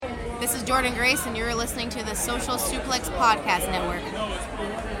This is Jordan Grace, and you're listening to the Social Suplex Podcast Network.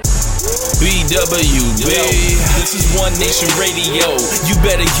 BWB, this is One Nation Radio. You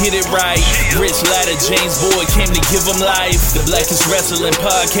better get it right. Rich Latta, James Boyd came to give them life. The Blackest Wrestling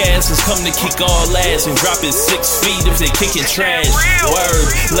Podcast has come to kick all ass and drop it 6 feet if they kicking trash.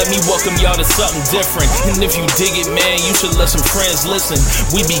 Word, let me welcome y'all to something different. And if you dig it, man, you should let some friends listen.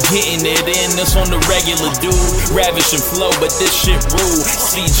 We be getting it in, this on the regular dude. Ravish and flow, but this shit rude.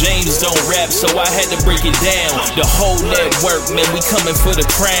 See, James don't rap, so I had to break it down. The whole network, man, we coming for the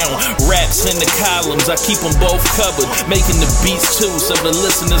crown. Raps in the columns, I keep them both covered. Making the beats too, so the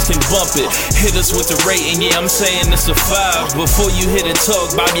listeners can bump it. Hit us with the rating, yeah, I'm saying it's a 5. Before you hit it,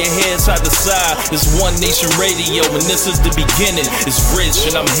 talk, bob your head side to side. It's One Nation Radio, and this is the beginning. It's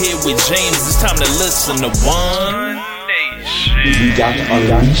Rich, and I'm here with James. It's time to listen to One Nation. We got to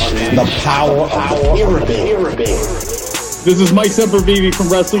unleash the power of the pyramid. This is Mike Sempervive from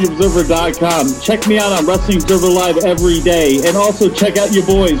WrestlingObserver.com. Check me out on Wrestling Observer Live every day. And also check out your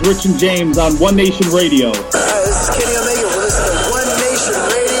boys, Rich and James, on One Nation Radio. This is Kenny Omega. We're listening to One Nation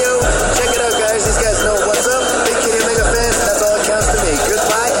Radio. Check it out, guys. These guys know what's up. Big Kenny Omega fans, that's all that counts to me.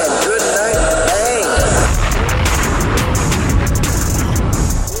 Goodbye and good night.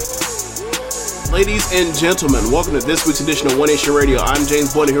 Bang. Ladies and gentlemen, welcome to this week's edition of One Nation Radio. I'm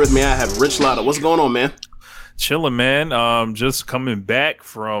James Boyd, and here with me I have Rich Latta. What's going on, man? Chilling, man. Just coming back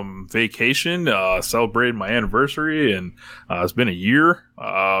from vacation, celebrated my anniversary, and it's been a year.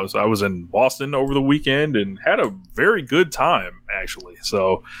 So I was in Boston over the weekend and had a very good time, actually.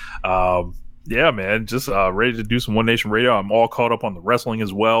 So, yeah, man, just ready to do some One Nation Radio. I'm all caught up on the wrestling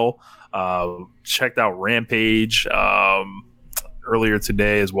as well. Checked out Rampage earlier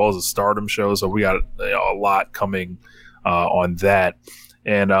today, as well as the Stardom show. So we got a lot coming on that.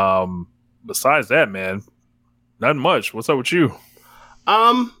 And besides that, man, not much. What's up with you?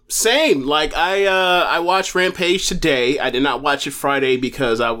 Same. Like I watched Rampage today. I did not watch it Friday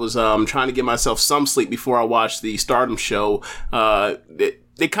because I was trying to give myself some sleep before I watched the Stardom show.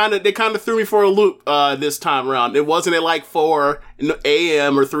 They kind of threw me for a loop this time around. It wasn't at like 4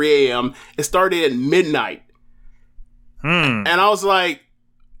 a.m. or 3 a.m. It started at midnight. And I was like,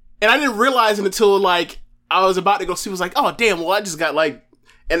 and I didn't realize it until like I was about to go sleep. I was like, oh damn, well I just got like.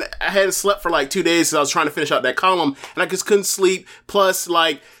 And I hadn't slept for like 2 days because I was trying to finish out that column, and I just couldn't sleep. Plus,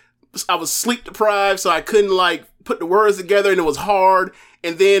 like, I was sleep deprived, so I couldn't like put the words together, and it was hard.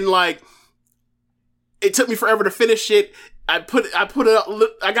 And then like, it took me forever to finish it. I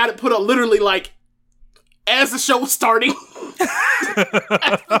got it put up literally like as the show was starting.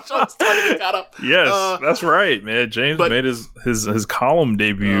 I got up. Yes, that's right, man. James made his column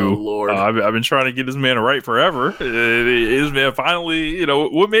debut. Oh, Lord. I've been trying to get this man to write forever. His man finally,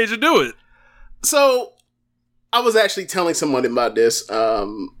 what made you do it? So, I was actually telling someone about this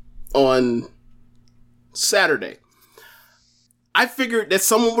on Saturday. I figured that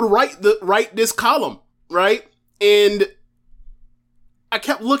someone would write this column, right? And I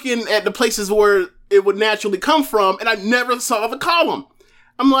kept looking at the places where it would naturally come from, and I never saw the column.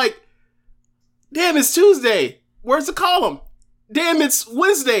 I'm like, damn, it's Tuesday. Where's the column? Damn, it's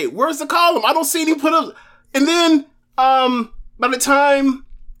Wednesday. Where's the column? I don't see any put up. And then, by the time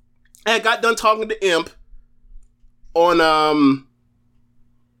I got done talking to Imp and I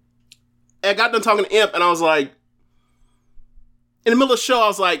was like, in the middle of the show, I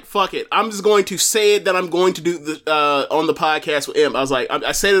was like, fuck it. I'm just going to say it that I'm going to do on the podcast with Imp. I was like,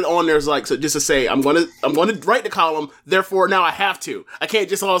 I said it on there as like, so just to say, I'm going to write the column. Therefore, now I have to. I can't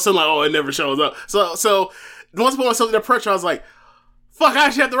just all of a sudden like, oh, it never shows up. So once I put myself under pressure, I was like, fuck, I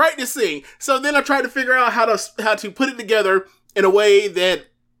actually have to write this thing. So then I tried to figure out how to put it together in a way that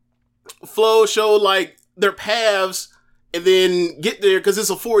flow showed like their paths and then get there, because it's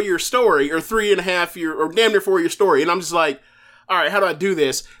a 4-year story or 3.5 year or damn near 4-year story. And I'm just like, all right, how do I do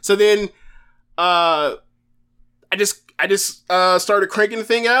this? So then, I just started cranking the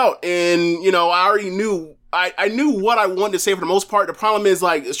thing out, and I already knew I knew what I wanted to say for the most part. The problem is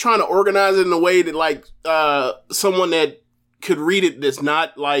like it's trying to organize it in a way that like someone that could read it that's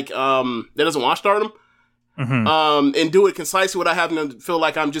not like that doesn't watch Stardom, and do it concisely without having to feel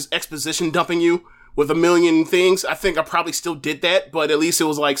like I'm just exposition dumping you with a million things. I think I probably still did that, but at least it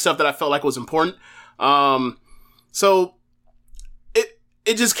was like stuff that I felt like was important. So.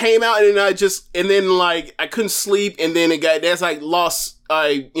 It just came out, and then like I couldn't sleep, and then I got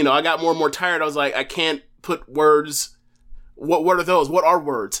more and more tired. I was like, I can't put words. What are those? What are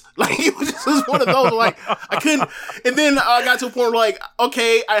words? Like it was just one of those. Like I couldn't. And then I got to a point where like,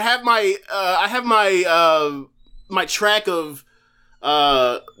 okay, I have my track of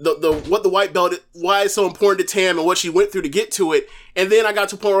what the white belt, why it's so important to Tam and what she went through to get to it. And then I got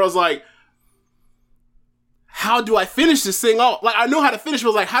to a point where I was like, how do I finish this thing off? Like, I know how to finish, but I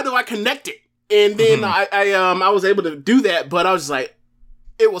was like, how do I connect it? And then I was able to do that, but I was just like,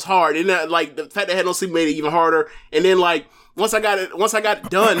 it was hard. And like the fact that I had no sleep made it even harder. And then like, once I got it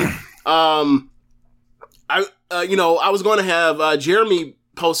done, I was going to have Jeremy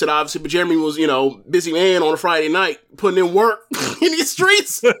posted, obviously, but Jeremy was, busy man on a Friday night putting in work in these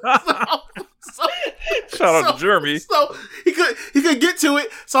streets. Shout out to Jeremy. So he could get to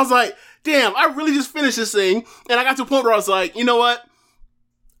it. So I was like, damn, I really just finished this thing. And I got to a point where I was like, you know what?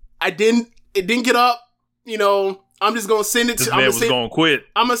 It didn't get up. I'm just going to send it to... This man was going to quit.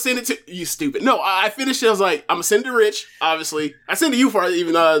 I'm going to send it to... You stupid. No, I finished it. I was like, I'm going to send it to Rich, obviously. I sent it to you before I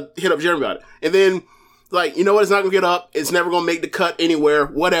even hit up Jeremy about it. And then, like, you know what? It's not going to get up. It's never going to make the cut anywhere.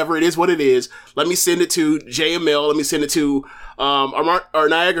 Whatever. It is what it is. Let me send it to JML. Let me send it to our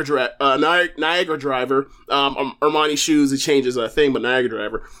Niagara Driver. Armani Shoes. It changes a thing, but Niagara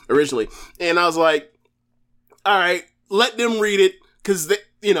Driver originally. And I was like, all right, let them read it. Because, they,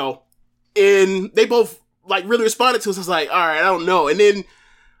 and they both... like really responded to us. I was like, all right, I don't know. And then,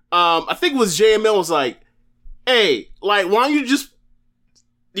 I think it was JML was like, hey, like, why don't you just,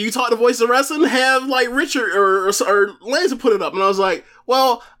 do you talk to Voice of Wrestling? Have like Richard or Lanza put it up. And I was like,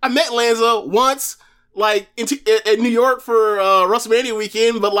 well, I met Lanza once, like in New York for, WrestleMania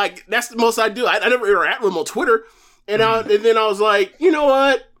weekend, but like, that's the most I do. I never interact with him on Twitter. And then I was like, you know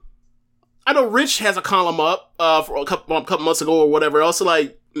what? I know Rich has a column up, for a couple months ago or whatever else. So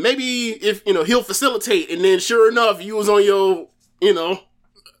like, maybe if, he'll facilitate, and then sure enough, you was on your, your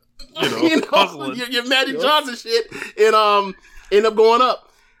Magic Johnson shit, and, end up going up.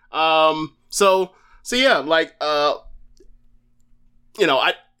 So yeah, like, I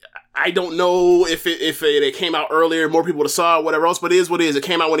don't know if it came out earlier, more people would have saw it, whatever else, but it is what it is. It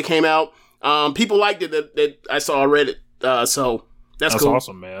came out when it came out. People liked it that I saw Reddit. So that's cool.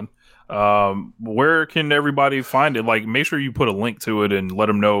 Awesome, man. Where can everybody find it? Like, make sure you put a link to it and let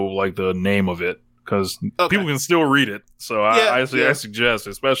them know like the name of it, because people can still read it. So I suggest,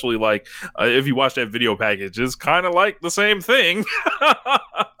 especially like if you watch that video package, it's kind of like the same thing.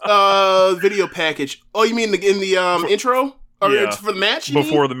 Video package. Oh, you mean in the intro or for the match?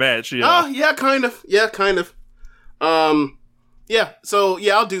 Before the match, yeah. Oh, yeah, kind of. Yeah, kind of. Yeah, so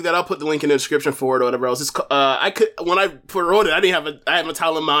yeah, I'll do that. I'll put the link in the description for it or whatever else. It's, when I wrote it, I didn't have a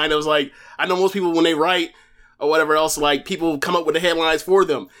title in mind. I was like, I know most people when they write or whatever else, like people come up with the headlines for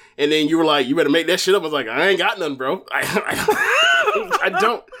them, and then you were like, you better make that shit up. I was like, I ain't got none, bro. I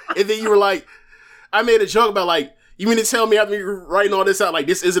don't. And then you were like, I made a joke about like, you mean to tell me after me writing all this out, like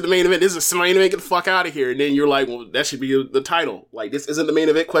this isn't the main event, this is the main event, get the fuck out of here. And then you're like, well, that should be the title. Like, this isn't the main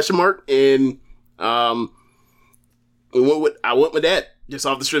event, ? And I went with that just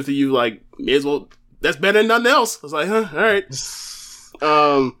off the strength of you, like, may as well, that's better than nothing else. I was like, all right.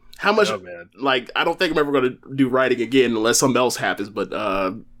 How much, like, I don't think I'm ever going to do writing again unless something else happens, but,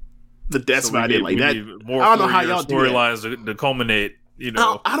 the death's about it, like that. I don't know how y'all do that. Storylines to culminate,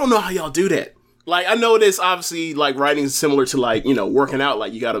 I don't know how y'all do that. Like, I know this, obviously, like, writing is similar to, like, working out,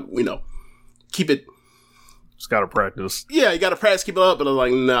 like, you gotta, keep it. Just gotta practice. Yeah, you gotta practice, keep it up. But I was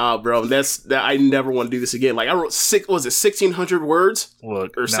like, nah, bro, I never want to do this again. Like, I wrote 1,600 words?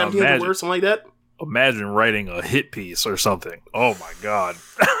 Look, or 1,700 words, something like that? Imagine writing a hit piece or something. Oh my God.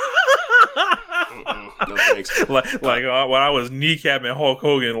 No thanks. like when I was kneecapping Hulk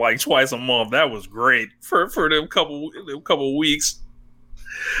Hogan like twice a month, that was great for them couple weeks.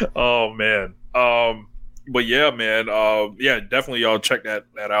 Oh man. But yeah, man. Yeah, definitely y'all check that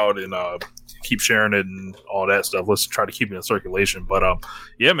out and keep sharing it and all that stuff. Let's try to keep it in circulation. But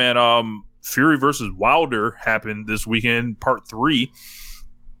yeah, man. Fury versus Wilder happened this weekend, part 3,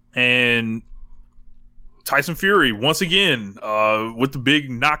 and Tyson Fury once again with the big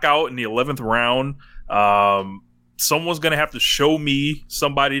knockout in the 11th round. Someone's gonna have to show me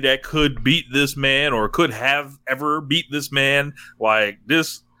somebody that could beat this man or could have ever beat this man. Like,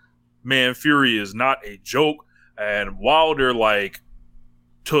 this man Fury is not a joke, and Wilder like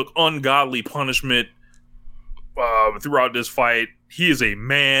took ungodly punishment throughout this fight. He is a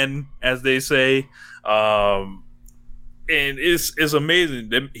man, as they say, and it's amazing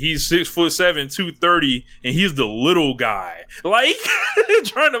that he's 6'7", 230, and he's the little guy, like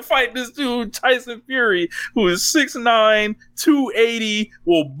trying to fight this dude Tyson Fury, who is 6'9", 280,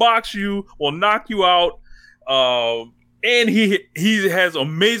 will box you, will knock you out, and he has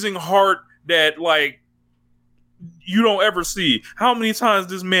amazing heart that like you don't ever see. How many times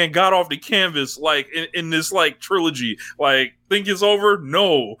this man got off the canvas, like in this like trilogy, like think it's over?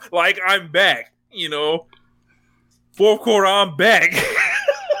 No, like I'm back, fourth quarter, I'm back.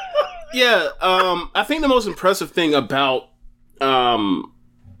 Yeah, I think the most impressive thing about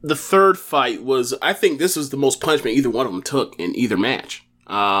the third fight was, I think this was the most punishment either one of them took in either match.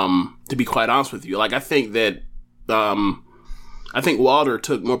 To be quite honest with you, like I think Wilder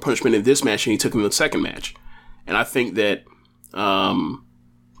took more punishment in this match than he took in the second match, and I think that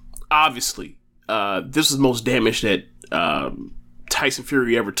obviously this is the most damage that Tyson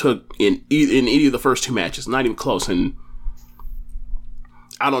Fury ever took in any of the first two matches. Not even close. And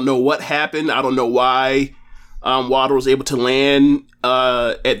I don't know what happened. I don't know why Wilder was able to land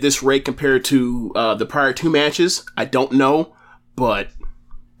at this rate compared to the prior two matches. I don't know, but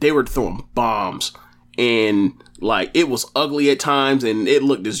they were throwing bombs, and like it was ugly at times, and it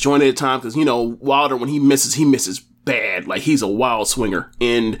looked disjointed at times because Wilder, when he misses bad. Like he's a wild swinger,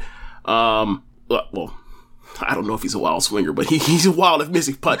 and well, I don't know if he's a wild swinger, but he's wild at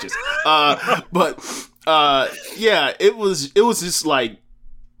missing punches. Yeah, it was just like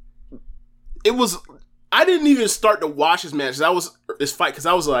it was. I didn't even start to watch this match. This fight because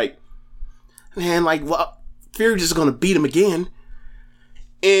I was like, man, like, well, Fury just gonna beat him again.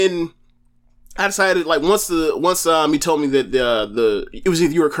 And I decided, like, once he told me that it was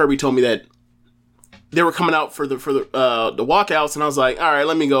either you or Kirby told me that they were coming out for the walkouts, and I was like, all right,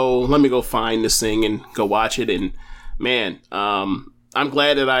 let me go find this thing and go watch it. And man, I'm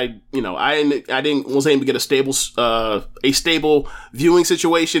glad that I wasn't able to get a stable viewing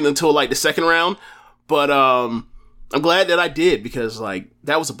situation until like the second round, but I'm glad that I did because like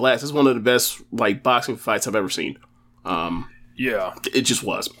that was a blast. It's one of the best like boxing fights I've ever seen. Yeah, it just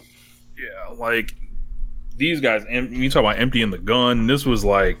was. Yeah, like these guys. You talk about emptying the gun. This is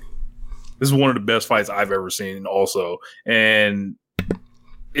one of the best fights I've ever seen. Also, and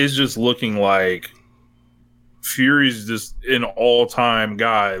it's just looking like Fury's just an all-time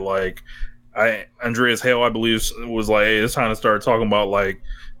guy. Like Andreas Hale, I believe, was like, hey, it's time to start talking about like,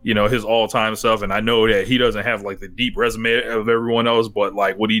 his all-time stuff. And I know that he doesn't have like the deep resume of everyone else, but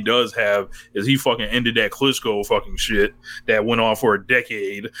like what he does have is he fucking ended that Klitschko fucking shit that went on for a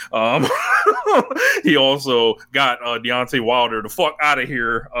decade. He also got Deontay Wilder the fuck out of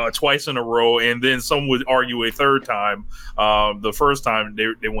here twice in a row, and then some would argue a third time. The first time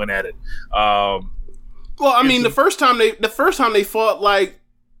they went at it. Well, I mean, the first time they fought, like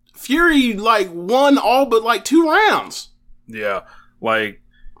Fury like won all but like 2 rounds. Yeah, like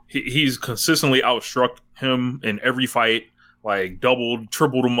he's consistently outstruck him in every fight, like doubled,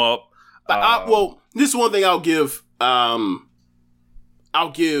 tripled him up. Well, this is one thing I'll give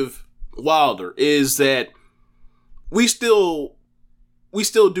Wilder is that we still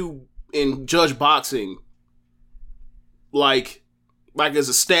do in judge boxing like as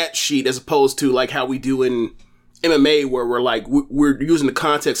a stat sheet as opposed to like how we do in MMA where we're like we're using the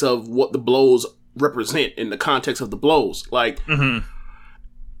context of what the blows represent in the context of the blows. Like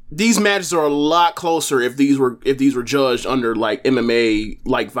these matches are a lot closer if these were judged under like MMA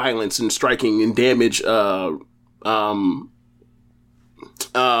like violence and striking and damage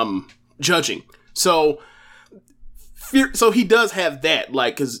judging. So he does have that,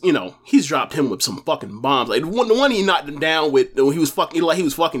 like, cause he's dropped him with some fucking bombs. Like the one he knocked him down with when he was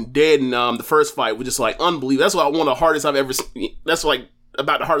fucking dead in the first fight was just like unbelievable. That's one of the hardest I've ever seen. That's like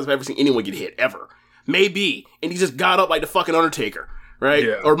about the hardest I've ever seen anyone get hit ever. Maybe, and he just got up like the fucking Undertaker. Right?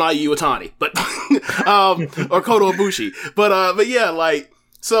 Yeah. Or Mayu Iwatani, but, or Kota Ibushi. But yeah, like,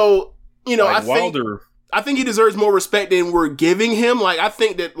 so, like I think he deserves more respect than we're giving him. Like, I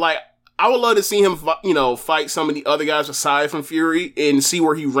think that, like, I would love to see him, fight some of the other guys aside from Fury and see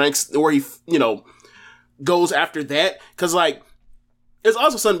where he ranks, where he, goes after that. Cause, like, there's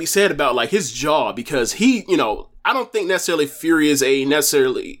also something to be said about, like, his jaw because he, I don't think necessarily Fury is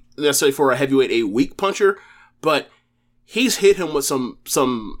necessarily for a heavyweight, a weak puncher, but he's hit him with some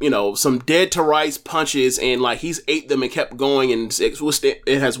dead to rights punches, and like he's ate them and kept going, and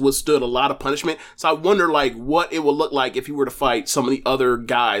it has withstood a lot of punishment. So I wonder like what it would look like if he were to fight some of the other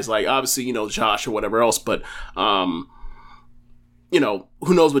guys, like obviously Josh or whatever else, but who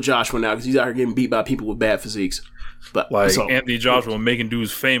knows with Joshua now because he's out here getting beat by people with bad physiques. But like Anthony Joshua making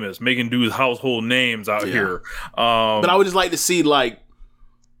dudes famous, making dudes household names out here. But I would just like to see like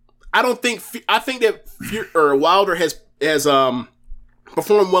I think that Wilder has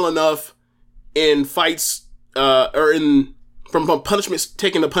performed well enough in fights, or from a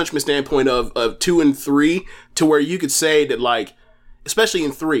taking the punishment standpoint of 2 and 3 to where you could say that like, especially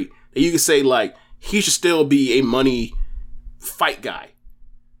in 3, that you could say like, he should still be a money fight guy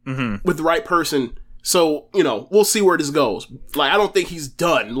with the right person. So, we'll see where this goes. Like, I don't think he's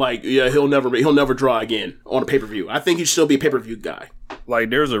done. Like, yeah, he'll never draw again on a pay-per-view. I think he should still be a pay-per-view guy. Like,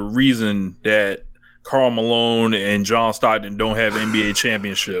 there's a reason that Karl Malone and John Stockton don't have NBA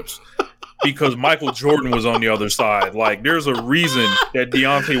championships. because Michael Jordan was on the other side. Like, there's a reason that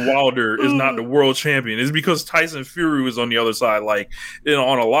Deontay Wilder is not the world champion. It's because Tyson Fury was on the other side. Like,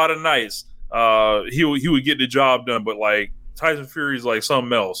 on a lot of nights, he would get the job done, but like Tyson Fury's like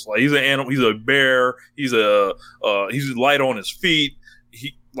something else. Like, he's an animal. He's a bear. He's light on his feet.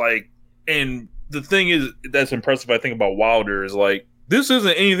 And the thing is that's impressive, I think, about Wilder is like, this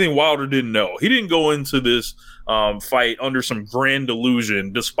isn't anything Wilder didn't know. He didn't go into this fight under some grand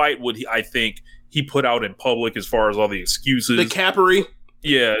delusion, despite what I think he put out in public as far as all the excuses. The cappery.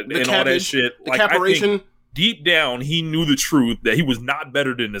 Yeah, and all that shit. The caparation. I think deep down, he knew the truth that he was not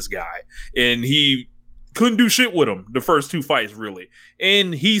better than this guy. And he couldn't do shit with him the first two fights, really.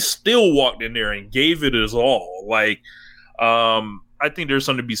 And he still walked in there and gave it his all. Like, I think there's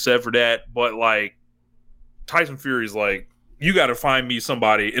something to be said for that. But, like, Tyson Fury's like, you got to find me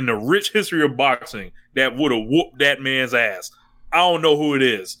somebody in the rich history of boxing that would have whooped that man's ass. I don't know who it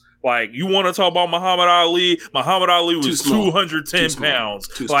is. Like, you want to talk about Muhammad Ali? Muhammad Ali was 210 pounds.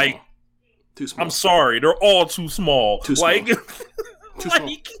 Too small. I'm sorry, they're all too small. Too small.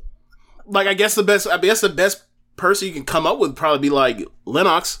 Like, I guess the best person you can come up with would probably be like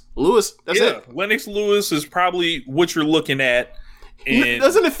Lennox Lewis. That's it. Lennox Lewis is probably what you're looking at. And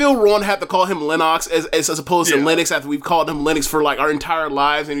doesn't it feel wrong to have to call him Lennox as opposed to Lennox after we've called him Lennox for like our entire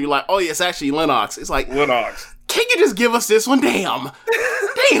lives, and you're like, oh yeah, it's actually Lennox. It's like, Lennox. Can't you just give us this one? Damn.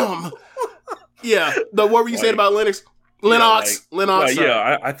 Yeah. What were you saying about Lennox? Lennox.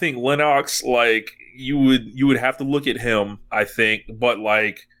 I think Lennox, like, you would have to look at him, I think, but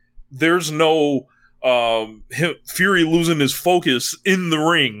like, there's no Fury losing his focus in the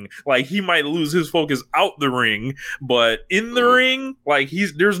ring. Like, he might lose his focus out the ring, but in the ring, like,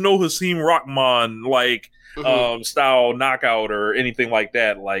 there's no Hasim Rahman like style knockout or anything like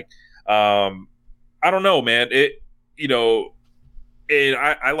that. Like, I don't know, man. And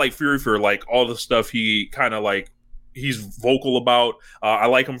I like Fury for like all the stuff he kind of like he's vocal about. I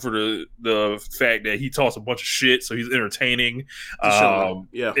like him for the fact that he talks a bunch of shit, so he's entertaining.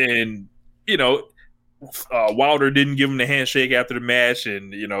 And Wilder didn't give him the handshake after the match,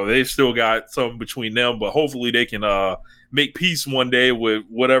 and they've still got something between them, but hopefully they can make peace one day with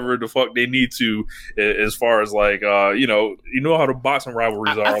whatever the fuck they need to, as far as like how the boxing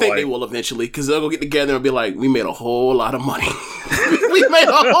rivalries are. I think they will eventually, because they'll go get together and be like, we made a whole lot of money. We made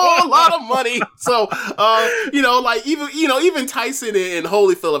a whole lot of money. So even Tyson and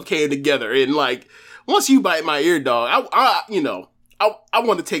Holyfield came together, and like, once you bite my ear, dog, I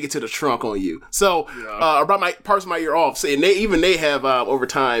want to take it to the trunk on you. So, about my parts of my ear off. And they have, over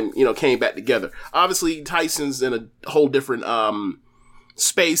time, came back together. Obviously, Tyson's in a whole different,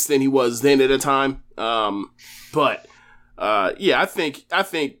 space than he was then at the time. I think,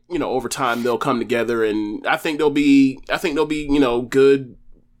 over time they'll come together, and I think there'll be, good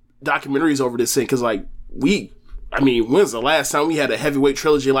documentaries over this thing. Cause like, when's the last time we had a heavyweight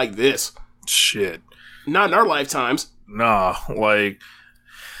trilogy like this? Shit. Not in our lifetimes. Nah, like,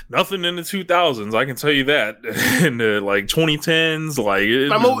 nothing in the 2000s, I can tell you that. In the, like, 2010s, like...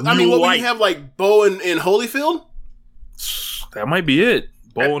 what would you have, like, Bo and Holyfield? That might be it.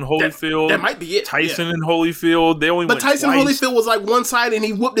 Bo and Holyfield. That might be it. Tyson and Holyfield, they only went Tyson twice. Holyfield was, like, one side, and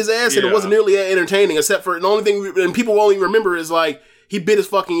he whooped his ass, and it wasn't nearly that entertaining, except for... the only thing and people only remember is, like, he bit his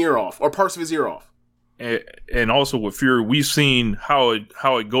fucking ear off, or parts of his ear off. And also with Fury, we've seen how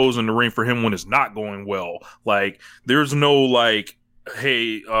it goes in the ring for him when it's not going well. Like, there's no like,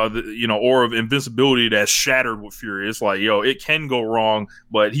 hey, aura of invincibility that's shattered with Fury. It's like, it can go wrong,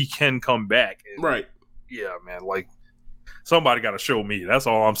 but he can come back. And, right? Yeah, man. Like, somebody got to show me. That's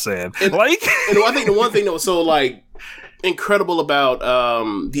all I'm saying. And I think the one thing that was so like incredible about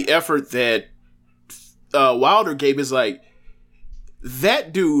the effort that Wilder gave is like,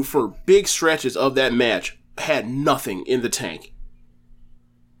 that dude, for big stretches of that match, had nothing in the tank.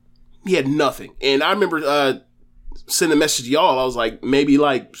 He had nothing. And I remember sending a message to y'all. I was like, maybe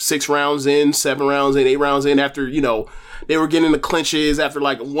like 6 rounds in, 7 rounds in, 8 rounds in, after, they were getting the clinches, after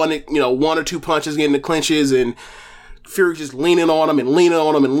like one or two punches getting the clinches, and Fury just leaning on him and leaning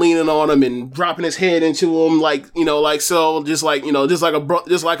on him and leaning on him and dropping his head into him, like, just like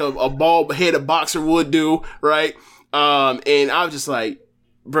a bald-headed boxer would do, right? And I was just like,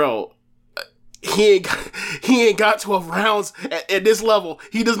 bro, he ain't got 12 rounds at this level.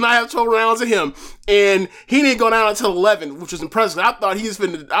 He does not have 12 rounds in him, and he didn't go down until 11, which was impressive. I thought he was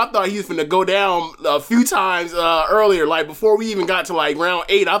finna go down a few times earlier, like before we even got to like round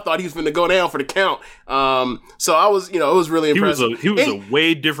 8. I thought he was finna go down for the count. So I was, it was really impressive. He was a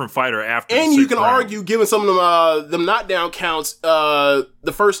way different fighter after. And you can argue, given some of them knockdown counts,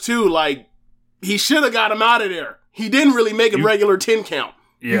 the first 2, like, he should have got him out of there. He didn't really make a regular 10 count.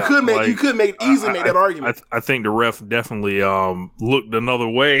 Yeah, you could easily make that argument. I think the ref definitely looked another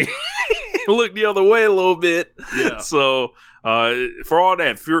way, looked the other way a little bit. Yeah. So for all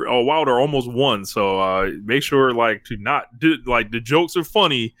that, Wilder almost won. So make sure to not do the jokes are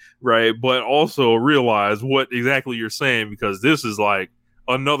funny, right? But also realize what exactly you're saying, because this is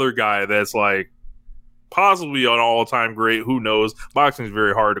another guy that's possibly an all-time great. Who knows? Boxing is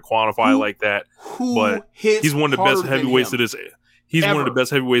very hard to quantify like that. But he's one of the best heavyweights of this. He's one of the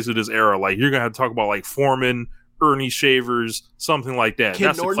best heavyweights of this era. You're gonna have to talk about Foreman, Ernie Shavers, something like that.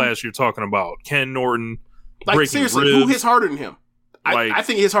 That's Norton? The class you're talking about. Ken Norton. Seriously, ribs. Who hits harder than him? I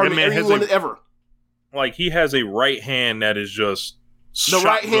think he hits harder than anyone ever. He has a right hand that is just the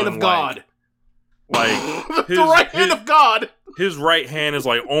right hand of God. The right hand of God. His right hand is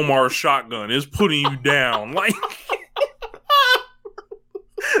like Omar's shotgun. It's putting you down.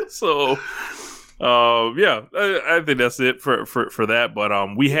 So, yeah, I think that's it for that.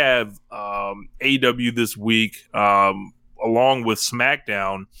 But we have AEW this week, along with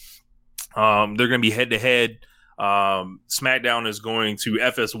SmackDown. They're going to be head to head. SmackDown is going to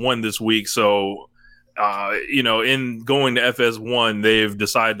FS1 this week, so in going to FS1, they've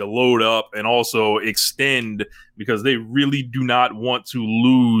decided to load up and also extend, because they really do not want to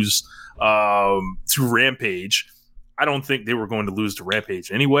lose to Rampage. I don't think they were going to lose to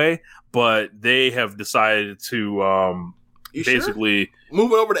Rampage anyway, but they have decided to basically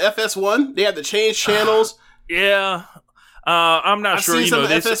moving over to FS1. They have to change channels. Yeah, I'm not sure. I've seen some of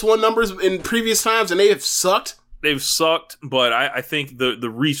the FS1 numbers in previous times, and they have sucked. They've sucked, but I think the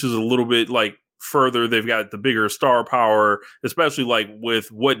reach is a little bit further. They've got the bigger star power, especially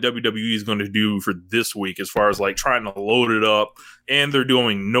with what WWE is going to do for this week as far as trying to load it up, and they're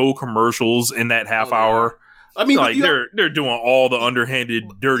doing no commercials in that half hour. I mean, they're doing all the underhanded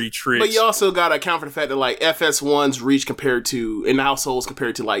dirty tricks. But you also got to account for the fact that FS1's reach compared to in households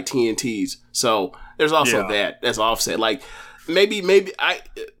compared to TNT's. So there's also that's offset. Maybe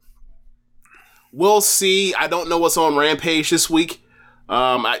we'll see. I don't know what's on Rampage this week.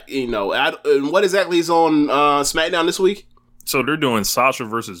 What exactly is on SmackDown this week? So they're doing Sasha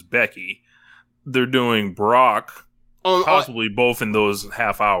versus Becky. They're doing Brock, possibly both in those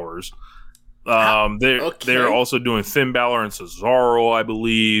half hours. They're also doing Finn Balor and Cesaro, I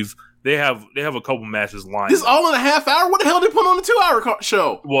believe. They have a couple matches lined. This is all in a half hour? What the hell did they put on the 2-hour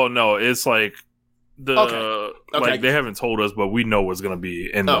show? Well, no, it's they haven't told us, but we know what's going to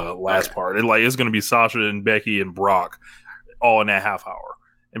be in the last part. It's going to be Sasha and Becky and Brock all in that half hour,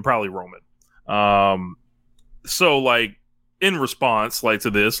 and probably Roman. So in response to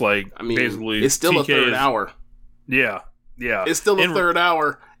this, basically it's still TK a third hour. Yeah. It's still a third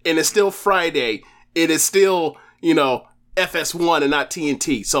hour, and it's still Friday. It is still, FS1 and not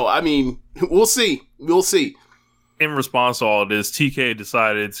TNT. So, we'll see. We'll see. In response to all this, TK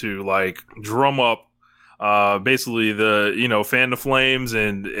decided to drum up basically the fan the flames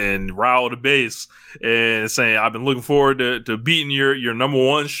and rile the base, and saying, I've been looking forward to beating your number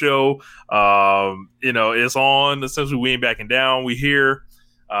one show. It's on. Essentially, we ain't backing down. We here.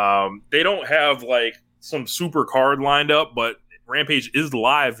 They don't have some super card lined up, but Rampage is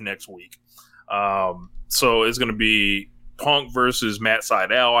live next week. So it's going to be Punk versus Matt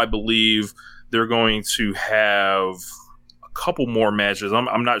Sydal, I believe. They're going to have couple more matches.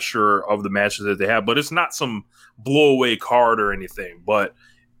 I'm not sure of the matches that they have, but it's not some blow-away card or anything. But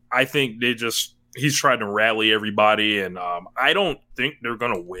I think he's trying to rally everybody, and I don't think they're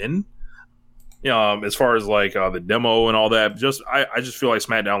going to win. As far as the demo and all that, I just feel like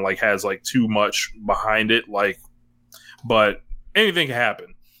SmackDown has too much behind it. But anything can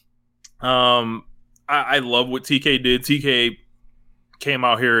happen. I love what TK did. TK came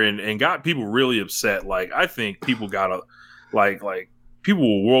out here and got people really upset. I think people got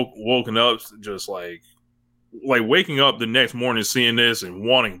people were woken up just waking up the next morning seeing this and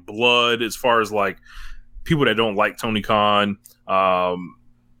wanting blood, as far as people that don't like Tony Khan,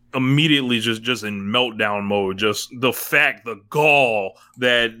 immediately just in meltdown mode. Just the gall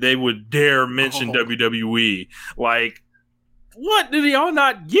that they would dare mention WWE. What did y'all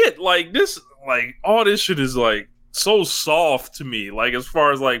not get? All this shit is so soft to me. As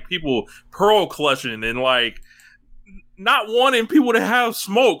far as people pearl clutching and not wanting people to have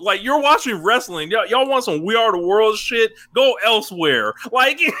smoke. You're watching wrestling. Y'all want some We Are the World shit? Go elsewhere.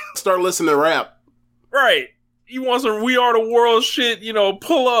 Start listening to rap. Right. You want some We Are the World shit,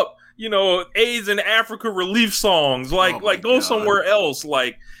 pull up, AIDS in Africa relief songs. Go somewhere else.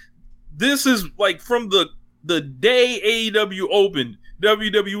 This is from the day AEW opened,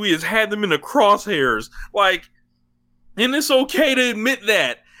 WWE has had them in the crosshairs. And it's okay to admit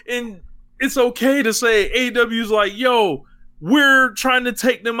that. And it's okay to say AEW's yo, we're trying to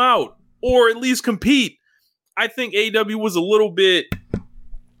take them out or at least compete. I think AEW was a little bit.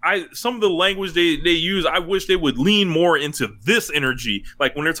 Some of the language they use, I wish they would lean more into this energy.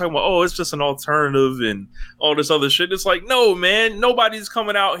 Like when they're talking about, oh, it's just an alternative and all this other shit. It's like, no, man, nobody's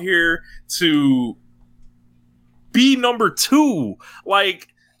coming out here to be number 2. Like,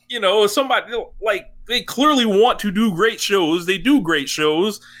 you know, somebody like they clearly want to do great shows. They do great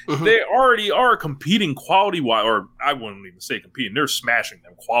shows. Mm-hmm. They already are competing quality wise, or I wouldn't even say competing. They're smashing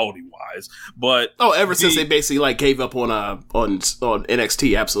them quality wise. But ever since they basically like gave up on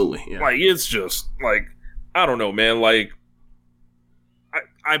NXT, absolutely. Yeah. Like it's just like I don't know, man. Like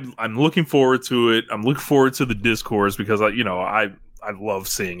I'm looking forward to it. I'm looking forward to the discourse because I love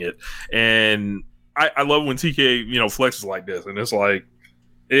seeing it, and I love when TK flexes like this, and it's like.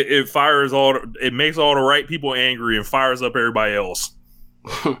 It fires it makes all the right people angry and fires up everybody else.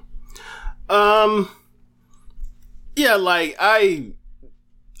 Yeah, like I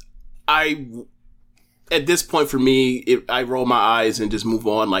at this point for me, I roll my eyes and just move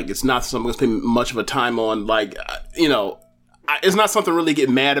on. Like it's not something I'm gonna spend much of a time on. Like it's not something to really get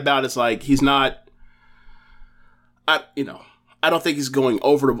mad about. It's like he's not. I don't think he's going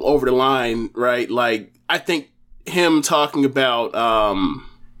over the line, right? Like I think him talking about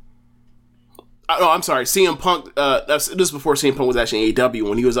I'm sorry, CM Punk, this was before CM Punk was actually in AEW,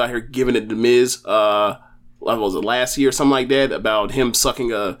 when he was out here giving it to Miz, what was it, last year or something like that, about him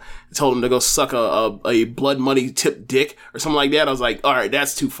told him to go suck a blood money tip dick or something like that. I was like, all right,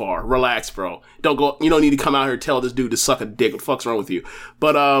 that's too far. Relax, bro. You don't need to come out here and tell this dude to suck a dick. What the fuck's wrong with you?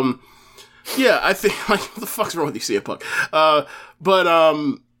 But, yeah, I think, like, what the fuck's wrong with you, CM Punk?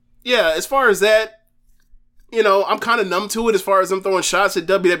 Yeah, as far as that, I'm kind of numb to it as far as them throwing shots at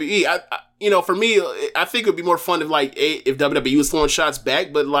WWE. For me, I think it would be more fun if WWE was throwing shots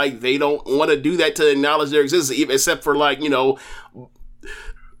back, but like they don't want to do that to acknowledge their existence, except for like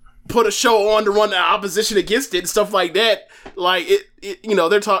put a show on to run the opposition against it and stuff like that. Like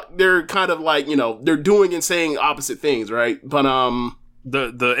they're kind of like they're doing and saying opposite things, right? But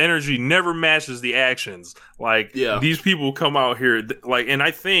the energy never matches the actions. Like these people come out here like, and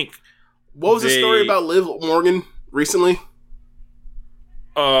I think what was the story about Liv Morgan recently?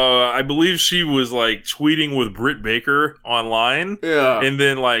 I believe she was like tweeting with Britt Baker online. Yeah. And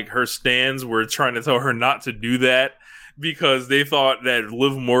then like her stans were trying to tell her not to do that because they thought that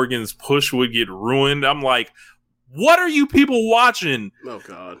Liv Morgan's push would get ruined. I'm like, what are you people watching? Oh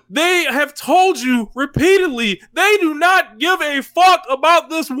God. They have told you repeatedly they do not give a fuck about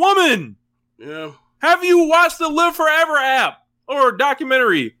this woman. Yeah. Have you watched the Live Forever app or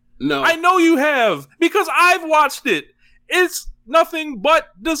documentary? No. I know you have because I've watched it. It's nothing but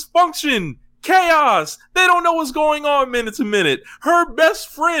dysfunction, chaos. They don't know what's going on minute to minute. Her best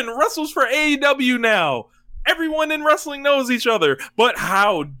friend wrestles for AEW now. Everyone in wrestling knows each other. But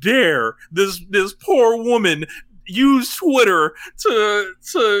how dare this poor woman use Twitter to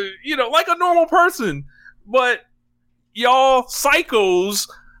like a normal person. But y'all psychos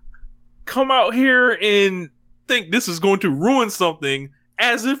come out here and think this is going to ruin something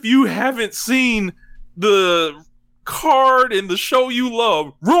as if you haven't seen the card and the show you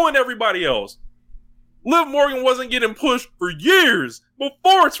love ruin everybody else. Liv Morgan wasn't getting pushed for years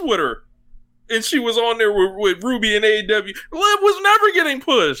before Twitter, and she was on there with Ruby and AEW. Liv was never getting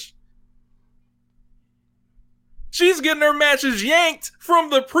pushed. She's getting her matches yanked from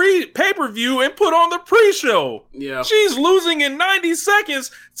the pay-per-view and put on the pre-show. Yeah. She's losing in 90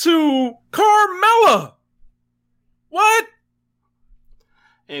 seconds to Carmella. What?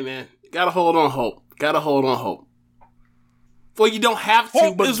 Hey man, gotta hold on hope. Well, you don't have to,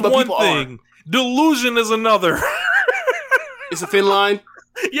 hope but is one thing. Delusion is another. It's a thin line?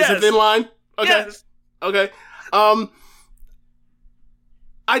 Yes. It's a thin line? Okay. Yes. Okay. I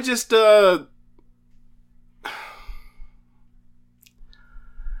just,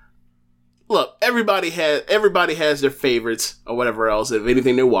 look, everybody has their favorites or whatever else, if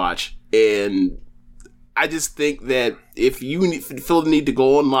anything they watch, and I just think that if you feel the need to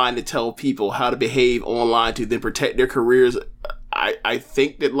go online to tell people how to behave online to then protect their careers, I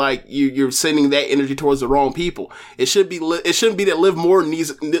think that like you're sending that energy towards the wrong people. It shouldn't be that Liv Morgan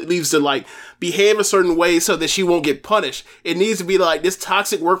needs to like behave a certain way so that she won't get punished. It needs to be like this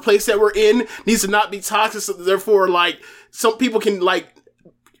toxic workplace that we're in needs to not be toxic. So therefore, like some people can like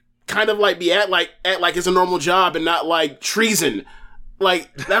kind of like act like it's a normal job and not like treason.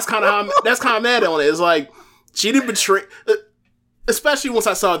 Like that's kind of how I'm mad on it. It's like she didn't betray. Especially once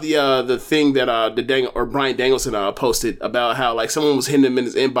I saw the thing that Brian Danielson posted about how like someone was hitting him in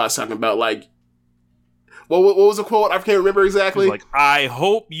his inbox talking about like, What was the quote? I can't remember exactly. Like, I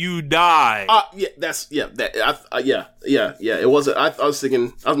hope you die. Yeah, it wasn't. I was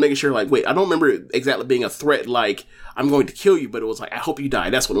thinking. I was making sure. Like, wait, I don't remember it exactly being a threat. Like, I'm going to kill you, but it was like, I hope you die.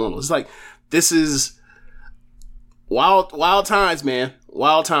 That's what it was. It's like, this is wild times, man.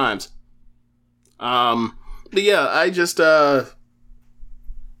 Wild times. But yeah, I just don't.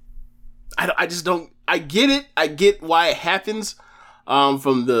 I get it. I get why it happens.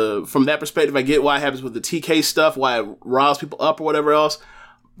 From that perspective, I get why it happens with the TK stuff, why it riles people up or whatever else.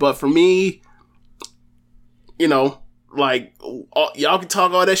 But for me, you know, like, y'all can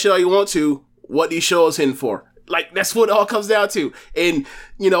talk all that shit all you want to. What these shows hitting for? Like, that's what it all comes down to. And,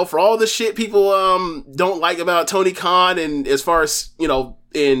 you know, for all the shit people don't like about Tony Khan, and as far as, you know,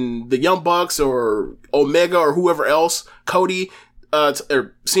 in the Young Bucks or Omega or whoever else, Cody, or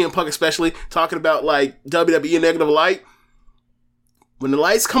CM Punk especially, talking about, like, WWE negative light. When the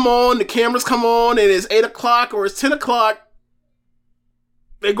lights come on, the cameras come on, and it's 8 o'clock or it's 10 o'clock,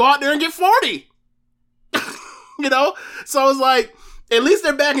 they go out there and get 40. You know? So it's like, at least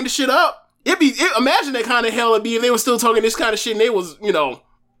they're backing the shit up. Imagine that kind of hell it'd be if they were still talking this kind of shit and they was, you know,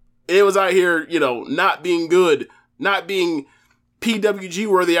 it was out here, you know, not being good, not being PWG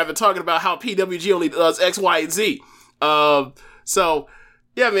worthy after talking about how PWG only does X, Y, and Z. So,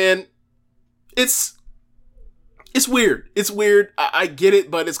 yeah, man, it's weird. It's weird. I get it,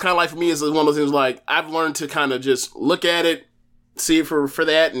 but it's kind of like, for me, it's one of those things like, I've learned to kind of just look at it, see it for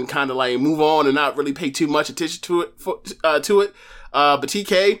that, and kind of like move on and not really pay too much attention to it. But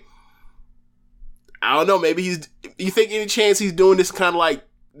TK, I don't know, maybe you think any chance he's doing this kind of like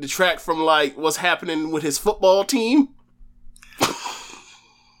detract from like what's happening with his football team?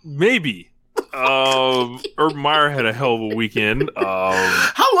 Maybe. Urban Meyer had a hell of a weekend.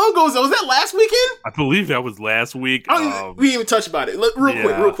 How long ago was that? Was that last weekend? I believe that was last week. We didn't even touch about it.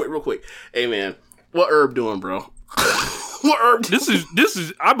 Real quick. Hey man, what Herb doing, bro? What Herb doing? This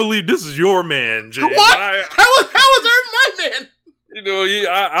is. I believe this is your man, Jay. What? How is Herb my man? You know,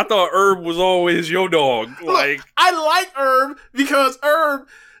 I thought Herb was always your dog. Like, look, I like Herb because Herb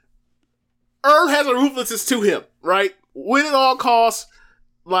has a ruthlessness to him, right? Win at all costs.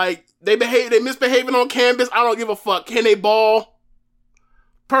 Like, they misbehaving on campus. I don't give a fuck. Can they ball?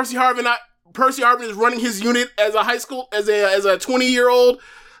 Percy Harvin is running his unit as a high school, as a 20-year-old.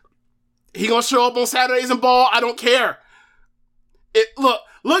 He gonna show up on Saturdays and ball. I don't care. Look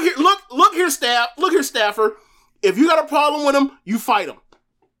here, staffer. If you got a problem with him, you fight him.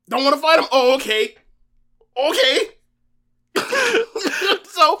 Don't want to fight him? Oh, okay.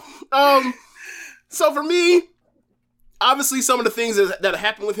 So for me, obviously some of the things that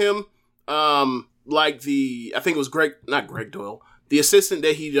happened with him, like I think it was not Greg Doyle, the assistant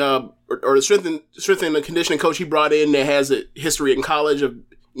that he, or the strength and conditioning coach he brought in that has a history in college of,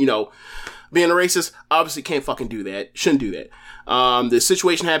 you know, being a racist, obviously can't fucking do that. Shouldn't do that. The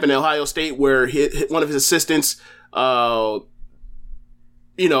situation happened at Ohio State where one of his assistants, you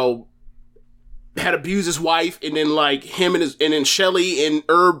know, had abused his wife, and then like him and then Shelly and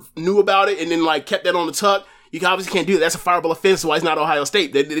Herb knew about it, and then like kept that on the tuck. You obviously can't do that. That's a fireable offense. So why he's not Ohio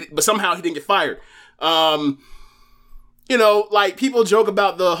State? But somehow he didn't get fired. You know, like people joke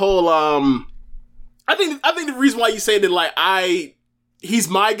about the whole. I think the reason why you say that like he's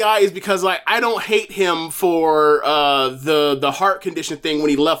my guy is because like I don't hate him for the heart condition thing when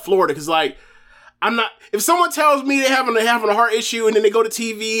he left Florida, because like I'm not. If someone tells me they're having a heart issue and then they go to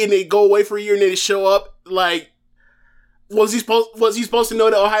TV and they go away for a year and then they show up, like was he supposed to know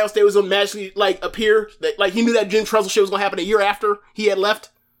that Ohio State was gonna magically like appear? That like he knew that Jim Tressel shit was gonna happen a year after he had left.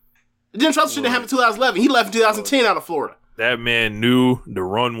 Jim Tressel shit didn't happen in 2011. He left in 2010 out of Florida. That man knew the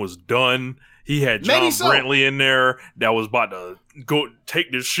run was done. He had John Brantley in there that was about to go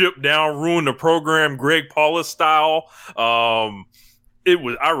take the ship down, ruin the program, Greg Paulus style. I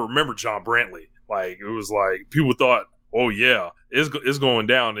remember John Brantley. Like, it was like, people thought, oh yeah, it's going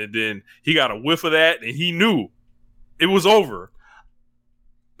down. And then he got a whiff of that and he knew it was over.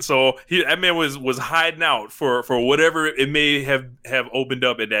 So that man was hiding out for whatever it may have opened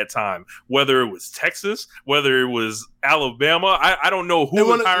up at that time. Whether it was Texas, whether it was Alabama, I don't know who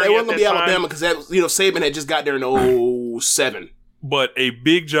was hiring. They weren't going to be Alabama because Saban had just got there in 2007. But a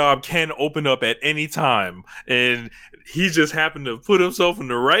big job can open up at any time, and he just happened to put himself in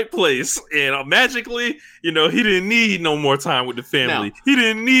the right place, and magically, he didn't need no more time with the family. Now, he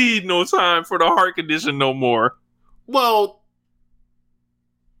didn't need no time for the heart condition no more. Well,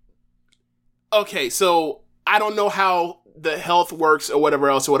 okay, so I don't know how the health works or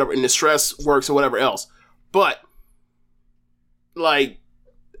whatever else, and the stress works or whatever else, but like,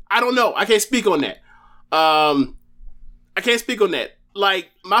 I don't know. I can't speak on that.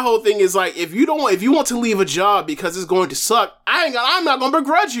 like, my whole thing is like, if you want to leave a job because it's going to suck, I'm not going to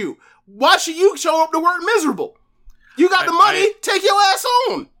begrudge you. Why should you show up to work miserable? You got the money, take your ass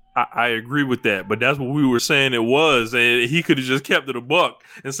on. I agree with that, but that's what we were saying it was, and he could have just kept it a buck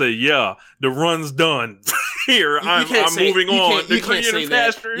and say, yeah, the run's done. Here, I'm moving on. You can't say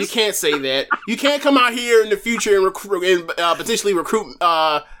that. You can't say that. You can't come out here in the future and recruit and potentially recruit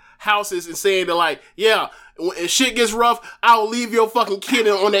houses and saying that, like, yeah, when shit gets rough, I'll leave your fucking kid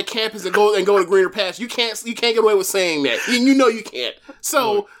on that campus and go to greener pastures. You can't get away with saying that. You know you can't.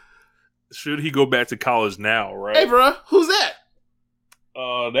 So, look, should he go back to college now, right? Hey, bro, who's that?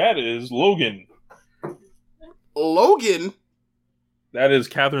 That is Logan. Logan? That is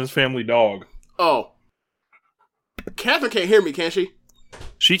Catherine's family dog. Oh. Catherine can't hear me, can she?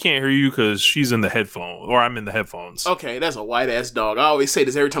 She can't hear you because she's in the headphones, or I'm in the headphones. Okay, that's a white-ass dog. I always say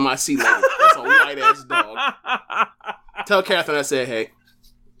this every time I see Logan. That's a white-ass dog. Tell Catherine I said hey.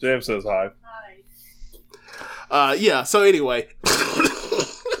 James says hi. Hi. Yeah, so anyway.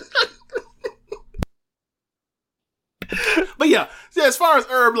 But yeah, as far as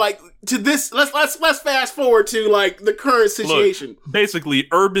Herb, like, to this, let's fast forward to, like, the current situation. Look, basically,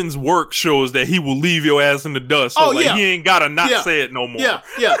 Urban's work shows that he will leave your ass in the dust. So, he ain't gotta say it no more.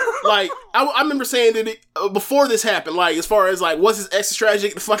 Yeah. Like, I remember saying that before this happened, like, as far as, like, what's his exit strategy,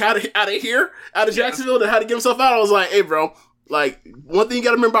 get the fuck out of here, out of Jacksonville, to how to get himself out, I was like, hey, bro, like, one thing you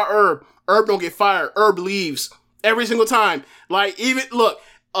gotta remember about Herb don't get fired. Herb leaves every single time. Like, even, look,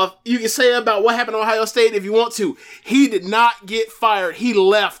 you can say about what happened at Ohio State if you want to. He did not get fired. He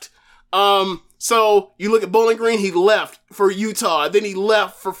left. So you look at Bowling Green, he left for Utah, then he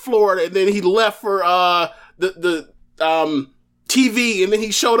left for Florida, and then he left for the TV, and then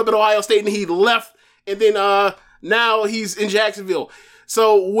he showed up at Ohio State and he left, and then now he's in Jacksonville.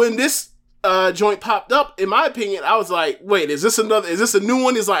 So when this joint popped up, in my opinion, I was like, wait, is this a new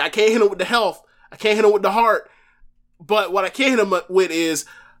one? It's like, I can't hit him with the health, I can't hit him with the heart, but what I can't hit him with is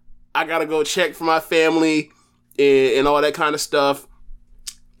I gotta go check for my family and all that kind of stuff.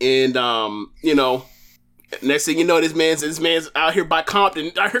 And, next thing you know, this man's out here by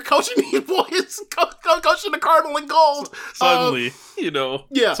Compton, out here coaching these boys, coaching the Cardinal and Gold. Suddenly,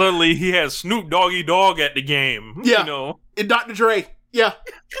 suddenly he has Snoop Doggy Dogg at the game. Yeah. And Dr. Dre. Yeah.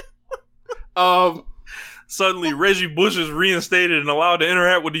 Suddenly Reggie Bush is reinstated and allowed to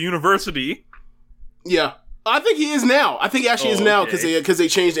interact with the university. Yeah. I think he is now. I think he actually is now because they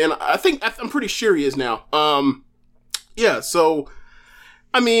changed it. And I'm pretty sure he is now. Yeah. So,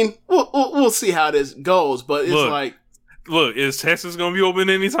 I mean, we'll see how this goes. But it's look, is Texas gonna be open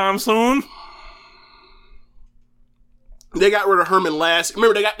anytime soon? They got rid of Herman last.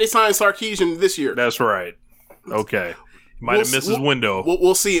 Remember, they signed Sarkisian this year. That's right. Okay, might have missed his window.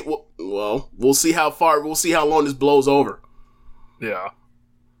 We'll see it. We'll see how far. We'll see how long this blows over. Yeah.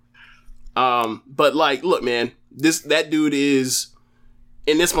 But like, look, man, that dude is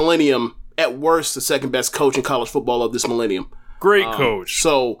in this millennium at worst the second best coach in college football of this millennium. Great coach.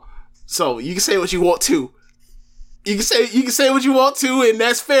 So you can say what you want to. You can say what you want to, and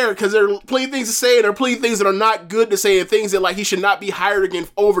that's fair because there are plenty of things to say, and there are plenty of things that are not good to say, and things that like he should not be hired again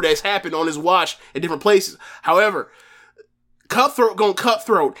over that's happened on his watch at different places. However, cutthroat gonna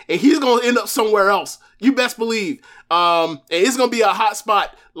cutthroat, and he's gonna end up somewhere else. You best believe. And it's gonna be a hot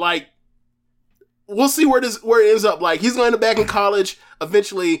spot. Like, we'll see where it ends up. Like, he's gonna end up back in college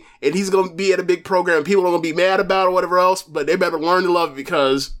eventually, and he's gonna be at a big program. People are gonna be mad about it or whatever else, but they better learn to love it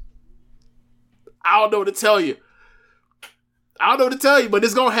because I don't know what to tell you. But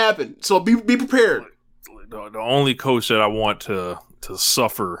it's gonna happen. So be prepared. The only coach that I want to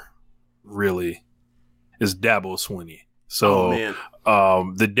suffer really is Dabo Swinney. So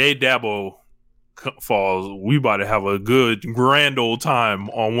the day Dabo falls, we about to have a good grand old time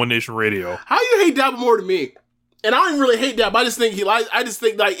on One Nation Radio. How you hate Dabo more than me? And I don't even really hate Dabo. I just think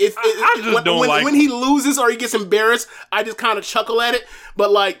when he loses or he gets embarrassed, I just kind of chuckle at it.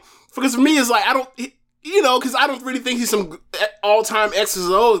 But like, because for me, it's like because I don't really think he's some all-time X's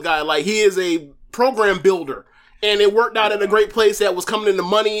and O's guy. Like, he is a program builder. And it worked out at a great place that was coming into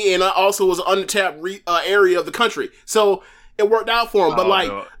money and also was an untapped area of the country. So it worked out for him. But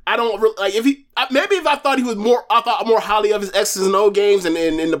I don't really, like, if I thought he was more highly of his X's and O games and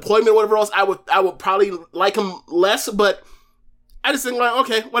deployment or whatever else, I would probably like him less. But I just think like,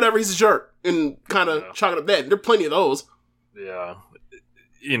 okay, whatever, he's a jerk, and kind of chalk it up that. There are plenty of those. Yeah.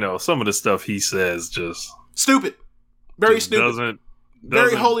 Some of the stuff he says just stupid, very stupid,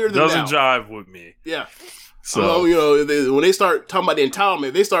 very holier than thou. Doesn't jive with me. Yeah. So when they start talking about the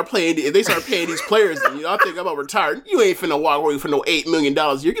entitlement, they start paying these players. I think I'm about retired. You ain't finna walk away for no $8 million.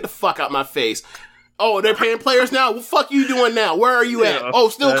 You get the fuck out my face. Oh, they're paying players now? What fuck you doing now? Where are you at? Oh,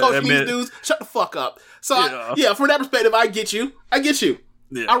 still coaching these dudes? Shut the fuck up. So, from that perspective, I get you.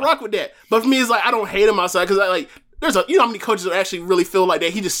 Yeah. I rock with that. But for me, it's like, I don't hate him outside because there's you know how many coaches that actually really feel like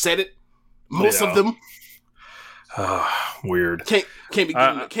that? He just said it. Most of them. Weird. Can't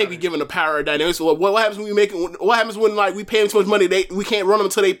be given the power dynamics. So what happens when what happens when like we pay them too much money? We can't run them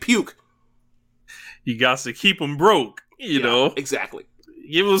until they puke. You got to keep them broke. You know exactly.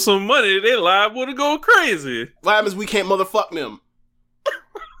 Give them some money, they liable to go crazy. What happens? We can't motherfuck them.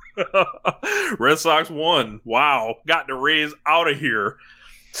 Red Sox won. Wow, got the Rays out of here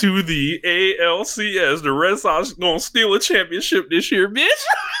to the ALCS. The Red Sox gonna steal a championship this year, bitch.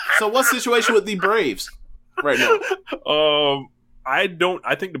 So what's the situation with the Braves right now? I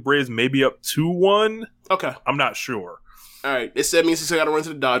think the Braves may be up 2-1. Okay. I'm not sure. All right. That means they got to run to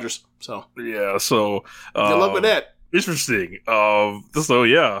the Dodgers. So yeah. So good luck with that. Interesting. So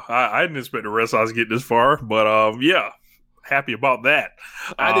yeah, I didn't expect the Red Sox to get this far, but yeah, happy about that.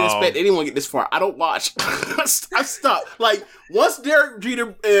 I didn't expect anyone to get this far. I don't watch. I stopped. Like once Derek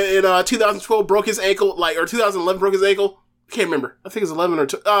Jeter in 2012 broke his ankle, or 2011 broke his ankle. I can't remember. I think it's 11 or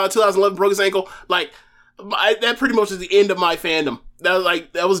 2011 broke his ankle. Like that pretty much is the end of my fandom.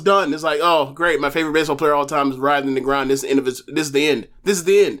 That was done. It's like, oh great, my favorite baseball player of all time is riding in the ground. This is the end. This is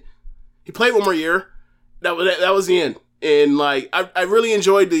the end. He played one more year. That was the end. And like I really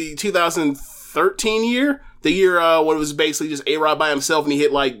enjoyed the 2013 year. The year when it was basically just A-Rod by himself and he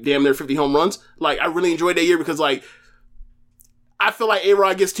hit like damn near 50 home runs. Like I really enjoyed that year because like I feel like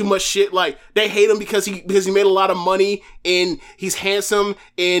A-Rod gets too much shit. Like they hate him because he made a lot of money and he's handsome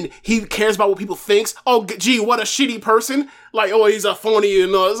and he cares about what people thinks. Oh gee, what a shitty person. Like, oh, he's a phony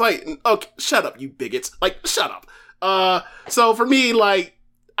and all. It's like, okay, shut up, you bigots. Like, shut up. So for me, like,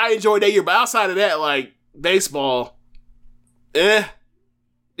 I enjoyed that year, but outside of that, like, baseball, it's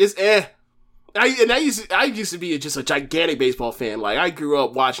I used to be just a gigantic baseball fan. Like I grew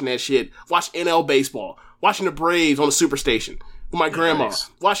up watching that shit, watch NL baseball, watching the Braves on the Superstation with my grandma,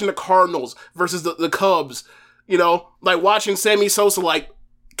 watching the Cardinals versus the Cubs. You know, like watching Sammy Sosa like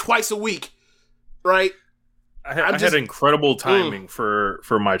twice a week, right? I had incredible timing for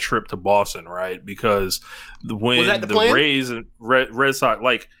my trip to Boston, right? Because when the Rays and Red Sox,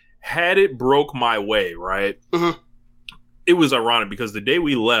 like, had it broke my way, right? Mm-hmm. It was ironic because the day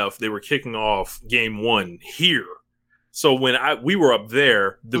we left, they were kicking off game 1 here. So when we were up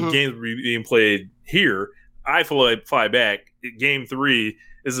there, the games were being played here. I fly back. Game 3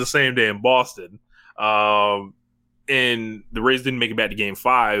 is the same day in Boston. And the Rays didn't make it back to game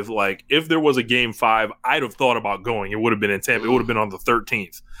 5. Like, if there was a game 5, I'd have thought about going. It would have been in Tampa. It would have been on the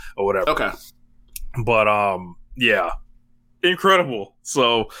 13th or whatever. Okay. But, yeah. Incredible.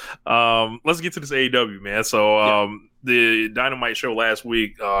 So, let's get to this AEW, man. So, the Dynamite show last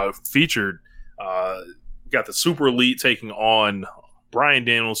week featured, got the Super Elite taking on Bryan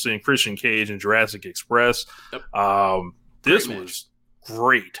Danielson, Christian Cage, and Jurassic Express. Yep. This was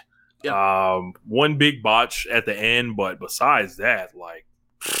great. Yep. One big botch at the end, but besides that, like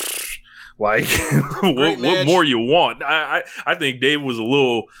what more you want? I think Dave was a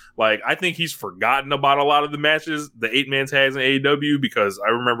little I think he's forgotten about a lot of the matches, the 8-man tags in AEW, because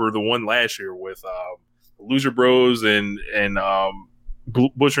I remember the one last year with Loser Bros and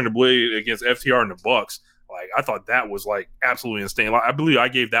Butcher and the Blade against FTR and the Bucks. Like, I thought that was like absolutely insane. Like, I believe I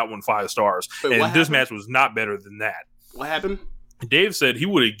gave that one 5 stars. Wait, and this match was not better than that. What happened? Dave said he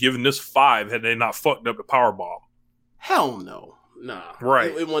would have given this 5 had they not fucked up the powerbomb. Hell no. Nah. Right.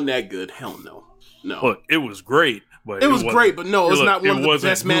 It wasn't that good. Hell no. No. Look, it was great. But it was great, but no, it's not one of the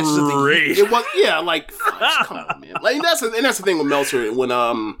best matches of the year. It was, yeah, like, come on, man. Like, that's the thing with Meltzer. When,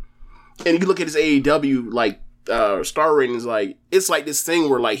 and you look at his AEW, like, star ratings, like, it's like this thing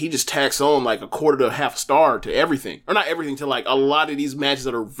where, like, he just tacks on, like, a quarter to a half star to everything. Or not everything, to, like, a lot of these matches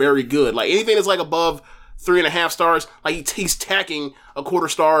that are very good. Like, anything that's, like, above 3.5 stars, like, he's tacking a quarter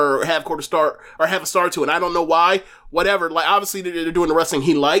star or half quarter star or half a star to it. And I don't know why. Whatever. Like, obviously, they're doing the wrestling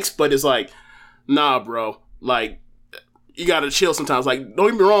he likes, but it's like, nah, bro. Like, you gotta chill sometimes. Like,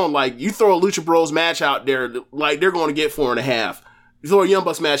 don't get me wrong. Like, you throw a Lucha Bros match out there, like, they're going to get 4.5. You throw a Young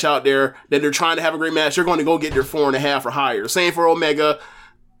Bucks match out there that they're trying to have a great match, they're going to go get their 4.5 or higher. Same for Omega,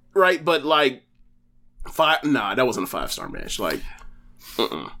 right? But, like, 5, nah, that wasn't a 5-star match. Like,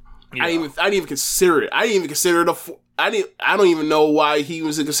 yeah. I didn't even consider it. I didn't even consider it I don't even know why he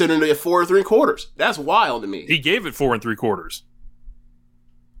was considering it a 4 3/4. That's wild to me. He gave it 4 3/4.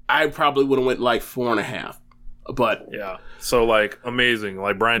 I probably would have went like 4.5. But yeah, so like amazing,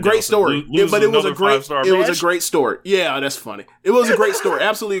 like Bryan. Great story, but it was a great. It was a great story. Yeah, that's funny. It was a great story,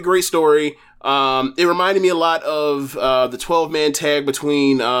 absolutely a great story. It reminded me a lot of the 12-man tag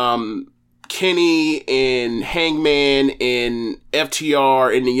between Kenny and Hangman and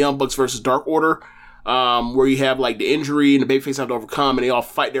FTR and the Young Bucks versus Dark Order, where you have like the injury and the babyface have to overcome, and they all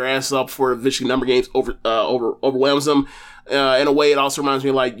fight their ass up for eventually number games overwhelms them. In a way, it also reminds me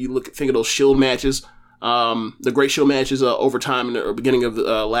of like think of those Shield matches, the Great Shield matches over time in the beginning of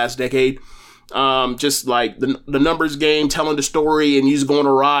the last decade. Just like the numbers game, telling the story, and you just go on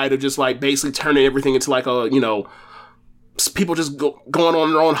a ride of just like basically turning everything into like a, people just going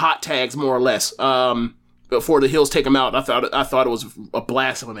on their own hot tags more or less. Before the Hills take them out, I thought it was a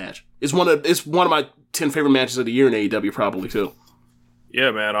blast of a match. It's one of my 10 favorite matches of the year in AEW, probably too.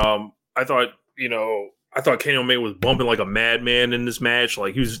 Yeah, man. I thought Kenny Omega was bumping like a madman in this match.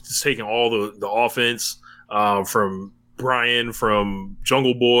 Like he was just taking all the offense from Brian, from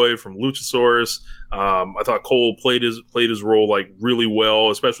Jungle Boy, from Luchasaurus. I thought Cole played his role like really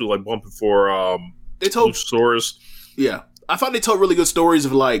well, especially like bumping for Luchasaurus. Yeah, I thought they told really good stories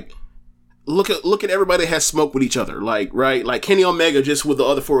of like look at everybody that has smoke with each other. Like right, like Kenny Omega just with the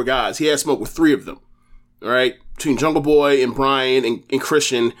other 4 guys, he had smoke with 3 of them. All right, between Jungle Boy and Brian and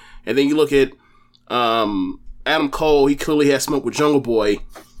Christian, and then you look at Adam Cole, he clearly has smoke with Jungle Boy.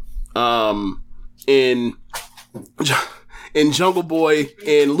 And Jungle Boy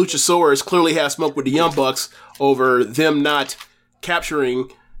and Luchasaurus clearly have smoke with the Young Bucks over them not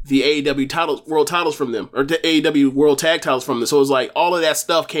capturing the AEW world titles from them, or the AEW world tag titles from them. So it was like all of that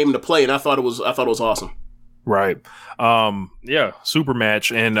stuff came into play, and I thought it was awesome. Right. Yeah, super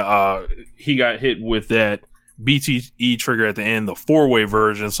match, and he got hit with that BTE trigger at the end, the 4-way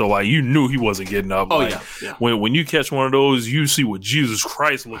version. So like you knew he wasn't getting up. Oh like, yeah. When you catch one of those, you see what Jesus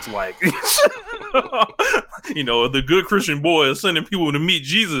Christ looks like. The good Christian boy is sending people to meet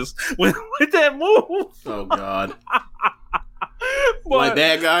Jesus with that move. Oh God. Like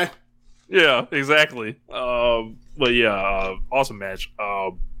bad guy. Yeah, exactly. But yeah, awesome match.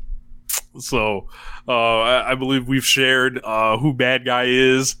 So I believe we've shared who bad guy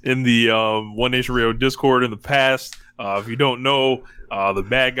is in the One Nation Radio Discord in the past. If you don't know, the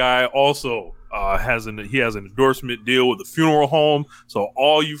bad guy also has an endorsement deal with the funeral home. So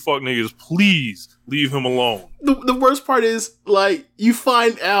all you fuck niggas, please leave him alone. The worst part is like you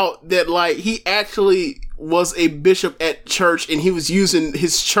find out that like he actually was a bishop at church and he was using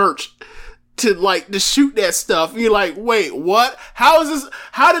his church to shoot that stuff. And you're like, wait, what? How is this?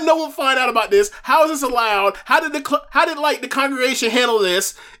 How did no one find out about this? How is this allowed? How did the congregation handle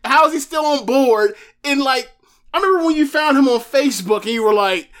this? How is he still on board? And like, I remember when you found him on Facebook and you were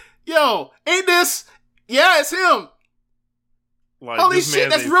like, yo, ain't this? Yeah, it's him. Like, holy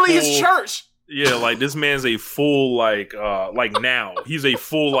shit, that's really his church. Yeah, like this man's a full now he's a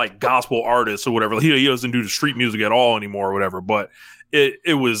full like gospel artist or whatever. He doesn't do the street music at all anymore or whatever. But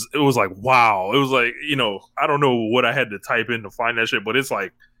it was like, wow. It was like, I don't know what I had to type in to find that shit, but it's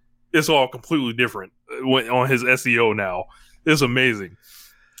like it's all completely different on his SEO now. It's amazing.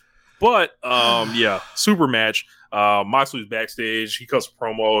 But yeah, super match. Moxley's backstage. He cuts a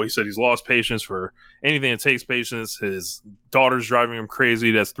promo. He said he's lost patience for anything that takes patience. His daughter's driving him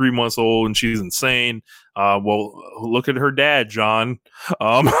crazy. That's 3 months old and she's insane. Well, look at her dad, John.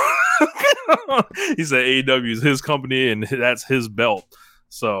 He said AEW is his company and that's his belt.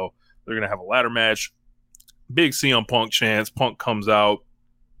 So they're going to have a ladder match. Big CM Punk chance. Punk comes out.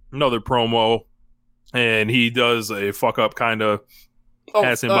 Another promo. And he does a fuck up kind of.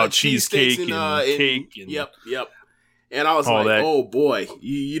 Asking about cheesecake and cake. And yep. And I was like, that. Oh boy,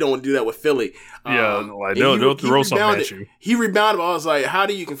 you don't want to do that with Philly. Yeah, like they'll throw something at you. He rebounded. I was like, how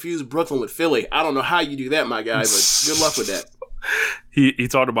do you confuse Brooklyn with Philly? I don't know how you do that, my guy, but good luck with that. He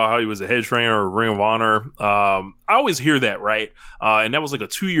talked about how he was a head trainer of Ring of Honor. I always hear that, right? And that was like a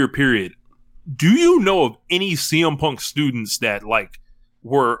 2-year period. Do you know of any CM Punk students that like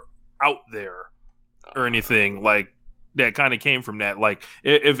were out there or anything like that kind of came from that? Like,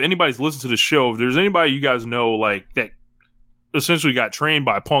 if anybody's listened to the show, if there's anybody you guys know like that essentially got trained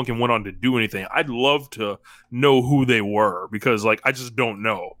by Punk and went on to do anything, I'd love to know who they were because like I just don't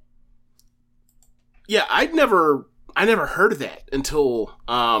know. Yeah, I never heard of that until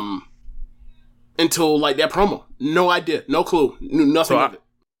like that promo. No idea, no clue, knew nothing of it.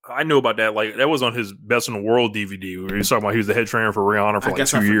 I know about that. Like that was on his Best in the World DVD where he was talking about he was the head trainer for Ring of Honor for like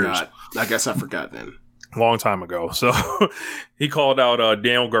 2 years. I guess I forgot then. Long time ago. So he called out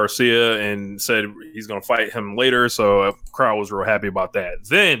Daniel Garcia and said he's going to fight him later. So the crowd was real happy about that.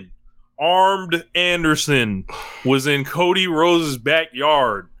 Then Armed Anderson was in Cody Rhodes'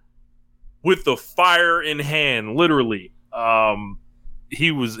 backyard with the fire in hand, literally.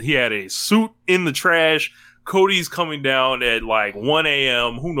 He had a suit in the trash. Cody's coming down at like 1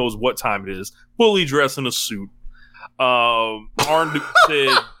 a.m. Who knows what time it is. Fully dressed in a suit. Arn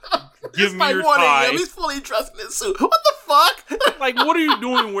said, give me like your 1 tie. a.m. He's fully dressed in his suit. What the fuck? Like, what are you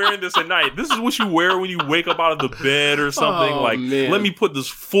doing wearing this at night? This is what you wear when you wake up out of the bed or something. Oh, like, man. let me put this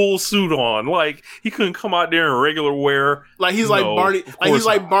full suit on. Like, he couldn't come out there in regular wear. Like he's like Barney, like he's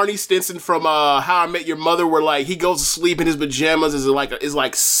like Barney Stinson from How I Met Your Mother, where like he goes to sleep in his pajamas is like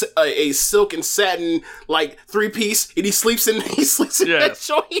a silk and satin like 3-piece, and he sleeps in that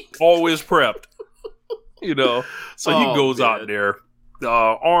joint. Always prepped, you know. So he goes out there.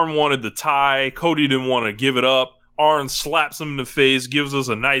 Arn wanted the tie. Cody didn't want to give it up. Arn slaps him in the face, gives us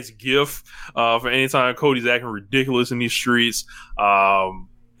a nice gift for any time Cody's acting ridiculous in these streets. And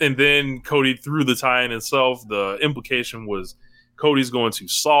then Cody threw the tie in himself. The implication was Cody's going too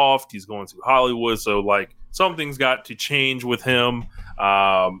soft. He's going too Hollywood. So, like, something's got to change with him.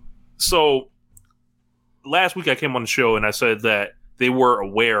 So, last week I came on the show and I said that they were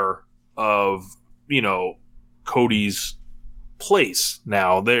aware of, you know, Cody's place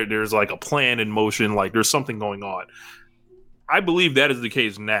now. There's like a plan in motion. Like, there's something going on. I believe that is the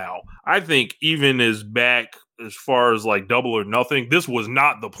case now. I think even as back as far as like Double or Nothing, this was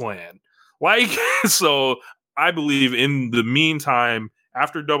not the plan. Like, so I believe in the meantime,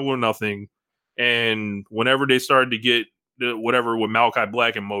 after Double or Nothing, and whenever they started to get whatever with Malachi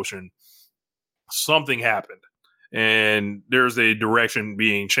Black in motion, something happened, and there's a direction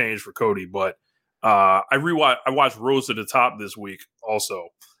being changed for Cody. But I watched Rose to the Top this week also,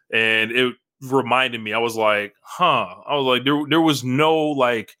 and it reminded me. I was like, there was no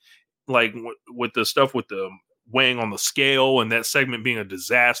like with the stuff with the weighing on the scale and that segment being a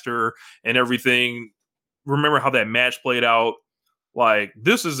disaster and everything. Remember how that match played out? Like,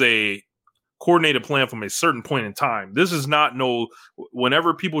 this is a coordinated plan from a certain point in time. This is not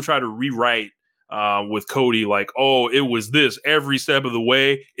whenever people try to rewrite with Cody, like, oh, it was this every step of the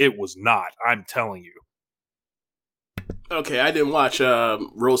way. It was not. I'm telling you. Okay, I didn't watch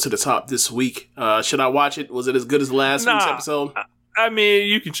Rose to the Top this week. Should I watch it? Was it as good as last week's episode? I mean,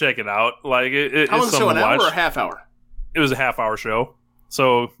 you can check it out. Like, how long is the show? An hour or a half hour? It was a half-hour show.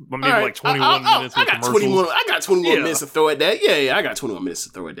 So maybe like 21 minutes with commercials. I got 21 minutes to throw at that. Yeah, I got 21 minutes to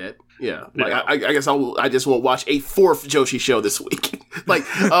throw at that. Yeah, like I guess I just won't watch a fourth Joshi show this week. Like,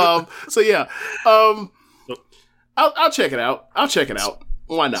 so yeah, I'll check it out.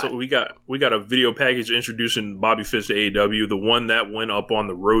 Why not? So we got a video package introducing Bobby Fish to AEW. The one that went up on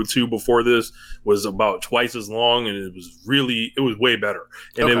the Road to before this was about twice as long, and it was way better,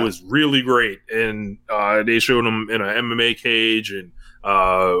 and it was really great. And they showed him in an MMA cage, and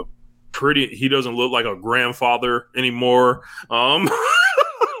he doesn't look like a grandfather anymore.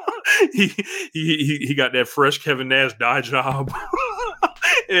 He got that fresh Kevin Nash dye job.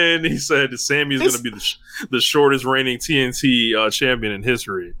 And he said Sammy's going to be the shortest reigning TNT champion in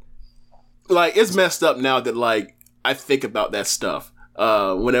history. Like, it's messed up now that, like, I think about that stuff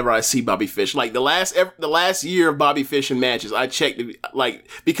whenever I see Bobby Fish. Like, the last year of Bobby Fish in matches, I checked, like,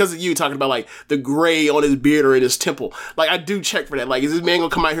 because of you talking about, like, the gray on his beard or in his temple. Like, I do check for that. Like, is this man going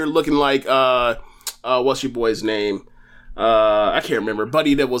to come out here looking like, what's your boy's name? I can't remember.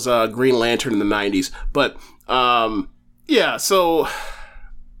 Buddy that was Green Lantern in the 90s. But, yeah, so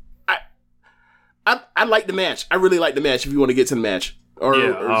I like the match. I really like the match if you want to get to the match.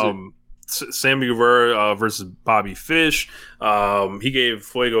 Sammy Guevara versus Bobby Fish. He gave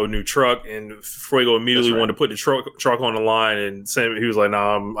Fuego a new truck, and Fuego immediately wanted to put the truck on the line, and Sammy, he was like,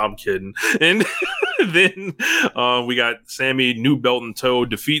 "Nah, I'm kidding." And then we got Sammy, new belt in tow,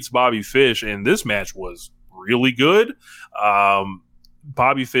 defeats Bobby Fish, and this match was really good.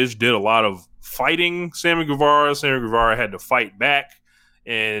 Bobby Fish did a lot of fighting Sammy Guevara. Sammy Guevara had to fight back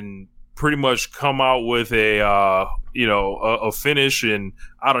and pretty much come out with a finish, and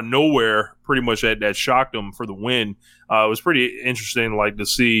out of nowhere, pretty much that shocked him for the win. It was pretty interesting, like, to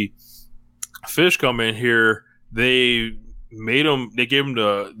see Fish come in here. They gave him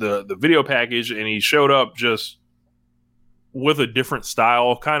the video package, and he showed up just with a different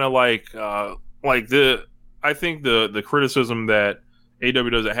style, kind of I think the criticism that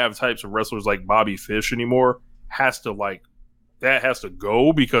AEW doesn't have types of wrestlers like Bobby Fish anymore has to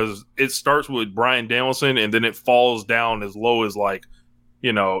go, because it starts with Bryan Danielson and then it falls down as low as, like,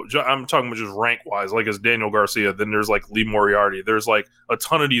 you know, I'm talking about just rank wise, like, as Daniel Garcia. Then there's like Lee Moriarty. There's like a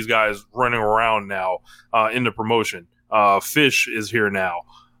ton of these guys running around now in the promotion. Fish is here now.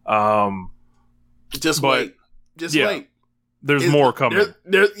 Just wait. There's more coming.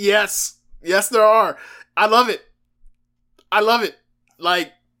 Yes, there are. I love it.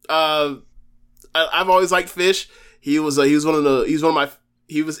 Like, I've always liked Fish. He was in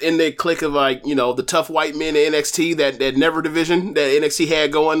the clique of, like, you know, the tough white men in NXT, that never division that NXT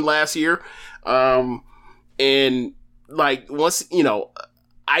had going last year. And, like, once, you know,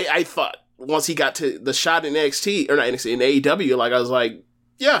 I thought once he got to the shot in NXT or not NXT in AEW, like I was like,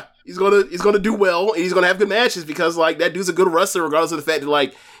 yeah, he's gonna do well and he's gonna have good matches because like that dude's a good wrestler regardless of the fact that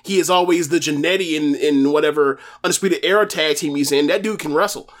like he is always the Jannetty in whatever Undisputed Era tag team he's in. That dude can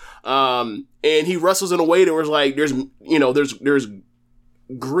wrestle, and he wrestles in a way that was like there's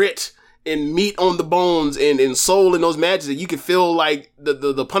grit and meat on the bones and soul in those matches that you can feel like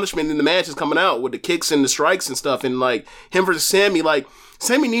the punishment in the match is coming out with the kicks and the strikes and stuff. And like him versus Sammy, like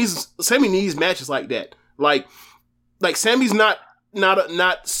Sammy needs matches like that. Like Sammy's not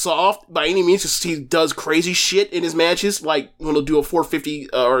soft by any means. Just he does crazy shit in his matches. Like when he'll do a 450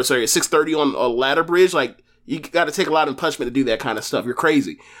 a 630 on a ladder bridge. Like you got to take a lot of punishment to do that kind of stuff. You're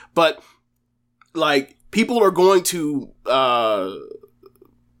crazy. But like people are going to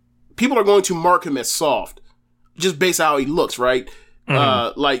mark him as soft just based on how he looks, right?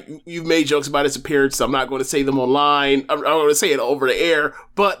 Like you've made jokes about his appearance. So I'm not going to say them online. I'm going to say it over the air,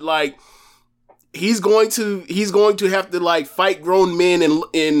 but like he's going to have to like fight grown men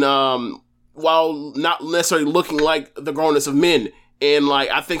and while not necessarily looking like the grownness of men. And like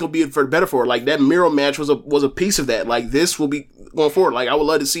I think he'll be for the better for it. Like that Miro match was a piece of that. Like this will be going forward. Like I would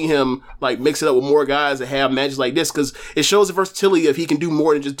love to see him like mix it up with more guys that have matches like this because it shows the versatility if he can do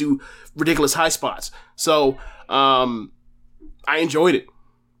more than just do ridiculous high spots. So I enjoyed it.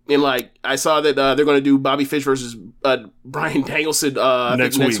 And like I saw that they're going to do Bobby Fish versus Bryan Danielson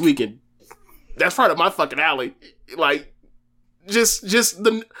next weekend. That's part of my fucking alley. Like just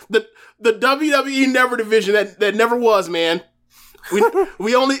the WWE Never division that never was, man. We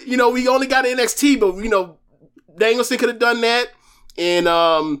only got NXT, but Danielson could have done that, and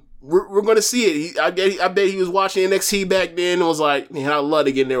we're going to see it. I bet he was watching NXT back then and was like, man, I'd love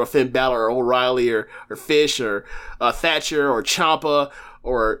to get in there with Finn Balor or O'Reilly or Fish or Thatcher or Ciampa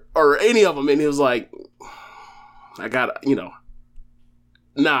or any of them, and he was like, I gotta,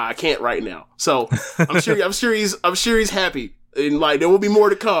 nah, I can't right now. So I'm sure he's happy, and like there will be more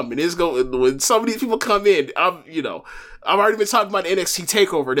to come. And when some of these people come in, I've already been talking about the NXT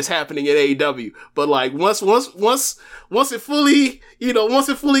takeover that's happening at AEW, but like once it fully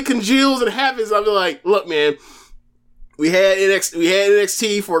congeals and happens, I'll be like, look, man, we had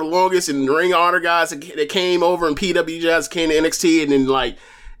NXT for the longest, and the Ring of Honor guys that came over, and PW guys came to NXT, and then like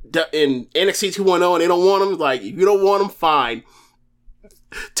in NXT 2.0, and they don't want them. Like if you don't want them, fine.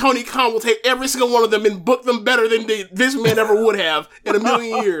 Tony Khan will take every single one of them and book them better than Vince McMahon ever would have in a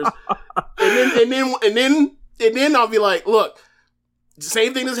million years, and then I'll be like, look,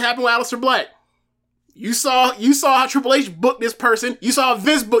 same thing that's happened with Aleister Black. You saw how Triple H booked this person. You saw how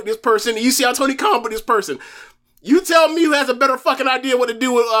Vince booked this person. And you see how Tony Khan booked this person. You tell me who has a better fucking idea what to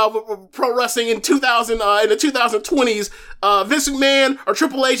do with pro wrestling in the 2020s, Vince McMahon or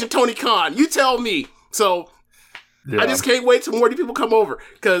Triple H and Tony Khan. You tell me. So yeah. I just can't wait till more people come over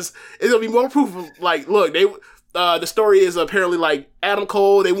because it's gonna be more proof of like, look, the story is apparently like Adam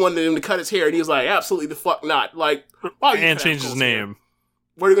Cole, they wanted him to cut his hair, and he was like, absolutely the fuck not. Like, why and change his name.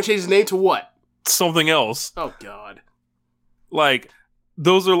 What are you gonna change his name to? What? Something else. Oh God. Like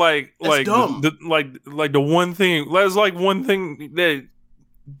those are like dumb. The one thing. That's like one thing that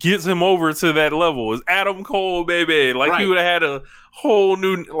gets him over to that level is Adam Cole, baby. Like he would have had a whole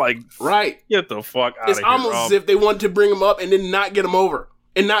new right. Get the fuck out of here. It's almost as if they wanted to bring him up and then not get him over.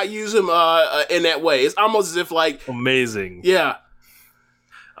 And not use him in that way. It's almost as if like amazing. Yeah.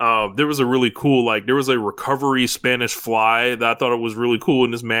 There was a really cool there was a recovery Spanish fly that I thought it was really cool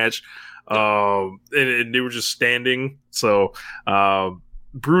in this match. And they were just standing. So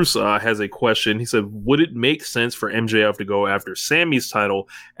Bruce has a question. He said, would it make sense for MJF to go after Sammy's title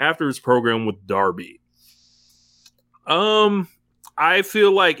after his program with Darby? I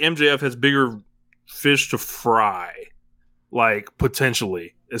feel like MJF has bigger fish to fry. Like,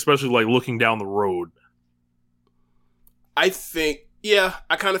 potentially. Especially, like, looking down the road. I think, yeah,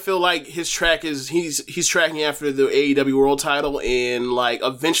 I kind of feel like his track is, he's tracking after the AEW World title, and, like,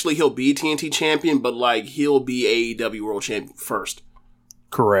 eventually he'll be TNT champion, but, like, he'll be AEW World champion first.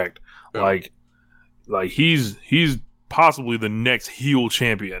 Correct. Yeah. Like, he's possibly the next heel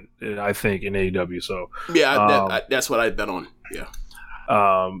champion, I think, in AEW, so. Yeah, that's what I bet on, yeah.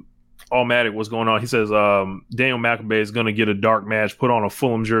 Allmatic, what's going on? He says Daniel McAbey is going to get a dark match, put on a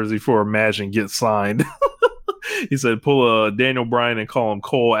Fulham jersey for a match, and get signed. He said, pull a Daniel Bryan and call him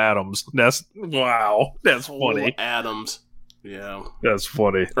Cole Adams. That's funny. Cole Adams. Yeah. That's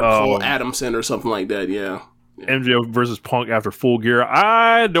funny. Or Cole Adamson or something like that, yeah. MJF versus Punk after Full Gear.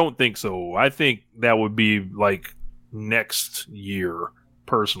 I don't think so. I think that would be like next year,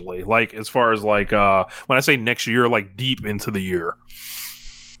 personally. Like, as far as like, when I say next year, like deep into the year.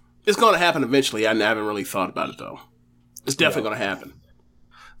 It's going to happen eventually. I haven't really thought about it, though. It's definitely going to happen.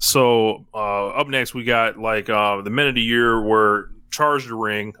 So up next, we got like the men of the year were charged the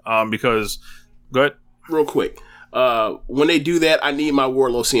ring because go ahead. Real quick. When they do that, I need my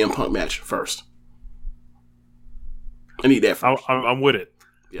Wardlow CM Punk match first. I need that first. I'm with it.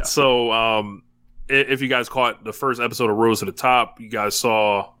 Yeah. So if you guys caught the first episode of Rose to the Top, you guys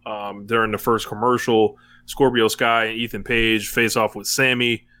saw during the first commercial, Scorpio Sky and Ethan Page face off with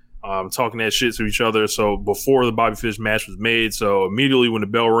Sammy, talking that shit to each other. So before the Bobby Fish match was made, so immediately when the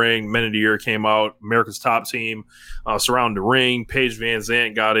bell rang, Men of the Year came out, America's Top Team surrounded the ring. Paige Van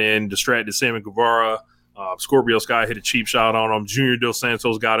Zant got in, distracted Sammy Guevara. Scorpio Sky hit a cheap shot on him. Junior Dos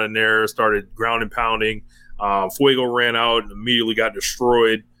Santos got in there, started ground and pounding. Fuego ran out and immediately got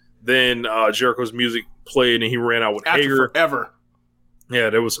destroyed. Then Jericho's music played and he ran out with After Hager. forever. Yeah,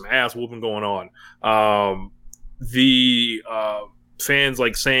 there was some ass whooping going on. The fans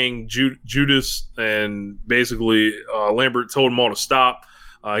like saying Judas, and basically Lambert told them all to stop.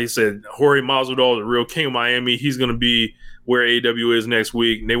 He said Jorge Masvidal, the real king of Miami, he's going to be where AEW is next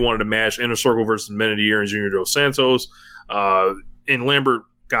week. And they wanted a match, Inner Circle versus Men of the Year and Junior Dos Santos. And Lambert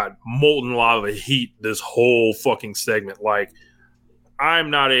got molten lava heat this whole fucking segment. Like, I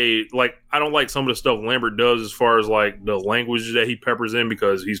don't like some of the stuff Lambert does as far as like the language that he peppers in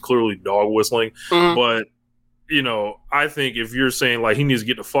because he's clearly dog whistling. Mm-hmm. But, you know, I think if you're saying like he needs to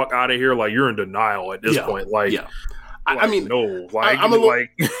get the fuck out of here, like you're in denial at this point. Like, I mean, no, like,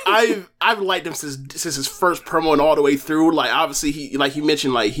 I've liked him since his first promo and all the way through. Like, obviously, he, like you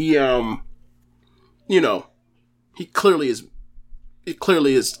mentioned, like he clearly is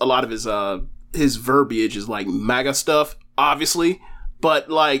a lot of his verbiage is like MAGA stuff, obviously, but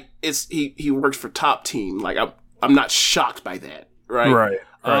like he works for Top Team. Like I'm not shocked by that, right?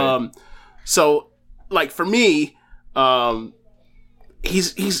 Right. So like for me,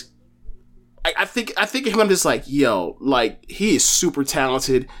 he's. I think of him, I'm just like, yo, like, he is super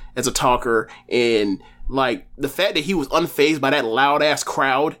talented as a talker, and, like, the fact that he was unfazed by that loud-ass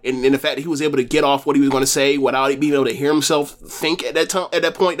crowd, and the fact that he was able to get off what he was going to say without being able to hear himself think at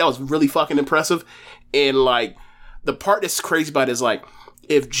that point, that was really fucking impressive. And, like, the part that's crazy about it is, like,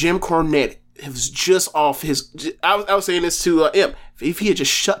 if Jim Cornette was just off his... I was saying this to Imp. If he had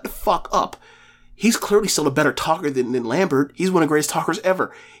just shut the fuck up, he's clearly still a better talker than Lambert. He's one of the greatest talkers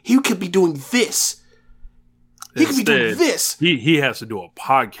ever. He could be doing this. He could be doing this. He has to do a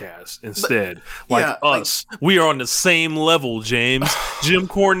podcast instead. Us. We are on the same level, James. Jim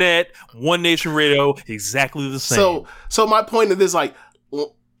Cornette, One Nation Radio, exactly the same. So my point of this, like,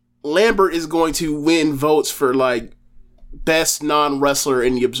 Lambert is going to win votes for, like, best non-wrestler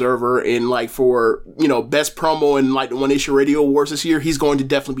in the Observer, and like for, you know, best promo in like the One Nation Radio Awards this year. He's going to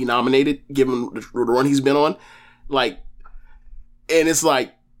definitely be nominated given the run he's been on. Like, and it's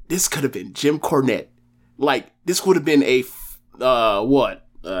like, this could have been Jim Cornette. Like, this would have been a what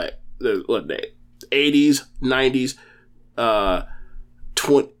day? 80s, 90s,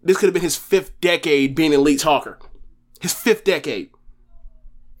 this could have been his fifth decade being an elite talker. His fifth decade.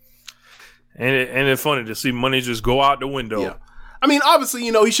 And it's funny to see money just go out the window. Yeah. I mean, obviously,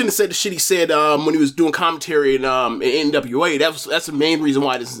 you know, he shouldn't have said the shit he said when he was doing commentary in NWA. That's the main reason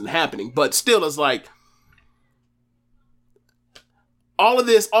why this isn't happening. But still, it's like all of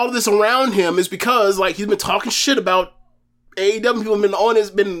this around him is because like he's been talking shit about AEW. People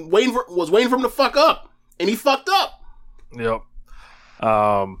have been waiting for him to fuck up, and he fucked up. Yep.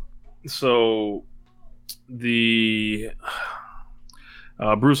 So the.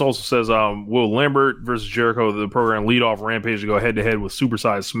 Bruce also says, will Lambert versus Jericho, the program, lead off Rampage to go head-to-head with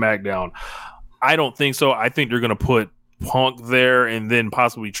Supersized SmackDown? I don't think so. I think they're going to put Punk there and then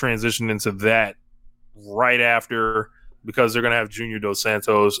possibly transition into that right after because they're going to have Junior Dos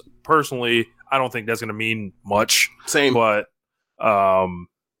Santos. Personally, I don't think that's going to mean much. Same. But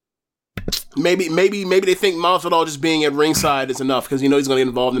maybe they think Masvidal just being at ringside is enough because, you know, he's going to get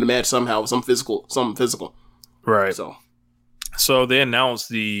involved in the match somehow with something physical. Right. So they announced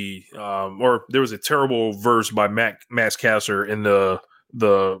or there was a terrible verse by Max Caster in the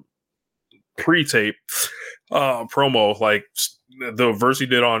pre-tape promo. Like the verse he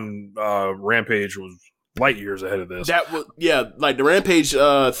did on Rampage was light years ahead of this. That was like the Rampage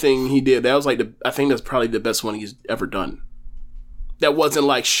thing he did. That was like I think that's probably the best one he's ever done. That wasn't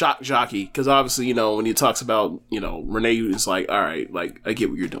like shock jockey because obviously, you know, when he talks about, you know, Renee, it's like, all right, like I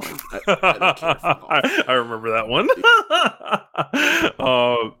get what you're doing. I don't care I remember that one.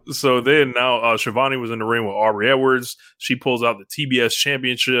 So then now Shivani was in the ring with Aubrey Edwards. She pulls out the TBS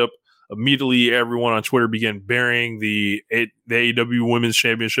championship. Immediately, everyone on Twitter began burying the AEW Women's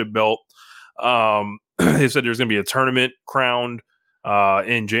Championship belt. They said there's going to be a tournament crowned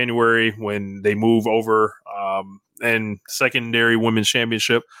in January when they move over. and secondary women's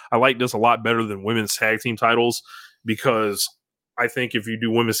championship. I like this a lot better than women's tag team titles because I think if you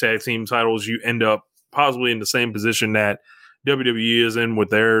do women's tag team titles, you end up possibly in the same position that WWE is in with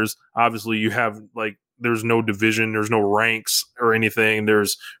theirs. Obviously, you have like there's no division, there's no ranks or anything.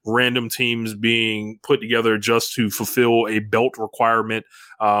 There's random teams being put together just to fulfill a belt requirement.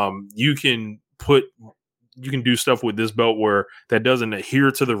 You can do stuff with this belt where that doesn't adhere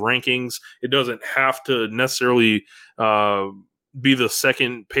to the rankings. It doesn't have to necessarily be the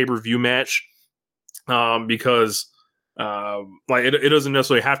second pay-per-view match because it doesn't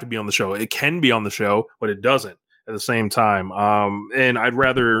necessarily have to be on the show. It can be on the show, but it doesn't at the same time. And I'd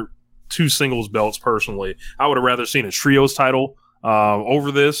rather two singles belts personally. I would have rather seen a trios title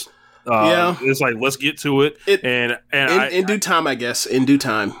over this. It's like, let's get to it. In due time, I guess. In due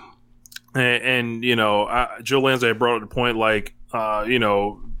time. And Joe Lanza brought up the point, like,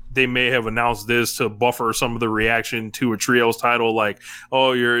 they may have announced this to buffer some of the reaction to a trios title, like,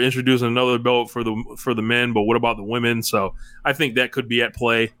 oh, you're introducing another belt for the men, but what about the women? So I think that could be at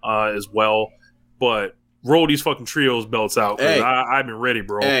play as well. But roll these fucking trios belts out. Hey, I've been ready,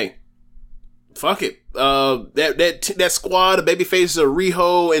 bro. Hey, fuck it. That squad of babyfaces of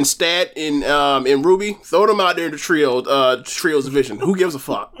Riho and Stat and Ruby, throw them out there in the trios division. Who gives a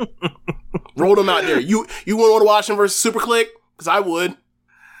fuck? Roll them out there. You wouldn't want to watch them versus Super Click? Because I would.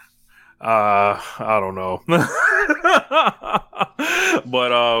 I don't know.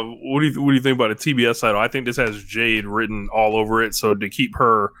 But what do you think about a TBS title? I think this has Jade written all over it, so to keep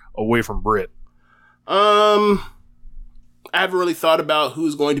her away from Britt. I haven't really thought about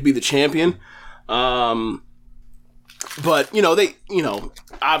who's going to be the champion. But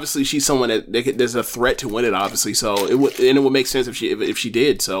obviously she's someone that there's a threat to win it, obviously. So it would make sense if she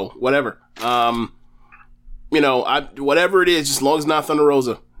did. So whatever. Whatever it is, just as long as it's not Thunder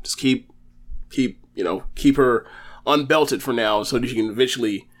Rosa, just keep her unbelted for now, so that she can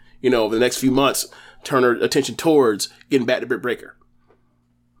eventually, over the next few months, turn her attention towards getting back to Britt Baker.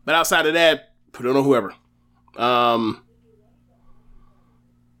 But outside of that, put it on whoever.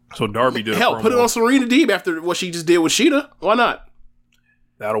 So Darby did put it on Serena Deeb after what she just did with Sheeta. Why not?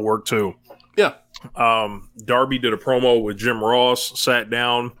 That'll work too. Yeah. Darby did a promo with Jim Ross, sat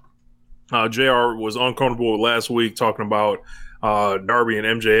down. JR was uncomfortable last week talking about Darby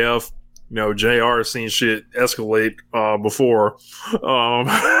and MJF. JR has seen shit escalate before.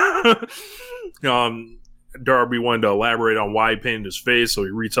 Darby wanted to elaborate on why he painted his face, so he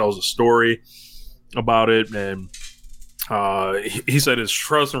retells a story about it, and he said his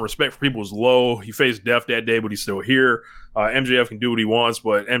trust and respect for people was low. He faced death that day, but he's still here. MJF can do what he wants,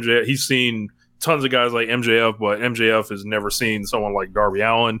 but he's seen tons of guys like MJF, but MJF has never seen someone like Darby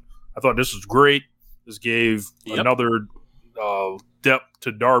Allin. I thought this was great. This gave another depth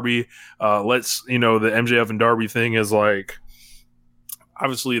to Darby. The MJF and Darby thing is like,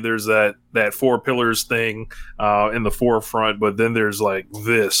 obviously there's that four pillars thing in the forefront, but then there's like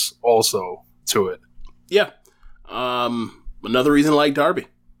this also to it. Yeah. Another reason I like Darby.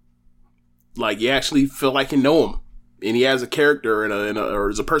 Like, you actually feel like you know him, and he has a character or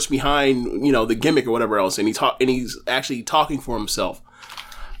is a person behind, the gimmick or whatever else, and he's actually talking for himself.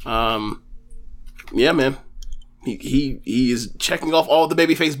 Yeah, man. He is checking off all the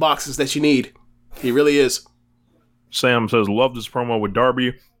babyface boxes that you need. He really is. Sam says, love this promo with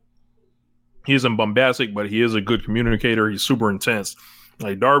Darby. He isn't bombastic, but he is a good communicator. He's super intense.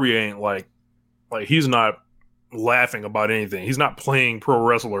 Like, Darby ain't like he's not laughing about anything. He's not playing pro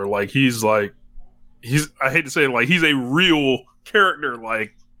wrestler. Like, I hate to say it, like, he's a real character.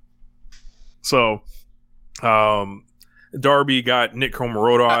 Like, so, Darby got Nick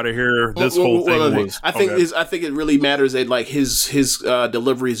Comoroto out of here. This whole thing was. I think it really matters that like his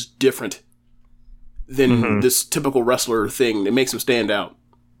delivery is different than this typical wrestler thing. It makes him stand out.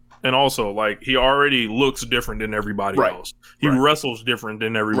 And also, like, he already looks different than everybody else. He wrestles different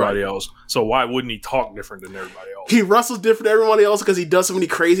than everybody else. So why wouldn't he talk different than everybody else? He wrestles different than everybody else because he does so many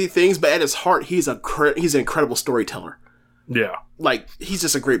crazy things. But at his heart, he's an incredible storyteller. Yeah, like, he's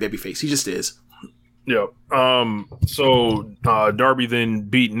just a great babyface. He just is. Yeah. So Darby then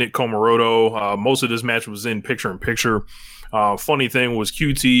beat Nick Comoroto. Most of this match was in picture-in-picture. Funny thing was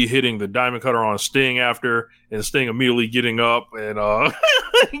QT hitting the Diamond Cutter on Sting after, and Sting immediately getting up and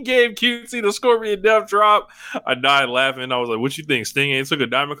gave QT the Scorpion Death Drop. I died laughing. I was like, what you think? Sting ain't took a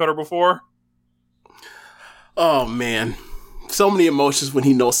Diamond Cutter before? Oh, man. So many emotions when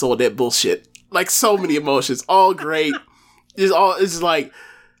he no-sold that bullshit. Like, so many emotions. All great. It's like...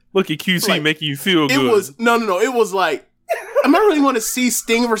 Look at QT making you feel good. It was... No. It was like... I might really want to see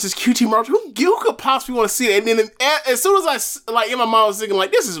Sting versus QT Marshall. Who could possibly want to see that? And then as soon as in my mind was thinking,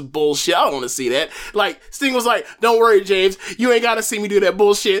 like, this is bullshit. I don't want to see that. Like, Sting was like, don't worry, James. You ain't got to see me do that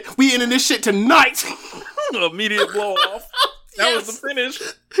bullshit. We ending this shit tonight. Immediate blow off. That was the finish.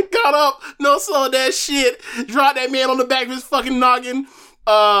 Got up, no selling that shit. Dropped that man on the back of his fucking noggin.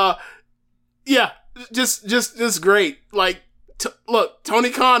 Yeah, just great. Like, look, Tony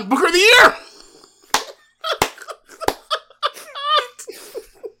Khan, Booker of the Year.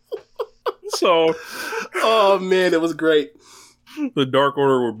 So, oh man, it was great. The Dark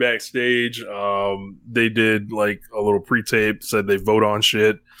Order were backstage. They did like a little pre-tape, said they vote on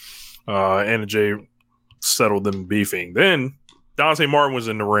shit. Anna Jay settled them beefing. Then Dante Martin was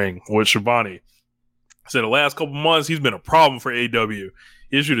in the ring with Shivani. Said the last couple months he's been a problem for AEW.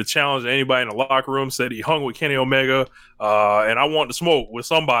 He issued a challenge to anybody in the locker room. Said he hung with Kenny Omega, and I want to smoke with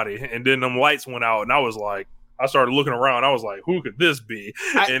somebody. And then them lights went out, and I was like, I started looking around. I was like, who could this be?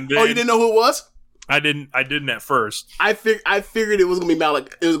 And then, you didn't know who it was? I didn't at first. I figured it was gonna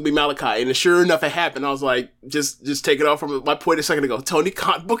be Malachi, and sure enough, it happened. I was like, just take it off from my point a second ago. Tony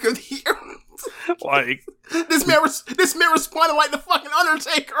Khan, Booker of the Year. Like this man responded like the fucking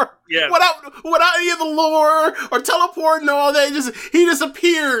Undertaker. Yeah. Without any of the lore or teleporting and all that. He just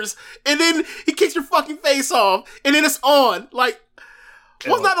appears, and then he kicks your fucking face off, and then it's on. Like,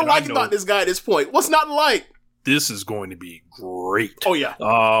 what's not to like about this guy at this point? What's not to like? This is going to be great. Oh yeah.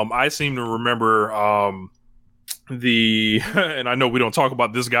 I seem to remember and I know we don't talk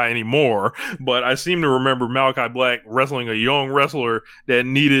about this guy anymore, but I seem to remember Malachi Black wrestling a young wrestler that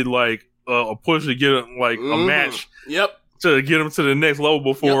needed like a push to get like a match. Yep. To get him to the next level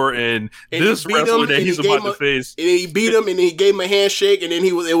before, and this wrestler that he's about to face, and he beat him, and he gave him a handshake, and then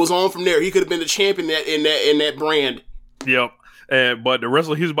it was on from there. He could have been the champion in that brand. Yep. But the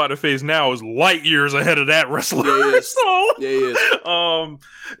wrestler he's about to face now is light years ahead of that wrestler. Yeah, he is. So, yeah, he is.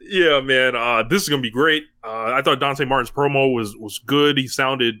 Yeah, man. This is gonna be great. I thought Dante Martin's promo was good. He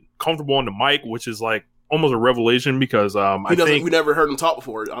sounded comfortable on the mic, which is like almost a revelation because we never heard him talk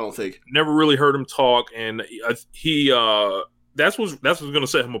before. I don't think never really heard him talk, and that's what's gonna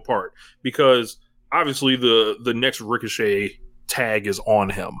set him apart because obviously the next Ricochet tag is on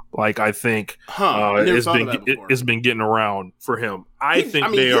him. Like I think it's been getting around for him.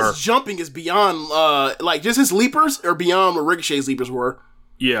 His jumping is beyond like just his leapers are beyond what Ricochet's leapers were.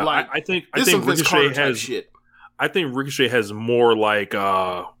 Yeah, like, I think Ricochet has shit. I think Ricochet has more like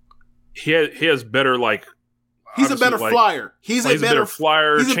he has better like he's a better flyer. He's a better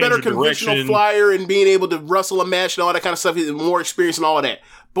flyer. He's a better conventional flyer and being able to wrestle a match and all that kind of stuff. He's more experience and all of that.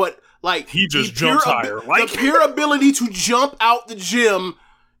 But like he just jumps higher. Like the pure ability to jump out the gym,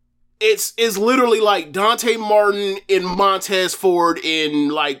 is literally like Dante Martin and Montez Ford in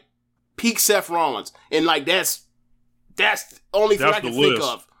like peak Seth Rollins, and like that's the only thing I can think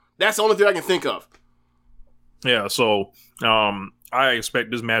of. That's the only thing I can think of. Yeah, so I expect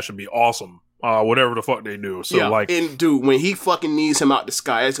this match to be awesome. Whatever the fuck they do. So like, and dude, when he fucking knees him out the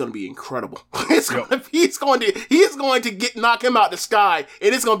sky, it's gonna be incredible. He's going to knock him out the sky,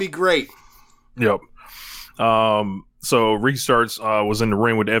 and it's gonna be great. Yep. So Ricky Starks was in the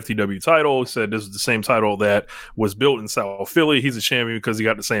ring with the FTW title. He said this is the same title that was built in South Philly. He's a champion because he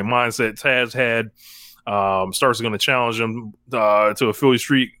got the same mindset Taz had. Starks is going to challenge him to a Philly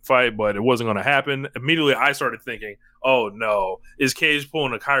Street fight, but it wasn't going to happen. Immediately, I started thinking, oh no, is Cage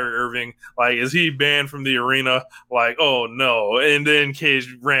pulling a Kyrie Irving? Like, is he banned from the arena? Like, oh no. And then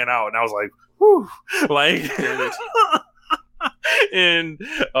Cage ran out, and I was like, whew. Like, and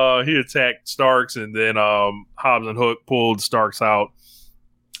he attacked Starks, and then Hobbs and Hook pulled Starks out.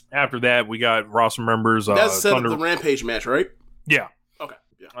 After that, we got roster members. That's set up the Rampage match, right? Yeah. Okay.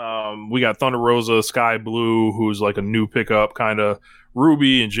 Yeah. We got Thunder Rosa, Sky Blue, who's like a new pickup, kind of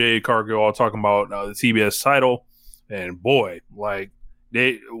Ruby and Jade Cargill all talking about the TBS title. And boy, like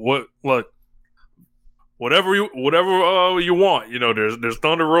whatever you want, you know. There's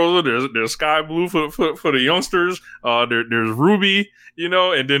Thunder Rosa, there's Sky Blue for the youngsters. There's Ruby, you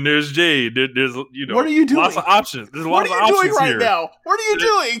know, and then there's Jade. There's what are you doing? Lots of options. There's lots of options here. What are you doing right here. now? What are you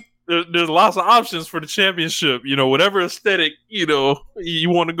doing? There's lots of options for the championship. You know, whatever aesthetic you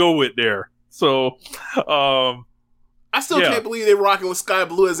want to go with there. So, I still can't believe they're rocking with Sky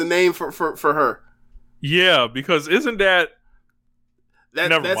Blue as a name for her. Yeah, because isn't that?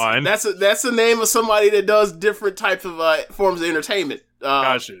 Never mind. That's the name of somebody that does different types of forms of entertainment.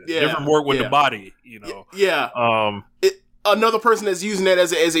 Gotcha. Yeah, different work with the body, you know. Yeah. Another person that's using that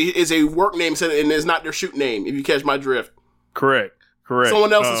as a work name, and it's not their shoot name. If you catch my drift. Correct.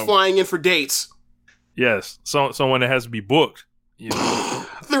 Someone else is flying in for dates. Yes. Someone that has to be booked. You know.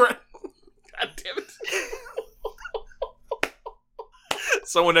 God damn it.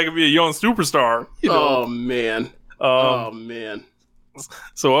 Someone that could be a young superstar. Oh man. Oh man.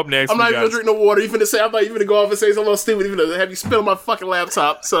 So up next, I'm not even gonna drink no water. You finna say I'm not even gonna go off and say something stupid. Even to have you spit on my fucking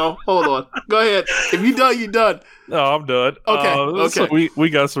laptop. So hold on. Go ahead. If you done, you done. No, I'm done. Okay. So we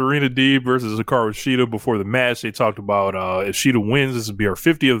got Serena Deeb versus Hikaru Shida before the match. They talked about if Shida wins, this would be her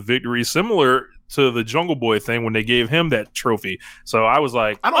 50th victory, similar to the Jungle Boy thing when they gave him that trophy. So I was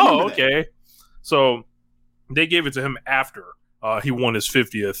like, okay. So they gave it to him after he won his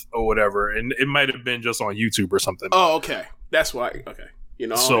 50th or whatever, and it might have been just on YouTube or something. Oh, okay. That's why. Okay. You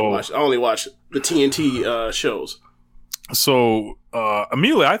know, I only watch the TNT shows. So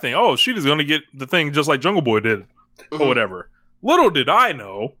immediately I think, Sheeta's going to get the thing just like Jungle Boy did or whatever. Little did I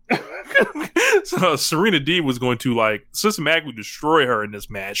know, so Serena Deeb was going to like systematically destroy her in this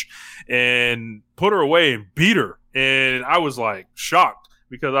match and put her away and beat her. And I was like shocked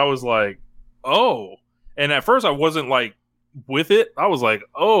because I was like, oh. And at first I wasn't like with it. I was like,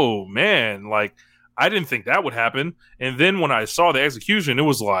 oh man, like I didn't think that would happen. And then when I saw the execution, it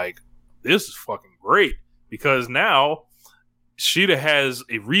was like, this is fucking great because now Sheeta has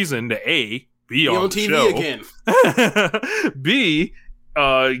a reason to A, be on the TV show. again. B,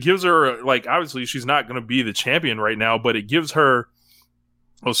 gives her, like, obviously she's not going to be the champion right now, but it gives her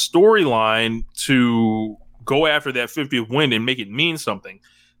a storyline to go after that 50th win and make it mean something.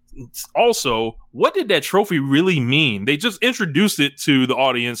 Also, what did that trophy really mean? They just introduced it to the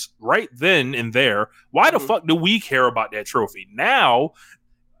audience right then and there. Why the fuck do we care about that trophy? Now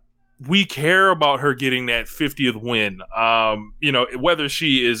we care about her getting that 50th win. You know, whether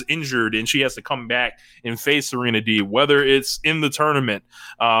she is injured and she has to come back and face Serena Deeb, whether it's in the tournament,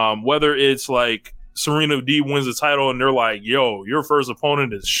 whether it's like Serena Deeb wins the title and they're like, yo, your first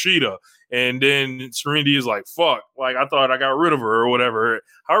opponent is Sheeta. And then Serena Deeb is like, fuck, like I thought I got rid of her or whatever.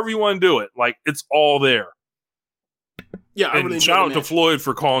 However you want to do it. Like, it's all there. Yeah, I and really shout out to Floyd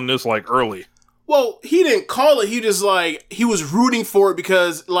for calling this like early. Well, he didn't call it. He just like he was rooting for it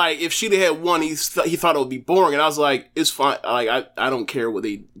because like if Sheeta had won, he thought it would be boring, and I was like, it's fine. Like I don't care what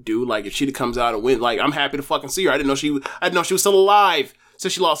they do. Like if Sheeta comes out and wins, like I'm happy to fucking see her. I didn't know she was still alive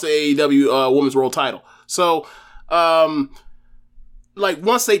since she lost the AEW Women's World Title. So, like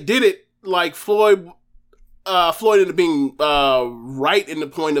once they did it, like Floyd ended up being right in the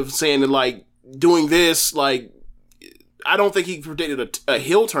point of saying that like doing this, like I don't think he predicted a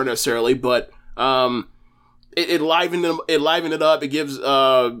heel turn necessarily, but it livened it up. It gives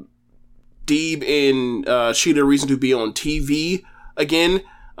Deeb and Sheeta a reason to be on TV again.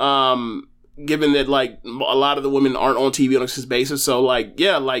 Given that like a lot of the women aren't on TV on a consistent basis, so like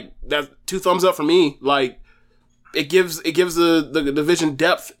yeah, like that's 2 thumbs up for me. Like it gives the division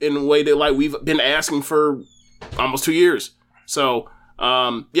depth in a way that like we've been asking for almost 2 years. So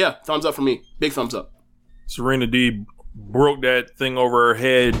yeah, thumbs up for me. Big thumbs up. Serena Deeb broke that thing over her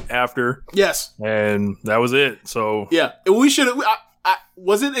head after. Yes. And that was it. So yeah, we should have.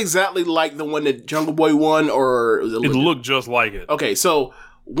 Was it exactly like the one that Jungle Boy won, or was it looked just like it? Okay, so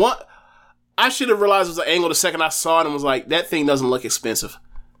what? I should have realized it was an angle the second I saw it and was like, that thing doesn't look expensive.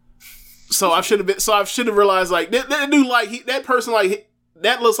 So I should have realized like that dude like that person like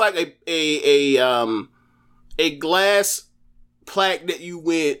that looks like a glass plaque that you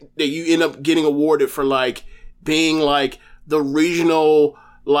end up getting awarded for like being like the regional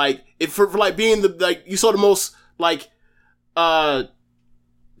like for like being the like you saw the most like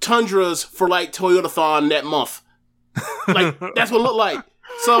tundras for like Toyotathon that month. Like that's what it looked like.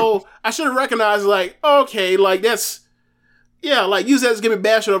 So I should have recognized like okay like that's yeah like use that as give me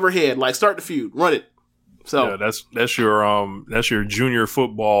bash it over her head like start the feud run it. So yeah, that's your junior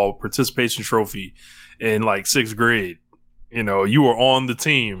football participation trophy in like 6th grade. You know, you were on the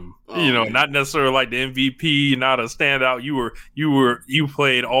team. Oh, you know, man. Not necessarily like the MVP, not a standout. You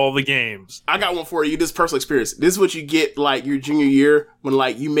played all the games. I got one for you. This personal experience. This is what you get like your junior year when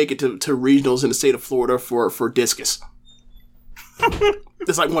like you make it to regionals in the state of Florida for discus.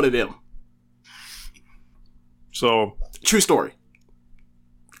 It's like one of them. So true story.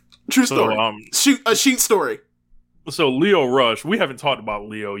 True story. A sheet story. So Lio Rush, we haven't talked about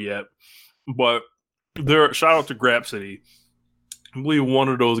Lio yet, but shout out to Grapsity. I believe one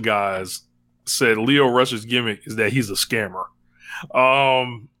of those guys said Lio Rush's gimmick is that he's a scammer.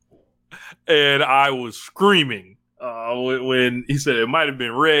 And I was screaming when he said it might have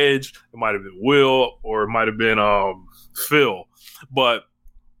been Reg, it might have been Will, or it might have been Phil. But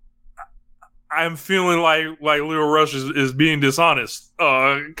I'm feeling like Leo Rush is being dishonest,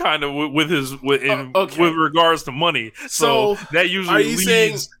 kind of with regards to money. So that usually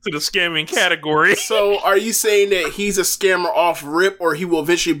leads to the scamming category. So are you saying that he's a scammer off rip, or he will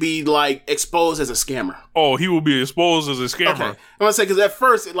eventually be like exposed as a scammer? Oh, he will be exposed as a scammer. Okay, I'm gonna say because at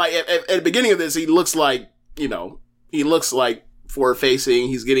first, like at the beginning of this, he looks like forward facing.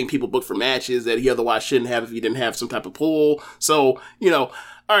 He's getting people booked for matches that he otherwise shouldn't have if he didn't have some type of pull. So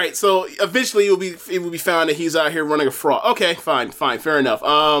all right, so eventually it will be found that he's out here running a fraud. Okay, fine, fair enough.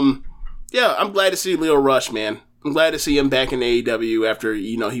 Yeah, I'm glad to see Leo Rush, man. I'm glad to see him back in AEW after,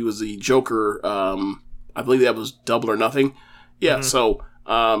 he was the Joker. I believe that was Double or Nothing. Yeah, So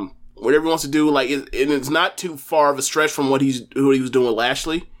whatever he wants to do, like, and it's not too far of a stretch from what he was doing with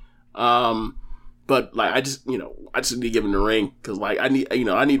Lashley. But like, I just need to give him the ring because like I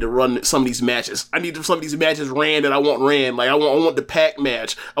need to run some of these matches. I need some of these matches ran that I want ran. Like I want the Pac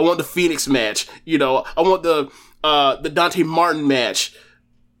match. I want the Phoenix match. I want the Dante Martin match.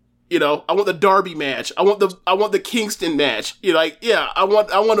 I want the Darby match. I want the Kingston match. I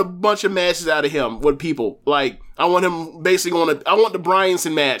want a bunch of matches out of him with people. Like I want him basically I want the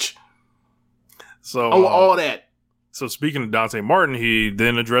Bryanson match. So I want all that. So speaking of Dante Martin, he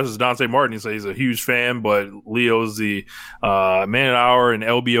then addresses Dante Martin. He says he's a huge fan, but Leo's the man of the hour and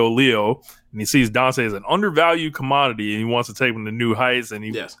LBO Leo. And he sees Dante as an undervalued commodity, and he wants to take him to new heights, and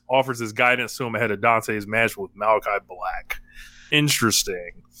he offers his guidance to him ahead of Dante's match with Malachi Black.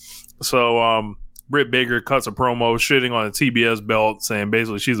 Interesting. So Britt Baker cuts a promo shitting on the TBS belt, saying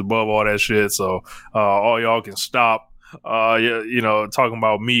basically she's above all that shit, so all y'all can stop talking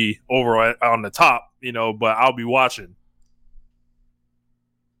about me over on the top. But I'll be watching.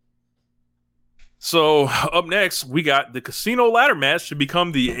 So up next, we got the Casino Ladder match to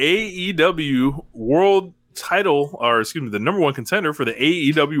become the AEW World title, or excuse me, the number one contender for the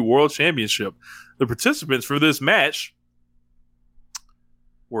AEW World Championship. The participants for this match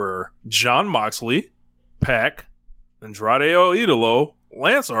were Jon Moxley, Pac, Andrade El Idolo,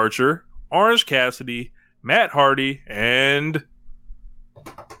 Lance Archer, Orange Cassidy, Matt Hardy, and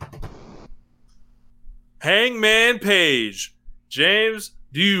Hangman Page. James,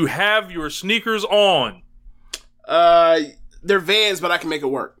 do you have your sneakers on? They're Vans, but I can make it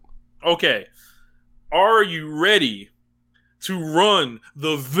work. Okay. Are you ready to run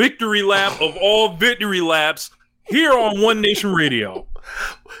the victory lap of all victory laps here on One Nation Radio?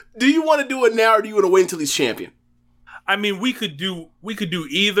 Do you want to do it now, or do you want to wait until he's champion? I mean, we could do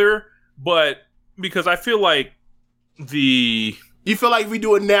either, but because I feel like you feel like if we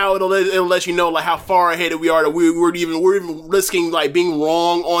do it now, it'll let you know like how far ahead we are that we're even risking like being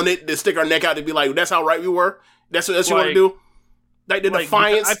wrong on it to stick our neck out to be like that's how right we were. That's what you want to do. Like the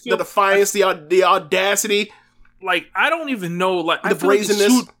defiance, the audacity. Like I don't even know. Like the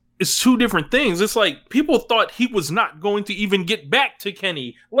brazenness. It's two different things. It's like people thought he was not going to even get back to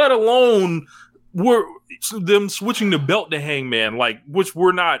Kenny, let alone them switching the belt to Hangman. Like which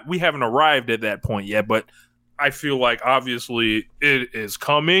we haven't arrived at that point yet, but. I feel like obviously it is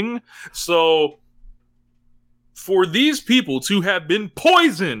coming. So for these people to have been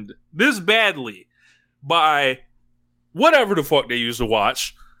poisoned this badly by whatever the fuck they used to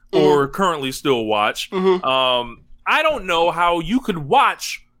watch or currently still watch, I don't know how you could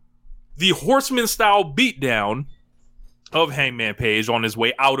watch the Horseman style beatdown of Hangman Page on his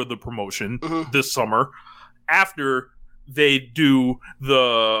way out of the promotion this summer after they do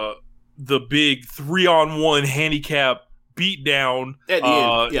the big 3-on-1 handicap beatdown at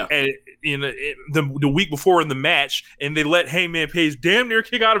the end, in the week before in the match, and they let Hangman Page damn near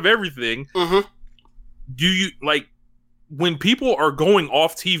kick out of everything. Do you like when people are going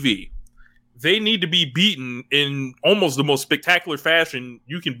off TV? They need to be beaten in almost the most spectacular fashion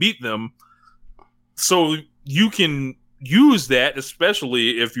you can beat them, so you can use that,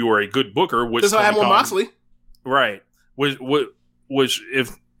 especially if you are a good booker. Which I have more Moxley, right? Which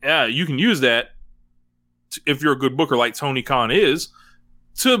if you can use that if you're a good booker like Tony Khan is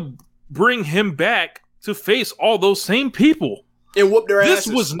to bring him back to face all those same people and whoop their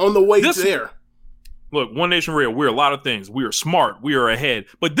asses on the way there. Look, One Nation Radio, we're a lot of things. We are smart. We are ahead.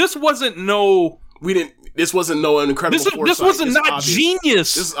 But this wasn't this wasn't no incredible foresight. This wasn't not obvious.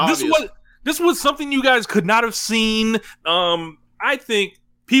 Genius. This is obvious. This was something you guys could not have seen. I think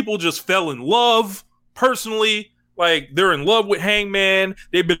people just fell in love personally. Like, they're in love with Hangman.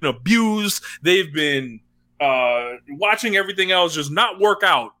 They've been abused. They've been watching everything else just not work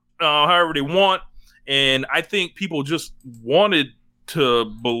out however they want. And I think people just wanted to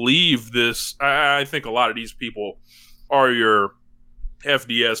believe this. I think a lot of these people are your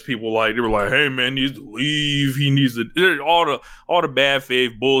FDS people, like, they were like, hey man, he needs to leave, he needs to, all the bad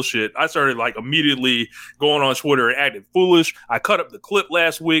faith bullshit. I started like immediately going on Twitter and acting foolish. I cut up the clip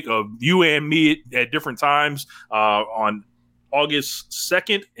last week of you and me at different times on August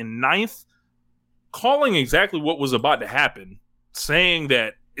 2nd and 9th, calling exactly what was about to happen, saying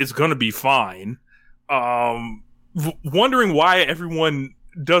that it's gonna be fine. Wondering why everyone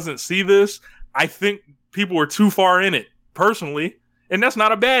doesn't see this. I think people are too far in it, personally. And that's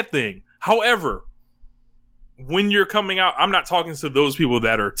not a bad thing. However, when you're coming out, I'm not talking to those people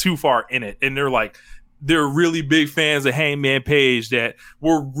that are too far in it. And they're really big fans of Hangman Page that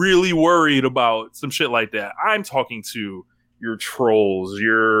were really worried about some shit like that. I'm talking to your trolls,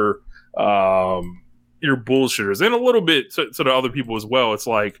 your bullshitters, and a little bit to the other people as well. It's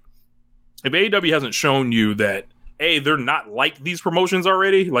like, if AEW hasn't shown you that, A, they're not like these promotions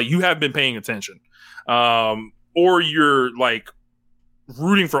already, like you have been paying attention, or you're like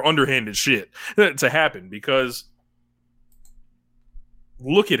rooting for underhanded shit to happen, because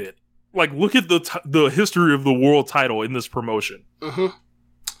look at it. Like, look at the history of the world title in this promotion. Mm-hmm.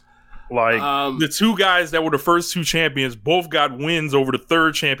 Like, the two guys that were the first two champions both got wins over the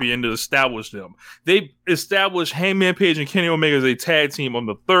third champion to establish them. They established Hangman Page and Kenny Omega as a tag team on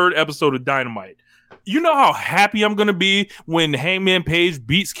the third episode of Dynamite. You know how happy I'm going to be when Hangman Page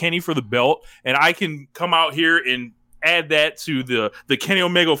beats Kenny for the belt, and I can come out here and add that to the Kenny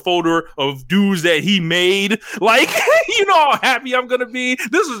Omega folder of dudes that he made. Like, you know how happy I'm going to be?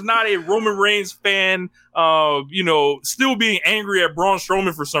 This is not a Roman Reigns fan, still being angry at Braun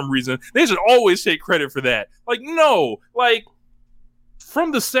Strowman for some reason. They should always take credit for that. Like, no. Like,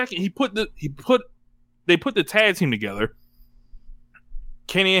 from the second they put the tag team together,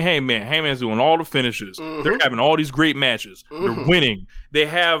 Kenny and Hangman's doing all the finishes. Mm-hmm. They're having all these great matches. Mm-hmm. They're winning. They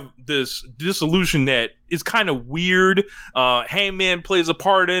have this dissolution that is kind of weird. Hangman plays a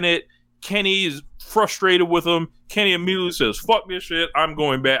part in it. Kenny is frustrated with him. Kenny immediately says, fuck this shit. I'm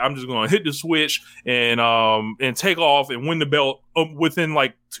going back. I'm just going to hit the switch and take off and win the belt within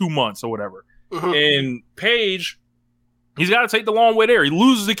like 2 months or whatever. Mm-hmm. And Page, he's got to take the long way there. He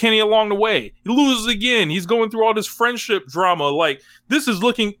loses to Kenny along the way. He loses again. He's going through all this friendship drama. Like, this is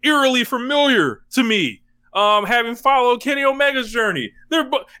looking eerily familiar to me. Having followed Kenny Omega's journey.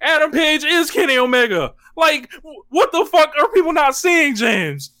 Adam Page is Kenny Omega. Like, what the fuck are people not seeing,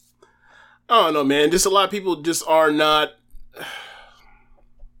 James? I don't know, man. Just a lot of people just are not.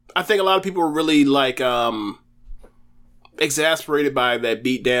 I think a lot of people are really like exasperated by that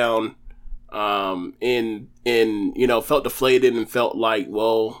beatdown. Felt deflated and felt like,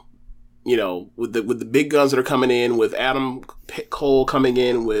 well, with the big guns that are coming in, with Adam Cole coming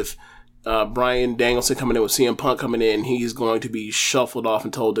in, with Bryan Danielson coming in, with CM Punk coming in, he's going to be shuffled off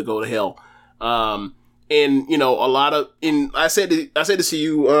and told to go to hell. I said this to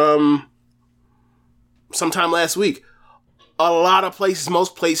you sometime last week. A lot of places,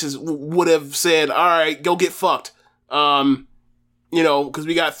 most places would have said, all right, go get fucked. Because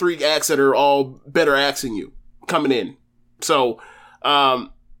we got 3 acts that are all better acts than you coming in. So, I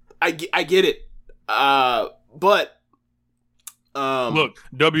get it. But, look,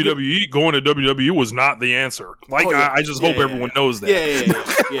 WWE, going to WWE was not the answer. Like, I just hope everyone knows that. Yeah.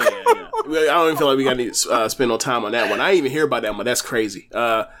 I don't even feel like we got to spend no time on that one. I didn't even hear about that one. That's crazy.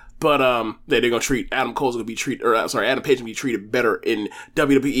 They're going to treat Adam Page going to be treated better in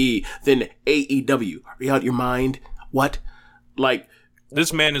WWE than AEW. Are you out of your mind? What? Like,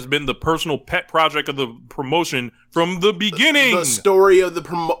 this man has been the personal pet project of the promotion from the beginning. The story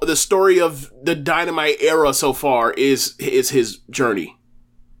of the Dynamite era so far is his journey.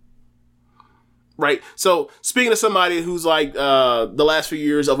 Right? So, speaking of somebody who's like, the last few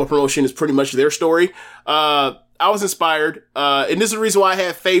years of a promotion is pretty much their story, I was inspired, and this is the reason why I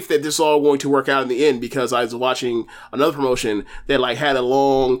have faith that this is all going to work out in the end, because I was watching another promotion that like had a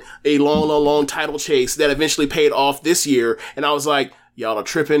long title chase that eventually paid off this year, and I was like, y'all are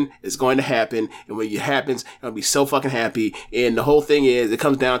tripping, it's going to happen, and when it happens, I'm going to be so fucking happy. And the whole thing is, it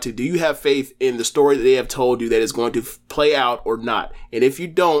comes down to, do you have faith in the story that they have told you that is going to play out or not? And if you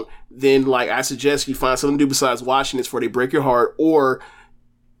don't, then like I suggest you find something to do besides watching this before they break your heart, or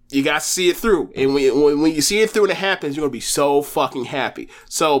you got to see it through. And when you see it through and it happens, you're going to be so fucking happy.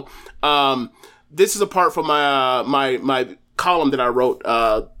 So, this is a part from my column that I wrote,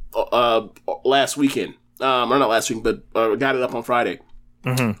 last weekend. Or not last week, but got it up on Friday.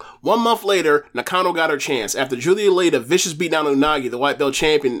 Mm-hmm. 1 month later, Nakano got her chance. After Julia laid a vicious beatdown on Unagi, the white belt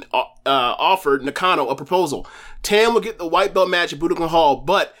champion offered Nakano a proposal. Tam would get the white belt match at Budokan Hall,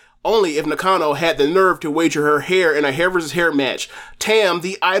 but only if Nakano had the nerve to wager her hair in a hair versus hair match. Tam,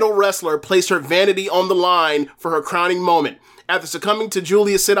 the idol wrestler, placed her vanity on the line for her crowning moment. After succumbing to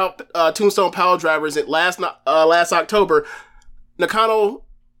Julia's sit-out tombstone power drivers last October, Nakano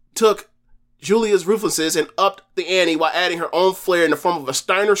took Julia's ruthlessness and upped the ante while adding her own flair in the form of a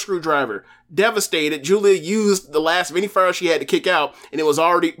Steiner screwdriver. Devastated, Julia used the last of any fire she had to kick out, and it was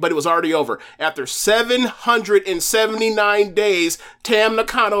already over. After 779 days, Tam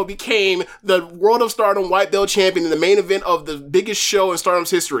Nakano became the World of Stardom White Belt champion in the main event of the biggest show in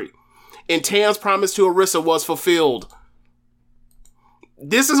Stardom's history. And Tam's promise to Arisa was fulfilled.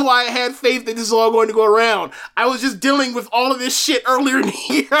 This is why I had faith that this is all going to go around. I was just dealing with all of this shit earlier in the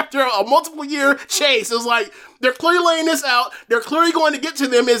year after a multiple year chase. It was like, they're clearly laying this out. They're clearly going to get to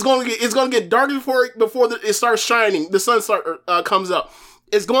them. It's going to get dark before it starts shining. The sun comes up.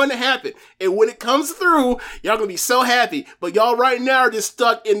 It's going to happen. And when it comes through, y'all going to be so happy. But y'all right now are just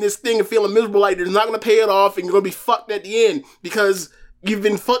stuck in this thing and feeling miserable like they're not going to pay it off and you're going to be fucked at the end because you've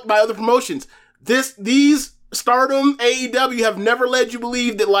been fucked by other promotions. These Stardom, AEW have never led you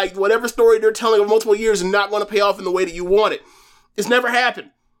believe that like whatever story they're telling over multiple years is not going to pay off in the way that you want it. It's never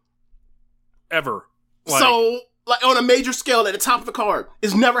happened. Ever. So, like on a major scale at the top of the card,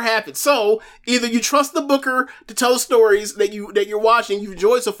 it's never happened. So, either you trust the booker to tell the stories that you're watching, you've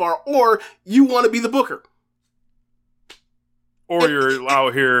enjoyed so far, or you want to be the booker. Or you're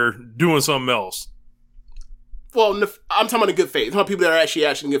out here doing something else. Well, I'm talking about in good faith. I'm talking about people that are actually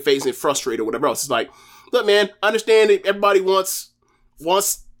in good faith and frustrated or whatever else. It's like, look, man, I understand that everybody wants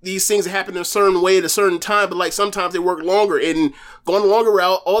these things to happen in a certain way at a certain time, but like sometimes they work longer, and going the longer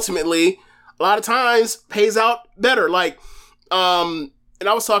route ultimately a lot of times pays out better. Like, and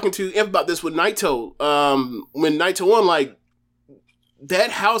I was talking to Imp about this with Naito, when Naito won, like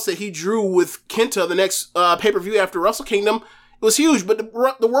that house that he drew with Kenta the next pay-per-view after Wrestle Kingdom, it was huge, but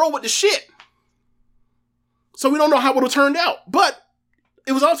the world went to shit. So we don't know how it would have turned out, but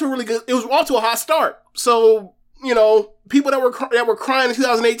it was also really good. It was off to a hot start. So, you know, people that were crying in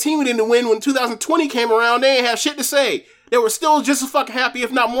 2018 we didn't win, when 2020 came around, they ain't have shit to say. They were still just as fucking happy,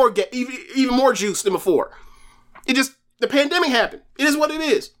 if not more, even more juice than before. The pandemic happened. It is what it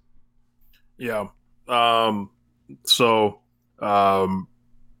is. Yeah.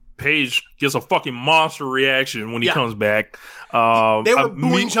 Paige gets a fucking monster reaction when he comes back. They were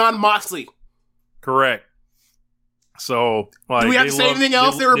booing Jon Moxley. Correct. So, like, do we have to say anything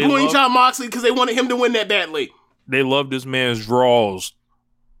else? They were booing Jon Moxley because they wanted him to win that badly. They love this man's draws.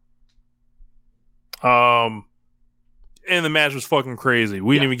 And the match was fucking crazy.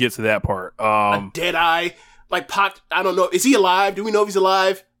 We didn't even get to that part. A dead eye. Like, Pac, I don't know. Is he alive? Do we know if he's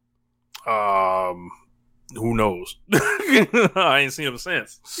alive? Who knows? I ain't seen him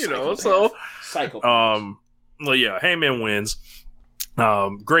since. So. Psycho. Well, yeah, Hangman wins.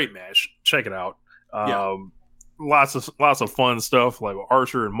 Great match. Check it out. Lots of fun stuff like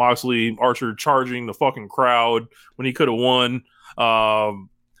Archer and Moxley. Archer charging the fucking crowd when he could have won. That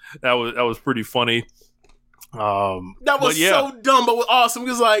was pretty funny. That was so dumb, but was awesome.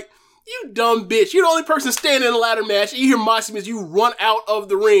 Because like, you dumb bitch, you're the only person standing in a ladder match. And you hear Moxley as you run out of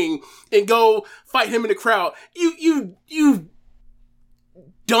the ring and go fight him in the crowd. You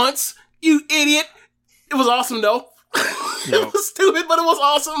dunce, you idiot. It was awesome though. It was stupid, but it was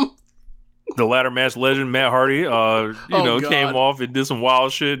awesome. The ladder match legend Matt Hardy, came off and did some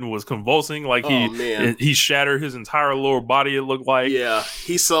wild shit and was convulsing like he shattered his entire lower body. It looked like. Yeah,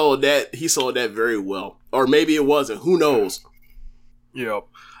 he sold that. He sold that very well, or maybe it wasn't. Who knows? Yep.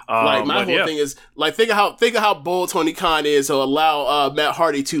 Like my whole thing is like think of how bold Tony Khan is to allow Matt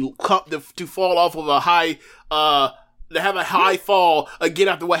Hardy to fall off of a high to have a high fall again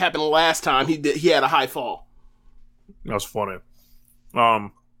after what happened last time he had a high fall. That's funny.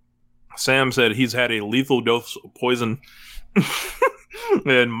 Sam said he's had a lethal dose of poison,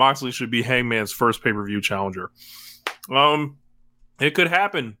 and Moxley should be Hangman's first pay-per-view challenger. It could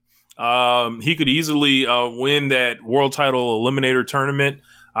happen. He could easily win that world title eliminator tournament.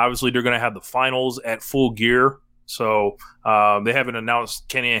 Obviously, they're going to have the finals at Full Gear. So they haven't announced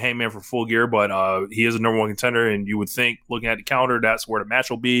Kenny and Hangman for Full Gear, but he is a number one contender, and you would think, looking at the calendar, that's where the match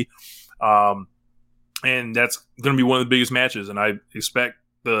will be. And that's going to be one of the biggest matches, and I expect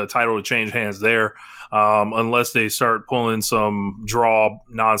the title to change hands there, unless they start pulling some draw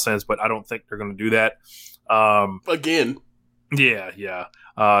nonsense, but I don't think they're going to do that. Again. Yeah.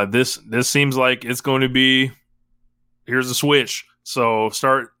 This seems like it's going to be, here's the switch. So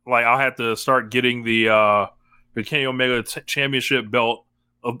I'll have to start getting the Kenny Omega championship belt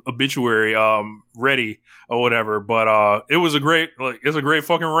obituary ready or whatever. But it's a great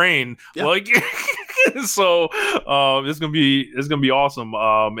fucking reign. Yeah. Like So it's gonna be awesome.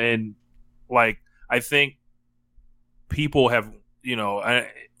 And like I think people have,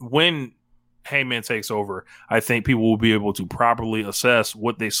 when Heyman takes over, I think people will be able to properly assess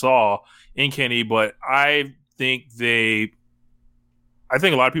what they saw in Kenny. But I think a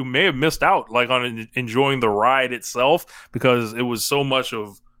lot of people may have missed out, like, on enjoying the ride itself, because it was so much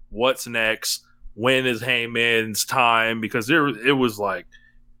of what's next, when is Heyman's time, because it was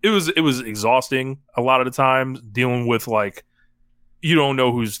exhausting a lot of the times, dealing with, like, you don't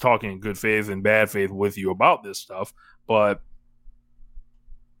know who's talking in good faith and bad faith with you about this stuff, but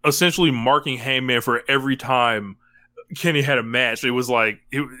essentially marking Heyman for every time Kenny had a match, it was like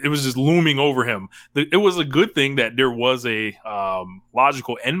it was just looming over him. It was a good thing that there was a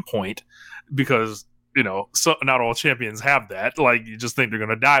logical endpoint, because not all champions have that. Like, you just think they're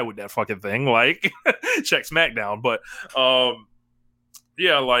gonna die with that fucking thing. Like, check SmackDown. But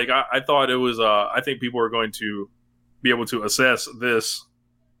yeah, like I thought it was. I think people are going to be able to assess this.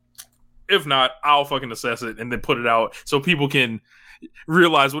 If not, I'll fucking assess it and then put it out so people can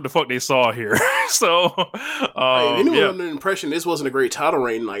realize what the fuck they saw here. So if anyone under the impression this wasn't a great title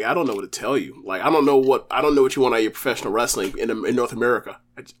reign, like, I don't know what to tell you. Like, I don't know what you want out of your professional wrestling in North America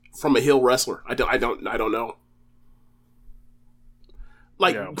from a heel wrestler. I don't know.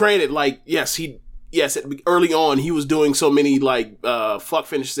 Like, granted, like, early on he was doing so many like fuck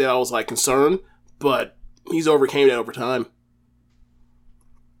finishes that I was like concerned, but he's overcame that over time.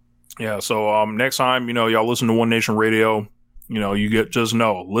 Yeah. So next time, y'all listen to One Nation Radio,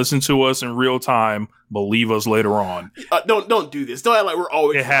 listen to us in real time, believe us later on. Don't do this. Don't act like we're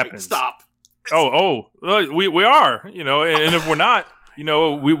always it happens. Stop. We are, and if we're not,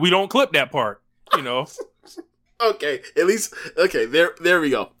 we don't clip that part, Okay, at least, okay, there we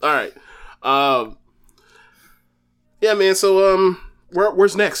go. All right. Yeah, man, so,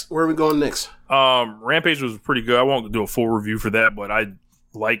 where's next? Where are we going next? Rampage was pretty good. I won't do a full review for that, but I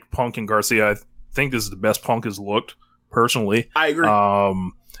like Punk and Garcia. I think this is the best Punk has looked, personally. I agree.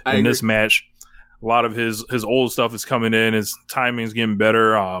 In this match, a lot of his old stuff is coming in. His timing's getting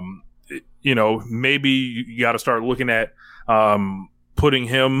better. Maybe you got to start looking at putting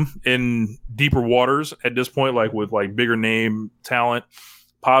him in deeper waters at this point, like with like bigger name talent.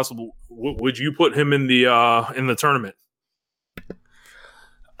 Possible. Would you put him in the tournament?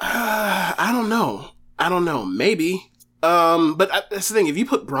 I don't know. Maybe. But that's the thing. If you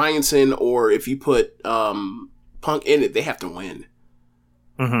put Bryanson or if you put Punk in it, they have to win.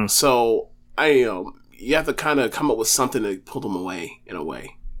 Mm-hmm. So you have to kind of come up with something to pull them away in a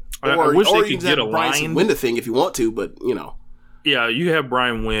way. I wish they could get aligned. Win the thing if you want to, but Yeah, you have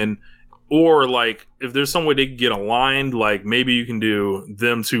Bryan win, or like if there's some way they could get aligned, like maybe you can do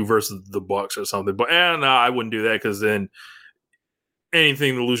them two versus the Bucks or something. But no, I wouldn't do that, because then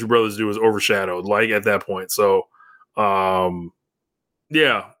anything the Lucha Brothers do is overshadowed, like, at that point. So, I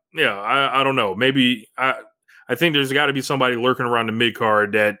don't know. Maybe I think there's got to be somebody lurking around the mid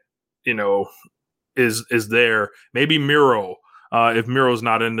card that is there. Maybe Miro, if Miro's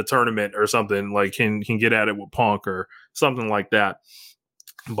not in the tournament or something, like can get at it with Punk or something like that.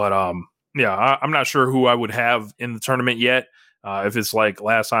 But I'm not sure who I would have in the tournament yet. If it's like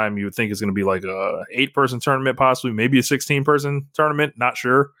last time, you would think it's going to be like a 8-person tournament, possibly maybe a 16-person tournament. Not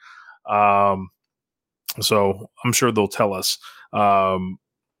sure. So I'm sure they'll tell us.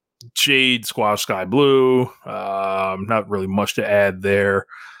 Jade, Squash, Sky Blue. Not really much to add there.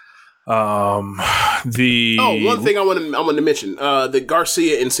 One thing I want to mention, the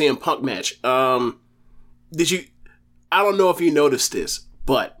Garcia and CM Punk match. I don't know if you noticed this,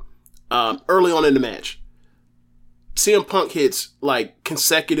 but early on in the match, CM Punk hits like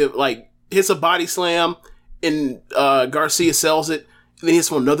consecutive, like hits a body slam, and Garcia sells it, and then he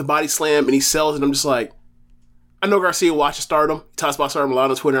hits another body slam, and he sells it. I'm just like, I know Garcia watches Stardom. He talks about Stardom a lot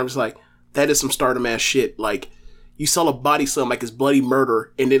on Twitter. I'm just like, that is some Stardom ass shit. Like, you sell a body slam like it's bloody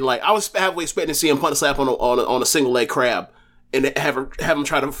murder, and then like I was halfway expecting to see him Punk slap on a single leg crab, and have him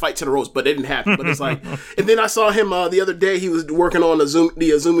try to fight to the ropes, but it didn't happen. But it's like, and then I saw him the other day. He was working on the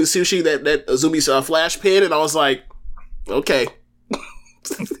Azumi Sushi, that Azumi flash pin, and I was like, okay.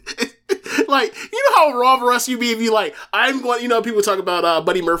 Like, you know how raw for us you be if you like, I'm going, people talk about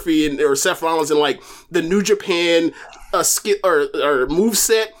Buddy Murphy or Seth Rollins and like the New Japan skill or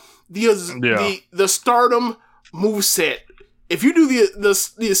moveset, the Stardom moveset. If you do the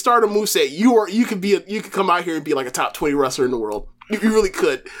Stardom moveset, you could come out here and be like a top 20 wrestler in the world. You really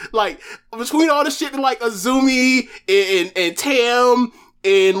could. Like, between all the shit that like Azumi and Tam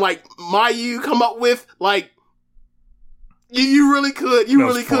and like Mayu come up with, like, You really could. You That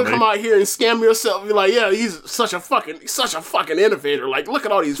really was could funny. come out here and scam yourself and be like, yeah, he's such a fucking innovator. Like, look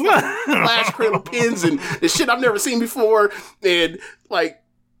at all these fucking flash cradle pins and the shit I've never seen before. And like,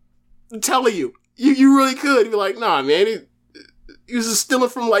 I'm telling you, you really could. You'd be like, nah, man, he was just stealing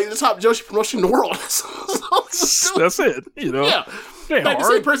from like the top Joshi promotion in the world. That's it. You know. Yeah. Ain't Like the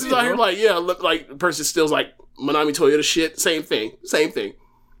hard, same person's you out here know? like, yeah, look, like the person steals like Manami Toyota shit. Same thing.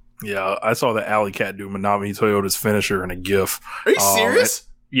 Yeah, I saw the Alley Cat do Manami Toyota's finisher in a GIF. Are you serious?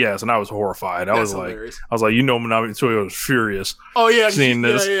 Yes, and I was horrified. I That's was hilarious. like, you know, Manami Toyota's furious. Oh yeah, Seeing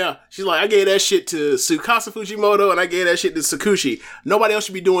this. Yeah. She's like, I gave that shit to Tsukasa Fujimoto and I gave that shit to Sakushi. Nobody else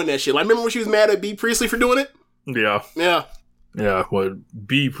should be doing that shit. Like, remember when she was mad at B. Priestley for doing it? Yeah. Yeah. Yeah, well,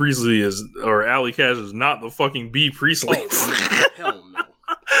 B. Priestley or Alley Cat is not the fucking B. Priestley. Hell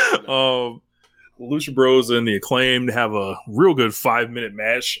no. Lucha Bros and the Acclaimed have a real good 5-minute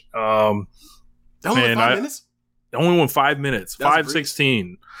match. That only Man, 5 minutes? It only went 5 minutes, That was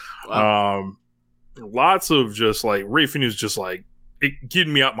 5:16. Wow. Lots of just like Ray Phoenix, just like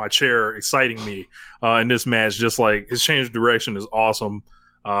getting me out my chair, exciting me in this match. Just like his change of direction is awesome.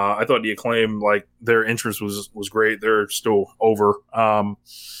 I thought the Acclaim, like their entrance was great. They're still over,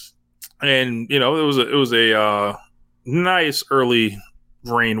 and you know it was a nice early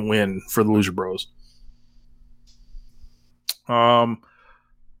reign win for the Lucha Bros.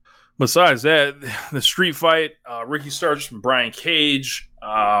 Besides that, the street fight, Ricky Starks and Brian Cage.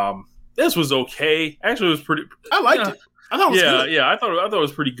 This was okay. Actually, it was pretty. I liked it. I thought it was good. Yeah. I thought it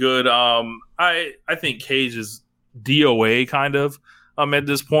was pretty good. I think Cage is DOA kind of. At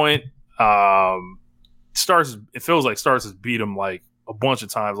this point, Starks. It feels like Starks has beat him like a bunch of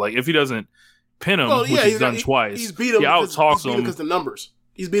times. Like if he doesn't pin him, which he's done twice, He's beat him. He out-talks him because the numbers.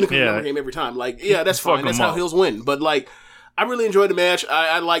 He's beat him because the number game every time. Like, yeah, that's Fuck fine. That's him how up. heels win. But like, I really enjoyed the match.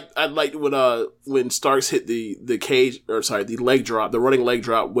 I liked when Starks hit the leg drop, the running leg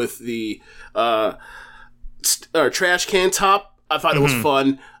drop with the trash can top. I thought it was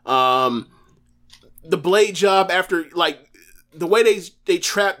fun. The blade job after like the way they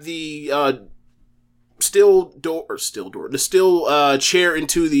trapped the steel chair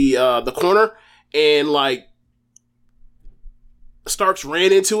into the corner, and like Starks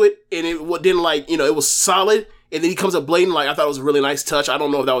ran into it, and it didn't like, you know, it was solid, and then he comes up blading. Like, I thought it was a really nice touch. I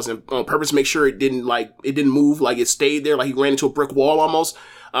don't know if that was on purpose, make sure it didn't move, like it stayed there, like he ran into a brick wall almost.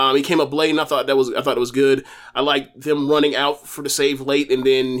 He came up blading. I thought it was good. I liked them running out for the save late, and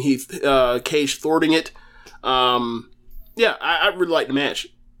then Cage thwarting it. Yeah, I really liked the match.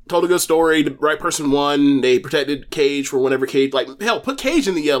 Told a good story. The right person won. They protected Cage for whenever Cage, like, hell, put Cage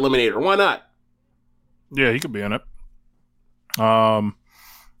in the Eliminator. Why not? Yeah, he could be in it. But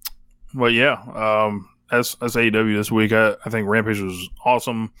yeah, as AEW this week, I think Rampage was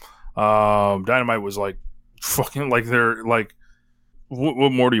awesome. Dynamite was like fucking like they're like,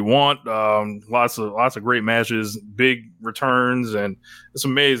 what more do you want? Lots of great matches, big returns, and it's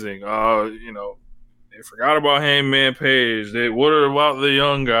amazing. You know, they forgot about Hangman Page. What about the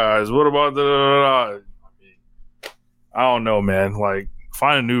young guys? What about I mean, I don't know, man. Like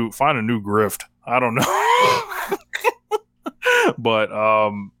find a new grift. I don't know. But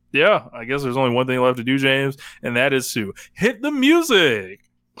yeah, I guess there's only one thing left to do, James, and that is to hit the music.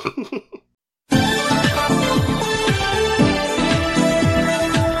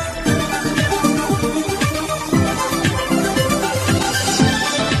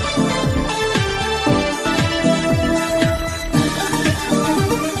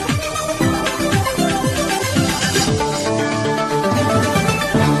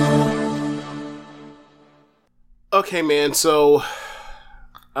 Okay, man, so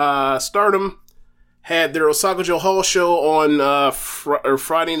Stardom had their Osaka Joe Hall show on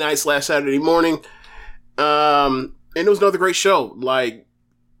Friday night / Saturday morning, and it was another great show. Like,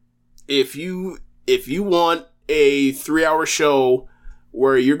 if you want a 3-hour show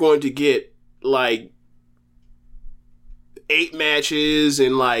where you're going to get like 8 matches,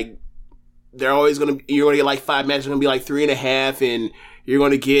 and like you're gonna get like 5 matches, gonna be like 3.5, and you're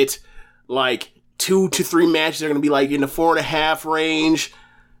gonna get like 2 to 3 matches, they're going to be like in the 4.5 range.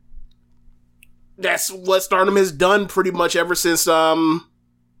 That's what Stardom has done pretty much ever since the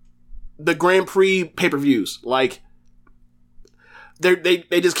Grand Prix pay-per-views. Like, they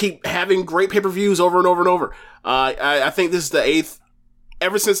just keep having great pay-per-views over and over and over. I think this is the 8th.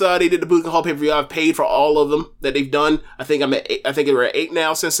 Ever since they did the Budokan Hall pay-per-view, I've paid for all of them that they've done. I think we're at 8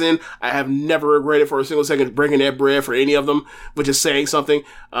 now since then. I have never regretted for a single second breaking that bread for any of them, which is saying something.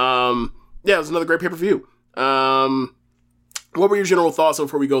 Yeah, it was another great pay-per-view. What were your general thoughts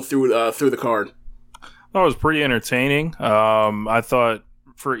before we go through the card? That was pretty entertaining. I thought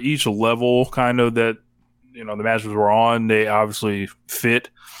for each level kind of that the matches were on, they obviously fit.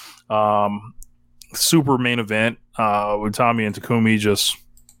 Super main event with Tommy and Takumi.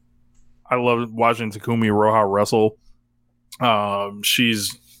 I love watching Takumi Iroha wrestle.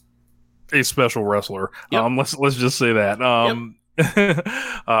 She's a special wrestler. Yep. Let's just say that.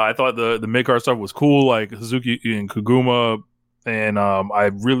 I thought the mid-card stuff was cool, like Hazuki and Koguma, and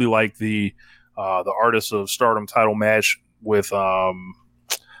I really liked the Artists of Stardom title match with Donald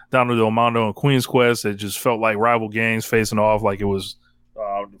Del Mondo and Queen's Quest. It just felt like rival gangs facing off, like it was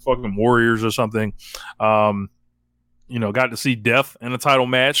the fucking Warriors or something. Got to see Death in a title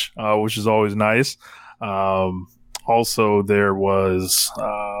match, which is always nice. Also, there was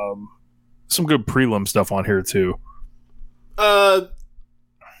some good prelim stuff on here too.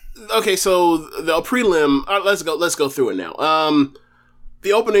 Okay, so the prelim. Let's go through it now.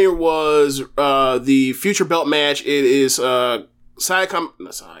 The opener was the future belt match. It is Unagi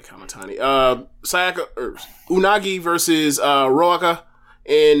versus Roaka,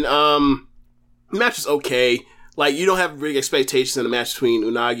 and the match is okay. Like, you don't have big expectations in the match between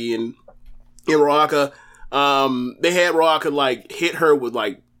Unagi and Roaka. They had Roaka like hit her with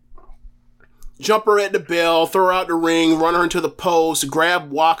like jump her at the bell, throw her out the ring, run her into the post,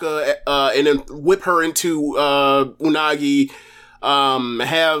 grab Waka, and then whip her into Unagi.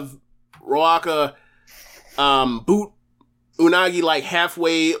 Have Roaka boot Unagi like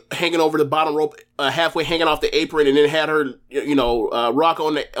halfway hanging over the bottom rope, halfway hanging off the apron, and then had her, Roaka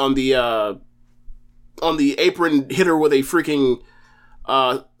on the apron, hit her with a freaking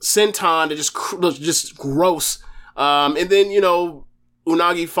senton that just gross. And then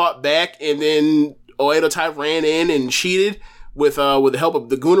Unagi fought back, and then Oedo Tai ran in and cheated with the help of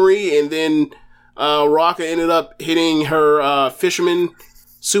the Gunnery, and then Roaka ended up hitting her fisherman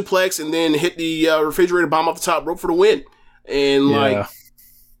suplex, and then hit the refrigerator bomb off the top rope for the win. And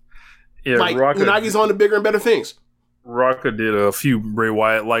Unagi's on to bigger and better things. Roaka did a few Bray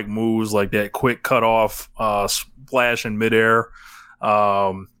Wyatt-like moves, like that quick cutoff splash in midair.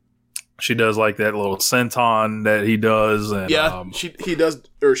 She does like that little senton that he does, and she does do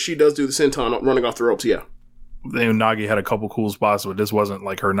the senton running off the ropes. Yeah, Unagi had a couple cool spots, but this wasn't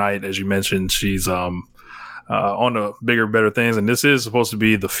like her night, as you mentioned. She's on the bigger, better things, and this is supposed to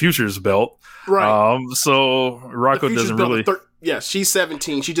be the Futures belt, right? So Roaka doesn't really. She's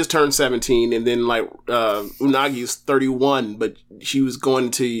 17. She just turned 17, and then Unagi is 31, but she's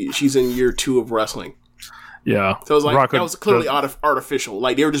in year 2 of wrestling. Yeah, so it was like that was clearly artificial.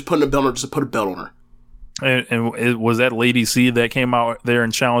 Like, they were just putting a belt on her just to put a belt on her. And was that Lady C that came out there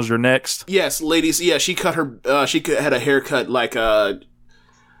and challenged her next? Yes, Lady C. Yeah, she cut her. She had a haircut like during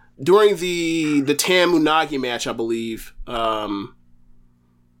the Tam Unagi match, I believe.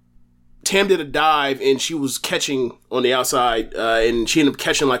 Tam did a dive, and she was catching on the outside, and she ended up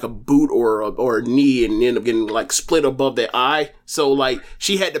catching like a boot or a knee, and ended up getting like split above the eye. So like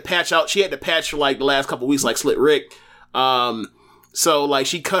she had to patch for like the last couple of weeks, like Slit Rick. So like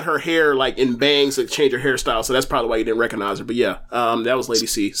she cut her hair like in bangs to change her hairstyle. So that's probably why you didn't recognize her. But yeah, that was Lady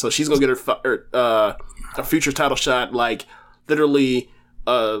C. So she's gonna get her a future title shot like literally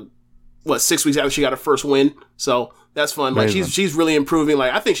 6 weeks after she got her first win. So that's fun. Like, she's really improving.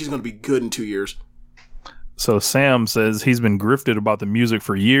 Like, I think she's going to be good in 2 years. So Sam says he's been grifted about the music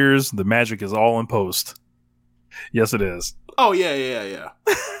for years. The magic is all in post. Yes, it is. Oh yeah.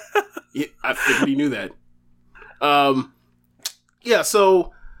 Yeah, I figured he knew that. Like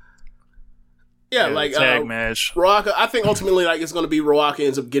tag match. Roaka. I think ultimately it's going to be Roaka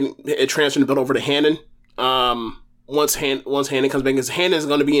ends up getting transferring the belt over to Hannon. Once Hannon comes back, because Hannon is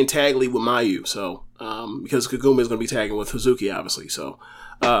going to be in tag league with Mayu, so because Koguma is going to be tagging with Hazuki, obviously. So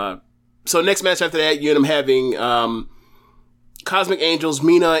next match after that, you end up having Cosmic Angels,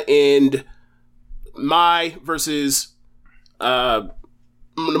 Mina and Mai versus the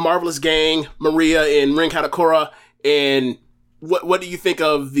Marvelous Gang, Maria and Rin Katakura. And what do you think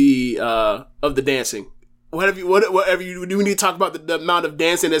of the dancing? Do we need to talk about the amount of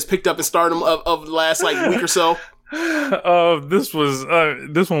dancing that's picked up in Stardom of the last week or so? This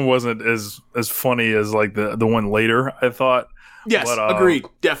one wasn't as funny as like the one later, I thought. Yes, but, agreed,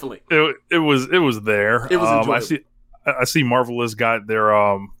 definitely. It was there. It was enjoyable. I see Marvelous got their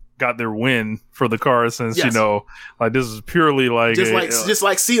win for the card, since this is purely like just like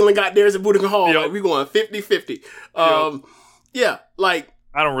Sealand got theirs at Budokan Hall. Yep. Like, we going 50-50. Yeah, like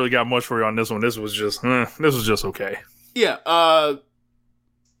I don't really got much for you on this one. This was just okay. Yeah.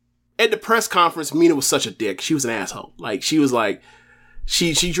 At the press conference, Mina was such a dick. She was an asshole. Like, she was like,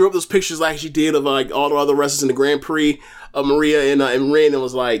 she drew up those pictures like she did of like all the other wrestlers in the Grand Prix of Maria and Rin, and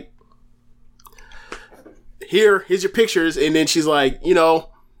was like, here's your pictures. And then she's like, Rin,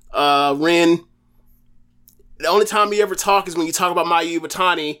 the only time you ever talk is when you talk about Mayu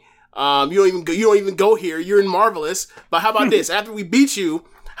Iwatani. You don't even go here. You're in Marvelous. But how about this? After we beat you,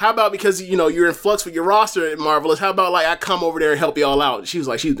 how about, because you're in flux with your roster at Marvelous, how about I come over there and help you all out? She was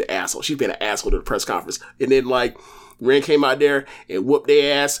like, she's the asshole. She's been an asshole to the press conference. And then Ren came out there and whooped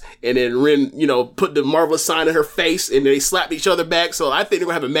their ass, and then Ren, put the Marvelous sign in her face, and they slapped each other back. So I think they're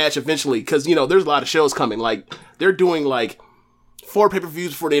gonna have a match eventually, because there's a lot of shows coming. They're doing 4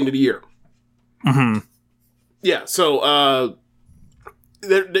 pay-per-views before the end of the year. Mm-hmm. Yeah. So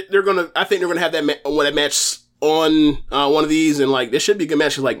they're gonna. I think they're gonna have that match on one of these, and there should be a good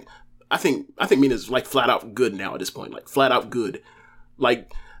match. I think Mina's flat out good now at this point. Flat out good.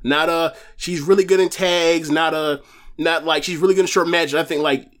 She's really good in tags. Not she's really good in short matches. I think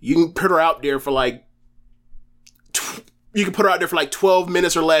you can put her out there for you can put her out there for 12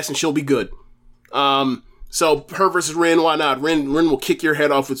 minutes or less, and she'll be good. So her versus Ren, why not? Ren will kick your head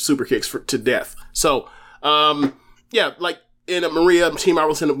off with super kicks to death. So yeah, and Maria, Team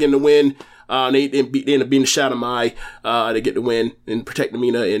Marvelous end up getting the win. They end up beating the Shadow Mai. They get the win and protect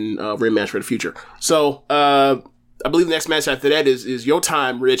Mina in Ren match for the future. So I believe the next match after that is your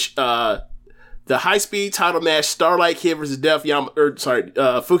time, Rich. The high-speed title match, Starlight Kid versus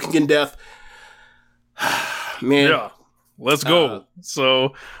Fukigen Death. Man. Yeah. Let's go.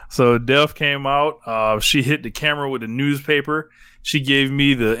 So Death came out. She hit the camera with a newspaper. She gave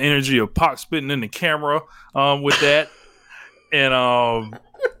me the energy of Pac spitting in the camera with that. And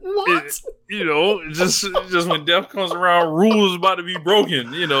what? Just when Death comes around, rules about to be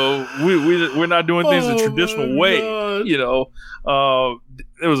broken. We're not doing things the traditional way.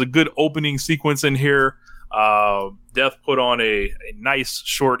 There was a good opening sequence in here. Death put on a nice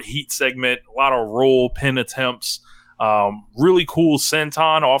short heat segment, a lot of roll pin attempts, really cool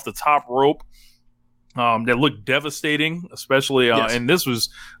senton off the top rope. That looked devastating, especially, yes. And this was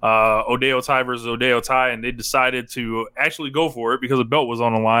Odayo Tai versus Odayo Tai, and they decided to actually go for it because the belt was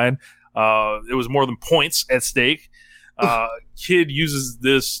on the line. It was more than points at stake. Kid uses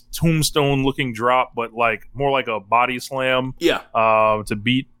this tombstone-looking drop, but more like a body slam. Yeah. To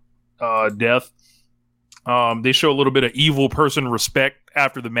beat Death. They show a little bit of evil person respect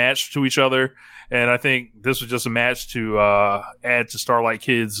after the match to each other, and I think this was just a match to add to Starlight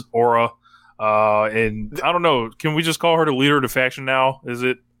Kid's aura. And I don't know, can we just call her the leader of the faction now? Is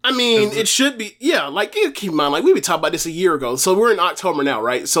it? I mean, it should be. Yeah, keep in mind, we were talking about this a year ago. So we're in October now,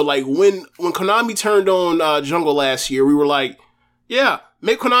 right? So when Konami turned on Jungle last year, we were like, yeah,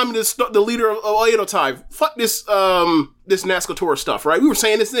 make Konami the leader of Oedo Tai. Fuck this this Nascatora stuff, right? We were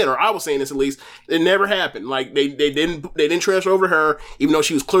saying this then, or I was saying this at least. It never happened. They didn't transfer over her, even though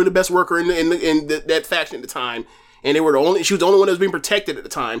she was clearly the best worker in that faction at the time, and she was the only one that was being protected at the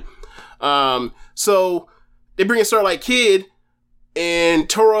time. So they bring in Starlight Kid, and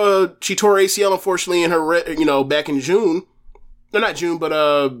she tore ACL, unfortunately, in her, back in June. No, not June, but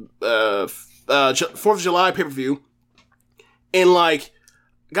 4th of July pay-per-view. And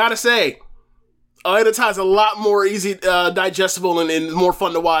gotta say, Oedo Tai is a lot more easy, digestible and more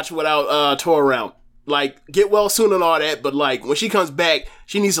fun to watch without Tora around. Get well soon and all that, but when she comes back,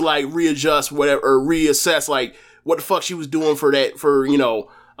 she needs to readjust whatever, or reassess what the fuck she was doing for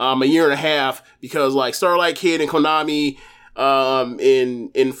a year and a half, because Starlight Kid and Konami,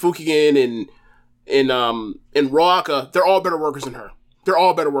 in Fukigen and Roaka, they're all better workers than her. For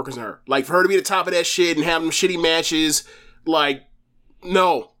her to be the top of that shit and have them shitty matches,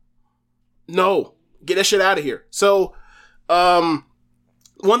 no, get that shit out of here. So, one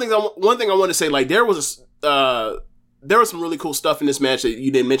thing I want to say, there was some really cool stuff in this match that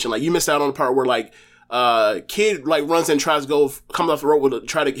you didn't mention. You missed out on the part where Kid runs in and tries to comes off the rope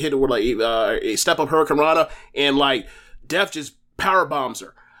try to hit it with a step up Hurricane Rana, and Death just power bombs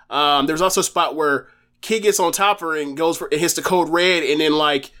her. There's also a spot where Kid gets on top of her and hits the code red, and then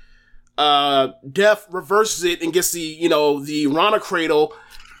Death reverses it and gets the Rana cradle.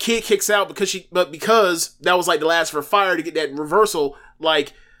 Kid kicks out because that was the last of her fire to get that reversal.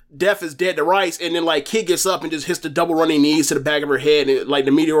 Death is dead to rights, and then Kid gets up and just hits the double running knees to the back of her head, and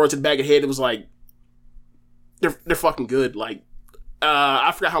the meteor to the back of her head. It was they're fucking good.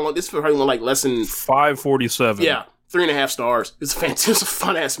 I forgot how long this probably went, less than 5:47. Yeah, 3.5 stars. It's a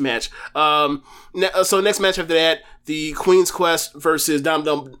fun ass match. So next match after that, the Queen's Quest versus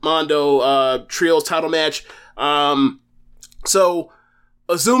Dom Mondo trios title match. So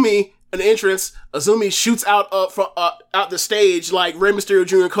Azumi, an entrance. Azumi shoots out the stage like Rey Mysterio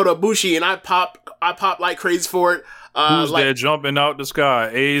Jr. and Kota Ibushi, and I pop like crazy for it. Who's that jumping out the sky?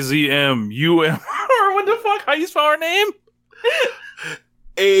 AZM what the fuck? How you spell her name?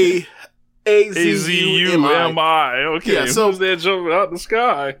 AZUMI. Okay, yeah, so who's that jumping out the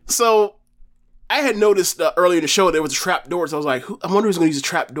sky? So I had noticed earlier in the show there was a trap door, so I was like, I wonder who's going to use a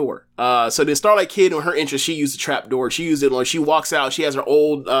trap door. So the Starlight Kid, on her entrance, she used the trap door. She used it when she walks out. She has her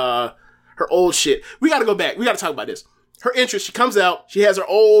old shit. We got to go back. We got to talk about this. Her entrance, she comes out. She has her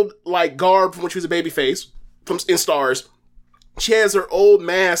old like garb from when she was a baby face in Stars. She has her old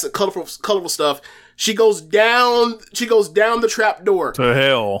mask, colorful stuff. She goes down the trap door. To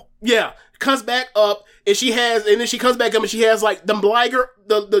hell. Yeah. Comes back up, and then she comes back up, and she has like the Liger,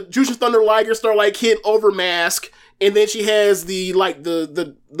 the Jushin Thunder Liger Starlight Kid over mask, and then she has the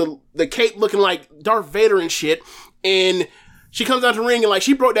cape looking like Darth Vader and shit, and she comes out to the ring, and like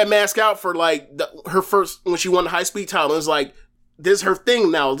she broke that mask out for like her first when she won the high speed title. It's like this is her thing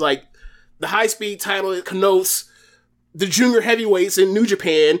now. It's like the high speed title, it connotes the junior heavyweights in New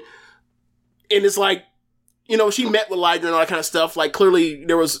Japan, and it's like, you know, she met with Liger and all that kind of stuff. Like, clearly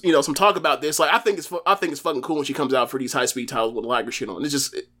there was, you know, some talk about this. Like, I think it's fucking cool when she comes out for these high speed titles with Liger shit on.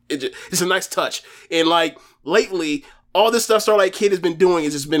 It's a nice touch. And like lately, all this stuff Starlight Kid has been doing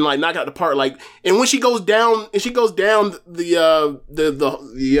has just been like knocked out the park. Like, and when she goes down, the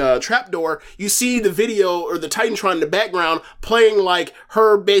trap door, you see the video or the Titantron in the background playing like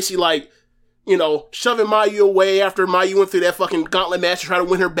her basically like, you know, shoving Mayu away after Mayu went through that fucking gauntlet match to try to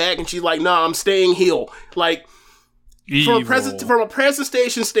win her back, and she's like, nah, I'm staying heel. Like, from a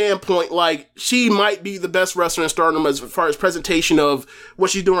presentation standpoint, like, she might be the best wrestler in Stardom as far as presentation of what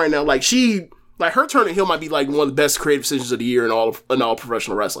she's doing right now. Like, her turning heel might be like one of the best creative decisions of the year in all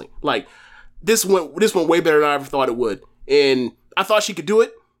professional wrestling. Like, this went way better than I ever thought it would. And I thought she could do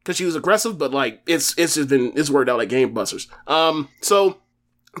it because she was aggressive, but like, it's worked out like gangbusters. So,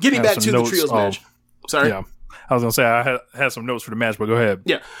 getting back to the trios match. Sorry? Yeah. I was going to say, I had some notes for the match, but go ahead.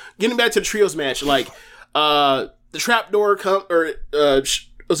 Yeah. Getting back to the trios match, like, the trapdoor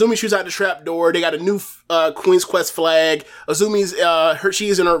Azumi shoots out the trapdoor. They got a new Queen's Quest flag. Azumi's,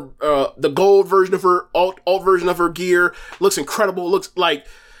 she's in her, the gold version of her, alt version of her gear. Looks incredible. Looks like,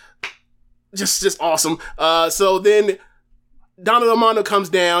 just awesome. So then, Donna Del Mondo comes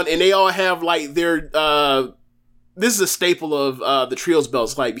down, and they all have, like, their, this is a staple of the trios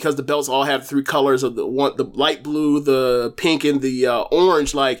belts, like, because the belts all have three colors of the light blue, the pink, and the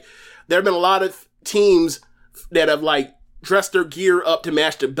orange. Like, there have been a lot of teams that have like dressed their gear up to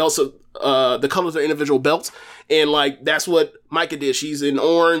match the belts of the colors of individual belts, and like that's what Micah did. She's in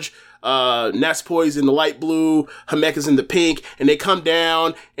orange, Natsupoi's in the light blue, Himeka's in the pink, and they come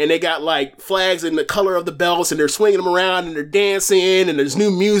down and they got like flags in the color of the belts, and they're swinging them around and they're dancing, and there's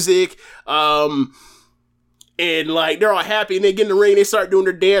new music. And like, they're all happy, and they get in the ring, they start doing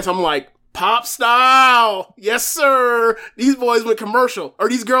their dance. I'm like, pop style. Yes, sir. These boys went commercial, or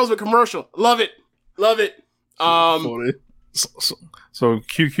these girls went commercial. Love it. So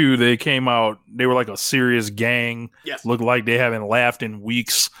QQ, they came out, they were like a serious gang. Yes. Looked like they haven't laughed in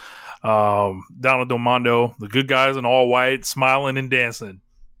weeks. Donald Del Mondo, the good guys in all white, smiling and dancing.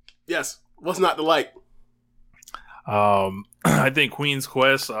 Yes. What's not to like? I think Queen's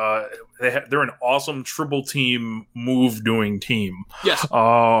Quest, they're an awesome triple team move doing team. Yes.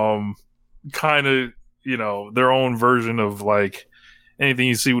 Kind of, you know, their own version of like anything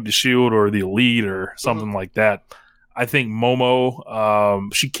you see with the Shield or the Elite or something like that. I think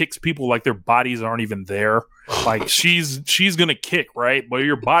Momo, she kicks people like their bodies aren't even there. Like she's gonna kick, right? But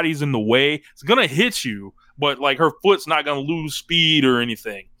your body's in the way. It's gonna hit you, but like her foot's not gonna lose speed or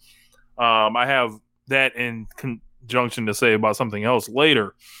anything. I have that in conjunction to say about something else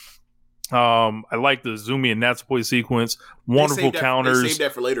later. I like the Azumi and Natsupoi sequence. Wonderful counters. They saved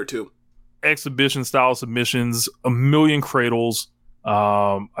that for later too. Exhibition style submissions. A million cradles.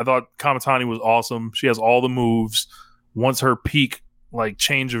 I thought Kamitani was awesome. She has all the moves. Once her peak like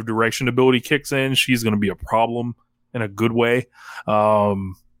change of direction ability kicks in, she's going to be a problem in a good way.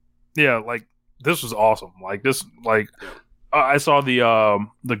 Yeah, like this was awesome. Like this, like I saw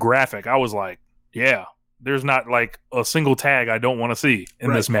the graphic. I was like, yeah, there's not like a single tag I don't want to see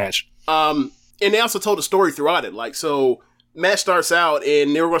in this match. And they also told a story throughout it. Like, so match starts out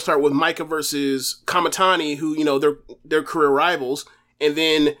and they were going to start with Micah versus Kamitani, who, you know, they're career rivals. And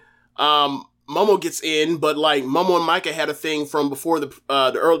then, Momo gets in, but like Momo and Micah had a thing from before the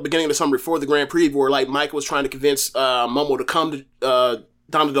early beginning of the summer, before the Grand Prix, where like Micah was trying to convince Momo to come to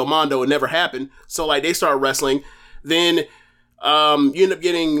Donna Del Mondo. It never happened. So like they started wrestling. Then you end up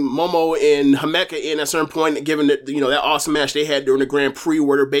getting Momo and Himeka in at a certain point, given that, you know, that awesome match they had during the Grand Prix,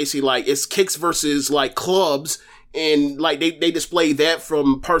 where they're basically like it's kicks versus like clubs, and like they display that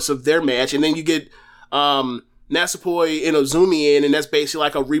from parts of their match, and then you get Natsupoi and Azumi in, and that's basically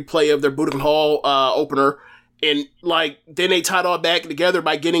like a replay of their Budokan Hall opener. And like then they tied all back together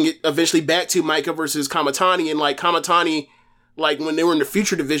by getting it eventually back to Micah versus Kamitani, and like Kamitani like when they were in the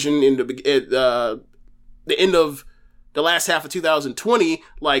Future division in the end of the last half of 2020,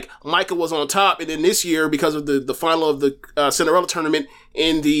 like Micah was on top, and then this year, because of the final of the Cinderella tournament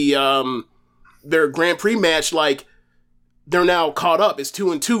in the their Grand Prix match, like they're now caught up. It's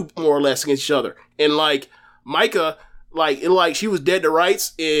 2-2 more or less against each other, and like Micah, like she was dead to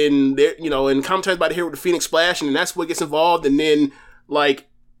rights, and and commentated by the hero with the Phoenix Splash, and that's what gets involved, and then like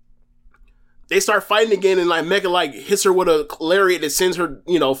they start fighting again, and like Mecca like hits her with a lariat that sends her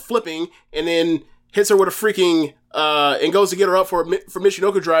flipping, and then hits her with a freaking and goes to get her up for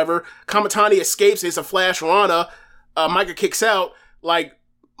Michinoku driver. Kamitani escapes. It's a flash Rana. Micah kicks out. Like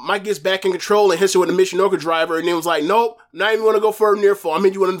Mike gets back in control and hits her with a Michinoku driver, and then was like, nope, not even going to go for a near fall.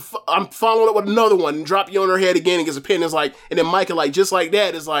 I'm following up with another one and drop you on her head again and gets a pin. It's like, and then Micah like just like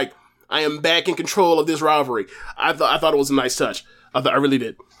that is like, I am back in control of this rivalry. I thought it was a nice touch. I really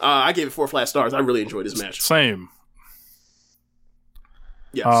did. I gave it 4 flat stars. I really enjoyed this match. Same.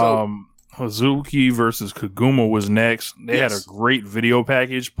 Yeah. So. Hazuki versus Kaguma was next. They had a great video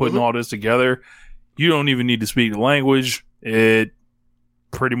package putting all this together. You don't even need to speak the language. It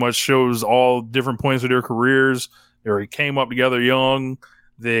pretty much shows all different points of their careers. They came up together young.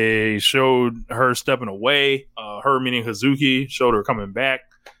 They showed her stepping away. Her meaning Hazuki, showed her coming back.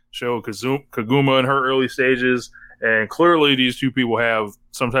 Showed Kaguma in her early stages. And clearly these two people have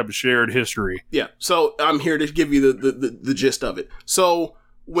some type of shared history. Yeah. So I'm here to give you the gist of it. So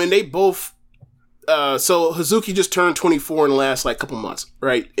when they both, so Hazuki just turned 24 in the last like couple months,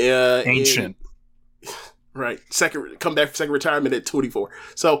 right? Ancient, right? Come back from second retirement at 24.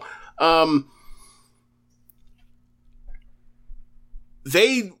 So,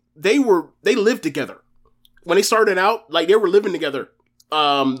 they lived together when they started out. Like they were living together,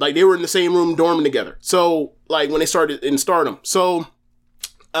 like they were in the same room dorming together. So like when they started in Stardom, so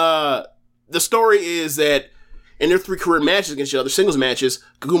the story is that in their 3 career matches against each other, singles matches,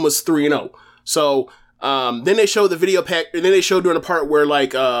 Kaguma's 3-0. So, then they showed the video pack, and then they showed during the part where,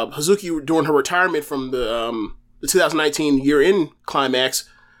 like, Hazuki, during her retirement from the 2019 year-end climax,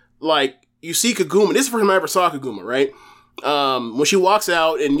 like, you see Kaguma, this is the first time I ever saw Kaguma, right? When she walks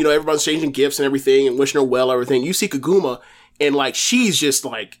out, and, everybody's changing gifts and everything, and wishing her well, everything, you see Kaguma, and, like, she's just,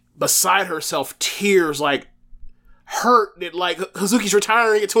 like, beside herself, tears, like, hurt that, like, Hazuki's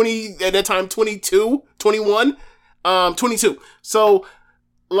retiring at 22. So,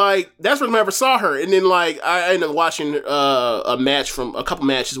 like, that's when I ever saw her. And then, like, I ended up watching a couple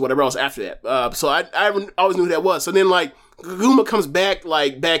matches, whatever else after that. So I always knew who that was. So then, like, Kaguma comes back,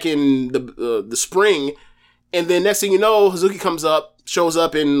 like, back in the spring. And then next thing you know, Hazuki shows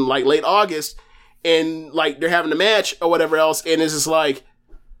up in, like, late August. And, like, they're having a match or whatever else. And it's just like,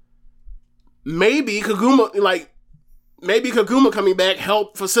 maybe Kaguma coming back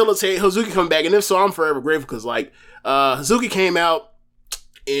helped facilitate Hazuki coming back. And if so, I'm forever grateful because, like, Hazuki came out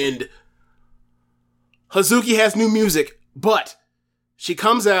and Hazuki has new music, but she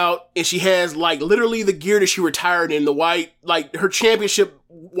comes out and she has, like, literally the gear that she retired in, the white, like, her championship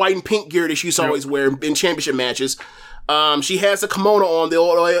white and pink gear that she used to always wear in championship matches. She has the kimono on, the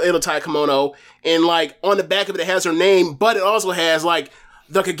old Edo-Tai kimono, and, like, on the back of it has her name, but it also has, like,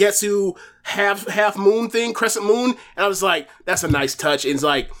 the Kagetsu half moon thing, crescent moon, and I was like, that's a nice touch. And it's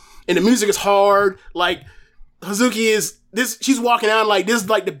like, and the music is hard. Like, Hazuki she's walking out like this is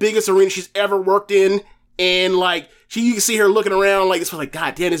like the biggest arena she's ever worked in, and like you can see her looking around like this was like,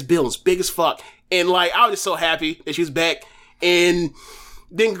 God damn, this building's big as fuck. And like I was just so happy that she was back. And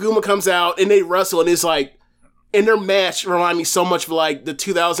then Kaguma comes out and they wrestle, and it's like, and their match remind me so much of like the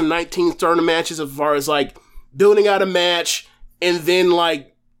 2019 Stardom matches as far as like building out a match. And then,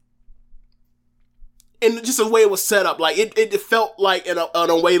 like, and just the way it was set up, like, it felt like, in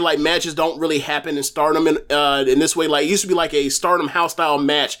a way, like, matches don't really happen in Stardom in this way. Like, it used to be, like, a Stardom house-style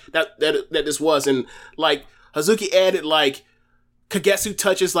match that this was. And, like, Hazuki added, like, Kagetsu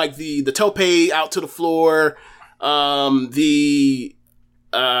touches, like, the tope out to the floor, the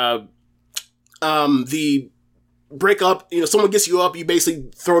break up, someone gets you up, you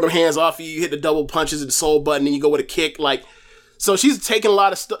basically throw their hands off you hit the double punches and the soul button, and you go with a kick, like. So she's taking a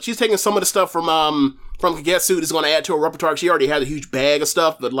lot of stuff. She's taking some of the stuff from Kagetsu that's going to add to her repertoire. She already had a huge bag of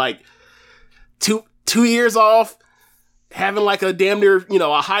stuff, but like 2 years off, having like a damn near,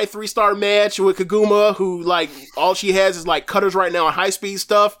 a high 3-star match with Kaguma, who like all she has is like cutters right now and high speed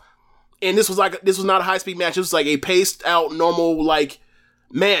stuff. And this was not a high speed match. It was like a paced out normal like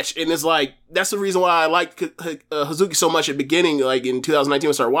match. And it's like, that's the reason why I liked Hazuki so much at the beginning, like in 2019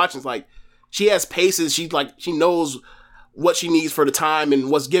 when I started watching. It's like, she has paces. She knows what she needs for the time and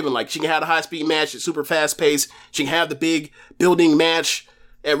what's given. Like, she can have a high-speed match at super fast pace. She can have the big building match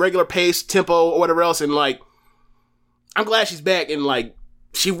at regular pace, tempo, or whatever else. And, like, I'm glad she's back, and like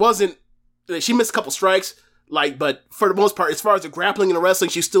she missed a couple strikes, like, but for the most part, as far as the grappling and the wrestling,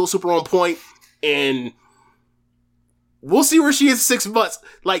 she's still super on point, and we'll see where she is in 6 months.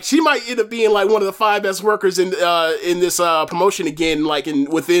 Like, she might end up being like one of the 5 best workers in this promotion again, like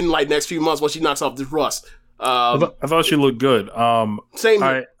within like next few months once she knocks off this rust. I thought she looked good. Same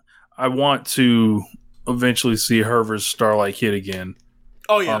here. I want to eventually see her versus Starlight Kid again.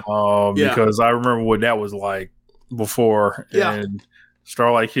 Oh yeah, because I remember what that was like before, and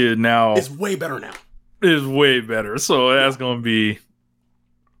Starlight Kid now is way better now. Is way better. So that's going to be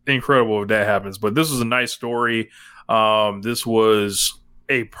incredible if that happens. But this was a nice story. This was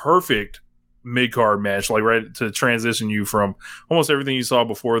a perfect mid-card match, like right to transition you from almost everything you saw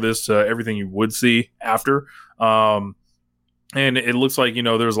before this to everything you would see after. And it looks like,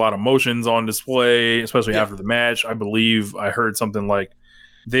 there's a lot of emotions on display, especially after the match. I believe I heard something like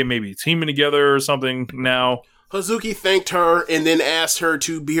they may be teaming together or something now. Hazuki thanked her and then asked her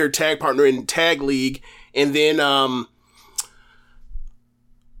to be her tag partner in Tag League. And then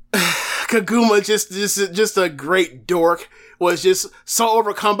Kaguma, just a great dork, was just so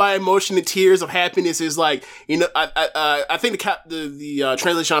overcome by emotion and tears of happiness. Is like, I think the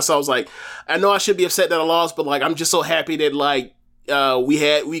translation I saw was like, I know I should be upset that I lost, but like I'm just so happy that like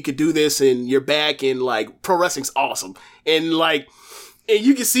we could do this and you're back, and like pro wrestling's awesome. And like, and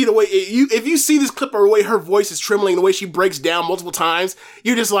you can see the way if you see this clip or the way her voice is trembling, the way she breaks down multiple times,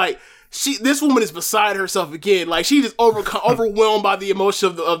 you're just like, this woman is beside herself again. Like, she just overwhelmed by the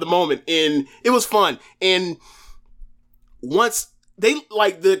emotion of the moment, and it was fun. And once they,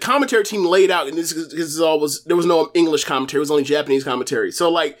 like, the commentary team laid out, and this there was no English commentary, it was only Japanese commentary. So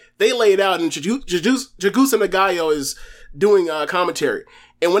like they laid out, and Jagusa Nagayo is doing commentary.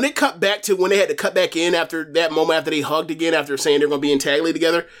 And when they had to cut back in after that moment, after they hugged again, after saying they're going to be in tag league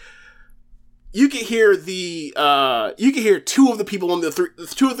together, you could hear two of the people on 2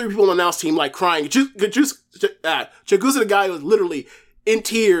 or 3 people on the announce team like crying. Jagusa Nagayo was literally in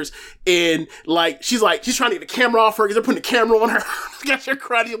tears, and like she's trying to get the camera off her because they're putting the camera on her. Got her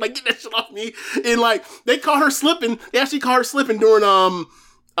crying, she's like, get that shit off me. And like they caught her slipping. They actually caught her slipping during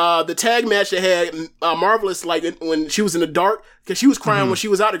the tag match they had Marvelous, like when she was in the dark, because she was crying when she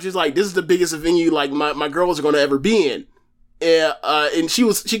was out there. She's like, this is the biggest venue like my girls are going to ever be in. And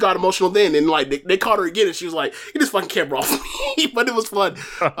she got emotional then, and like they caught her again, and she was like, "Get this fucking camera off me!" But it was fun.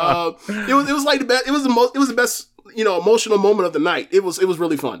 It was like the best. It was the best emotional moment of the night. It was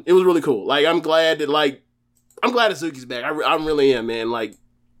really fun. It was really cool. Like I'm glad Azuki's back. I really am, man. Like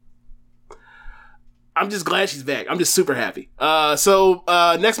I'm just glad she's back. I'm just super happy. So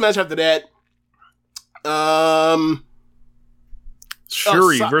next match after that,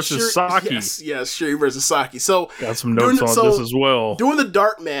 Shuri versus Saki. Yes, Shuri versus Saki. So got some notes on this as well. During the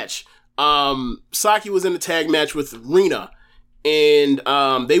dark match, Saki was in the tag match with Rina, and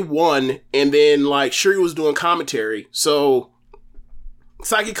they won. And then like Shuri was doing commentary, so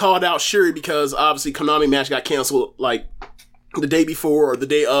Saki called out Shuri because obviously Konami match got canceled like the day before or the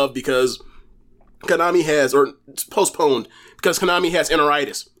day of because Konami has, or it's postponed because Konami has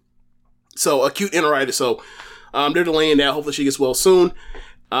enteritis, so acute enteritis. So they're delaying that. Hopefully she gets well soon.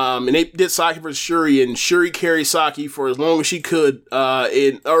 And they did Saki versus Shuri, and Shuri carried Saki for as long as she could. Or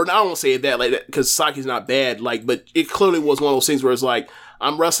I don't want to say that like that because Saki's not bad. Like, but it clearly was one of those things where it's like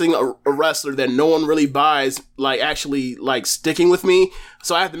I'm wrestling a wrestler that no one really buys, like actually like sticking with me.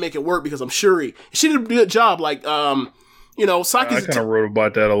 So I have to make it work because I'm Shuri. She did a good job. Like, Saki's. I kind of wrote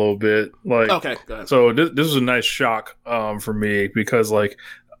about that a little bit. Like, okay, go ahead. So this was a nice shock for me because like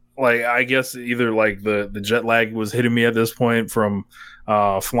I guess either like the jet lag was hitting me at this point from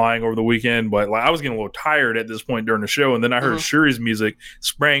flying over the weekend, but like I was getting a little tired at this point during the show, and then I heard Shuri's music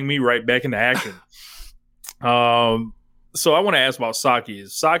sprang me right back into action. So I want to ask about Saki.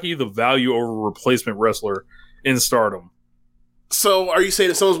 Is Saki the value over replacement wrestler in Stardom? So are you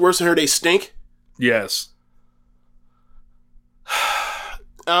saying if someone's worse than her, they stink? Yes.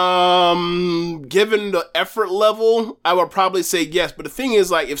 Given the effort level, I would probably say yes. But the thing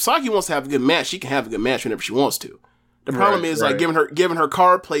is, like, if Saki wants to have a good match, she can have a good match whenever she wants to. The problem is like given her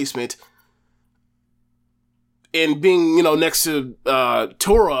card placement and being next to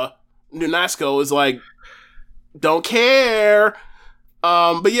Tora Nunasco is like don't care.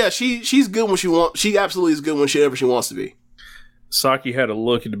 But yeah, she's good when she wants. She absolutely is good whenever she wants to be. Saki had a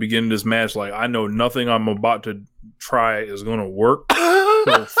look at the beginning of this match like, I know nothing I'm about to try is going to work.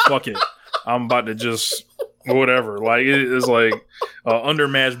 So fuck it. I'm about to just whatever. Like it's like an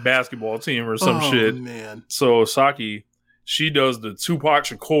undermatched basketball team or some shit. Man. So Saki, she does the Tupac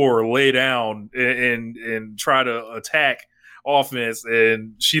Shakur lay down and try to attack offense,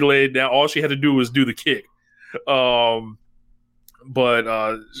 and she laid down. All she had to do was do the kick. But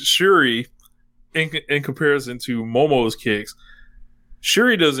Shuri, in comparison to Momo's kicks,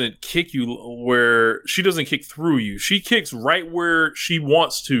 Shuri doesn't kick you where she doesn't kick through you. She kicks right where she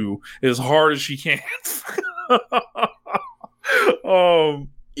wants to, as hard as she can.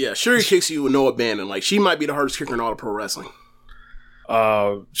 Yeah, Shuri kicks you with no abandon. Like, she might be the hardest kicker in all of pro wrestling.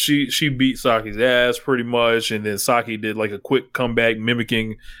 She beat Saki's ass pretty much, and then Saki did like a quick comeback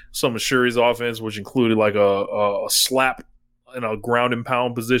mimicking some of Shuri's offense, which included like a slap in a ground and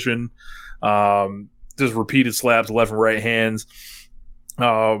pound position. Just repeated slaps, left and right hands.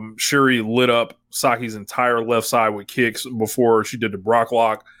 Shuri lit up Saki's entire left side with kicks before she did the Brock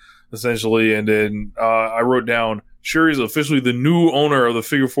lock, essentially. And then I wrote down, Shuri's officially the new owner of the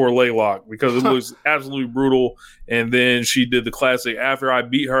figure four leg lock because it looks absolutely brutal. And then she did the classic, after I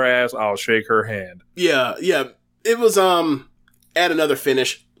beat her ass, I'll shake her hand. Yeah. It was add another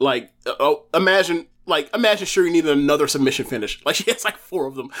finish. Like, imagine Shuri needed another submission finish. Like, she has like 4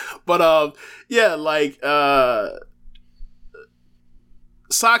 of them. But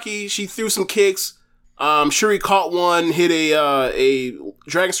Saki, she threw some kicks. Shuri caught one, hit a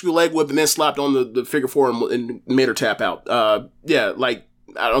dragon screw leg whip, and then slapped on the figure four and made her tap out. I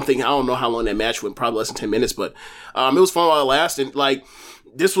don't know how long that match went, probably less than 10 minutes, but it was fun while it lasted. Like,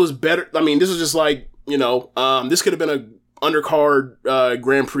 this was better. I mean, this was just like, this could have been a undercard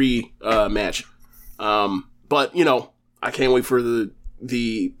Grand Prix match. But I can't wait for the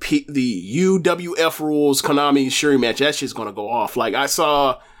UWF rules Konami Shuri match. That shit's gonna go off. Like, I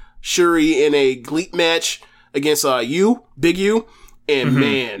saw Shuri in a GLEAT match against Big U, and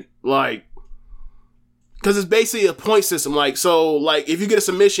man, like, because it's basically a point system. Like, so, like, if you get a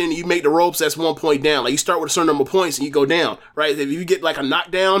submission, you make the ropes, that's 1 point down. Like, you start with a certain number of points and you go down, right? If you get like a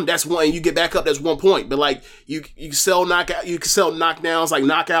knockdown, that's 1, and you get back up, that's 1 point. But like, you can sell knockdowns like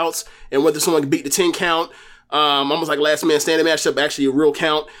knockouts, and whether someone can beat the 10 count, almost like last man standing matchup, actually a real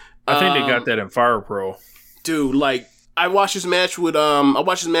count. I think they got that in Fire Pro. Dude, like, I watched this match with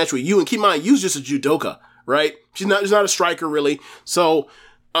you, and keep in mind, Yu's just a judoka, right? She's not a striker really. So,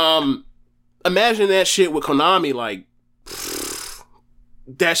 imagine that shit with Konami, like,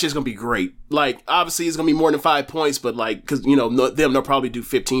 that shit's gonna be great. Like, obviously it's gonna be more than 5 points, but like, cause they'll probably do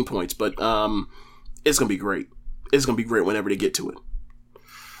 15 points, but it's gonna be great. It's gonna be great whenever they get to it.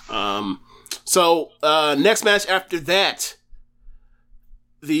 So next match after that,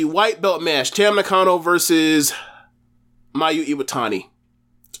 the white belt match, Tam Nakano versus Mayu Iwatani.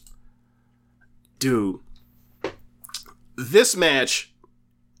 Dude, this match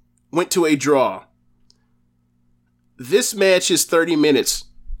went to a draw. This match's 30 minutes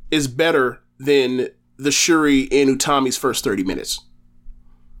is better than the Shuri and Utami's first 30 minutes.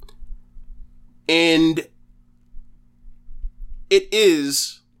 And it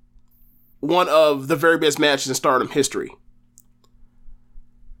is one of the very best matches in Stardom history.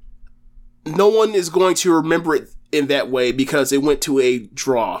 No one is going to remember it in that way because it went to a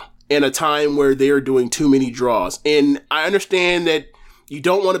draw in a time where they are doing too many draws. And I understand that you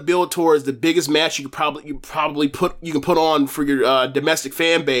don't want to build towards the biggest match you can put on for your domestic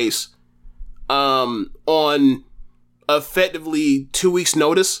fan base on effectively 2 weeks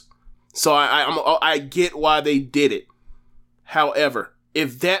notice. So I get why they did it. However,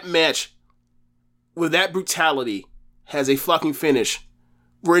 if that match with that brutality has a fucking finish,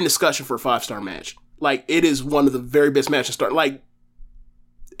 we're in discussion for a 5-star match. Like, it is one of the very best matches. Like,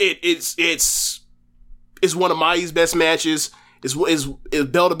 it's one of Mayu's best matches. Is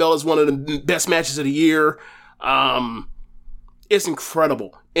bell to bell is one of the best matches of the year. It's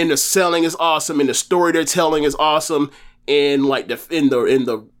incredible, and the selling is awesome, and the story they're telling is awesome, and like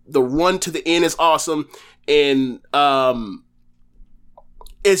the run to the end is awesome, and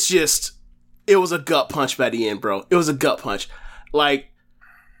it's just, it was a gut punch by the end, bro. It was a gut punch. Like,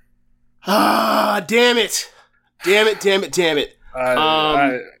 damn it.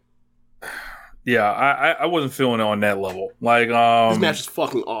 I wasn't feeling it on that level. Like, this match is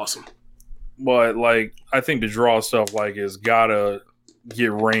fucking awesome. But like, I think the draw stuff like is gotta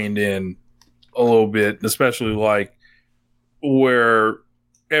get reined in a little bit, especially like where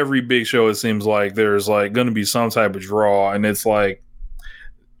every big show it seems like there's like going to be some type of draw, and it's like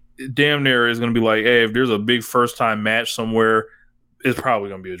damn near is going to be like, hey, if there's a big first time match somewhere, it's probably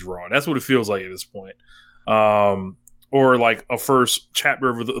going to be a draw. That's what it feels like at this point. Or like a first chapter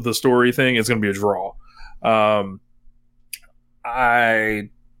of the story thing, it's going to be a draw. I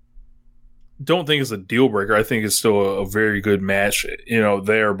don't think it's a deal breaker. I think it's still a very good match,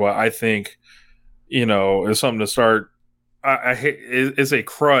 there. But I think, it's something to start. I hate. It's a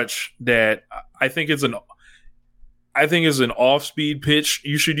crutch that I think is an off-speed pitch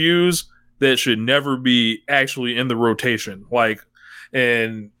you should use that should never be actually in the rotation.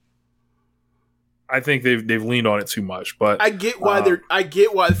 And I think they've leaned on it too much. But I get why they're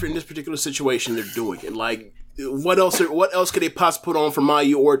in this particular situation they're doing it. Like, what else could they possibly put on for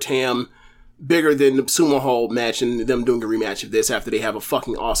Mayu or Tam bigger than the Sumo Hall match and them doing a rematch of this after they have a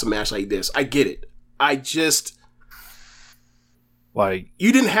fucking awesome match like this? I get it. I just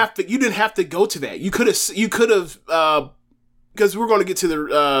you didn't have to go to that. You could have because we're going to get to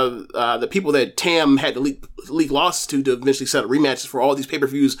the people that Tam had to leak losses to eventually settle rematches for all these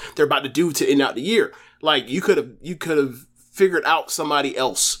pay-per-views they're about to do to end out the year. Like, you could have figured out somebody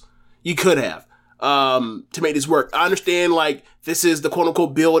else. You could have to make this work. I understand, like, this is the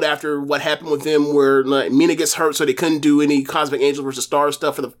quote-unquote build after what happened with them where like, Mina gets hurt, so they couldn't do any Cosmic Angel versus Star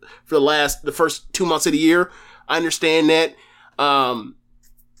stuff for the first 2 months of the year. I understand that.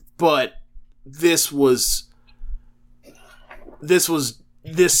 But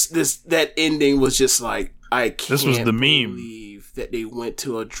that ending was just like, I can't believe that they went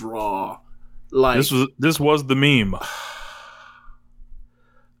to a draw. Like, this was the meme.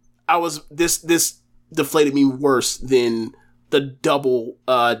 This deflated me worse than the double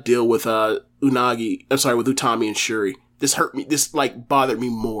deal with with Utami and Shuri. This hurt me. This like bothered me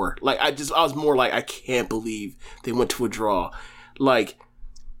more. Like, I was more like, I can't believe they went to a draw. Like,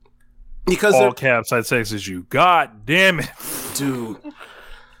 because all caps I'd say is you. God damn it, dude.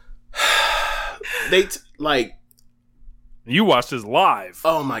 They you watched this live.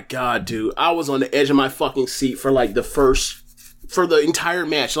 Oh my god, dude! I was on the edge of my fucking seat for like for the entire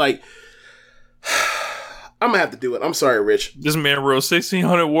match. Like, I'm gonna have to do it. I'm sorry, Rich. This man wrote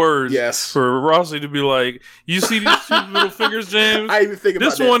 1,600 words. Yes, for Rossi to be like, "You see these two middle fingers, James? I even think about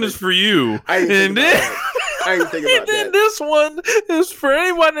this one is for you." I didn't think about that. This one is for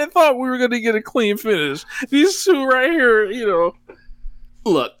anyone that thought we were gonna get a clean finish. These two right here, you know.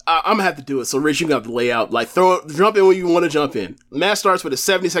 Look, I'm gonna have to do it. So, Rich, you have to lay out. Like, jump in when you want to jump in. The match starts with a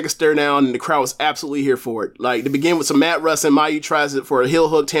 70-second stare down, and the crowd was absolutely here for it. Like, to begin with some mat wrestling, Mayu tries it for a heel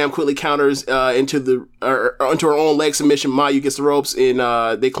hook. Tam quickly counters into her own leg submission. Mayu gets the ropes, and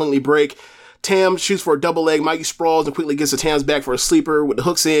they cleanly break. Tam shoots for a double leg. Mayu sprawls and quickly gets to Tam's back for a sleeper with the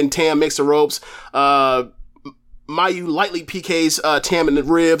hooks in. Tam makes the ropes. Mayu lightly PKs Tam in the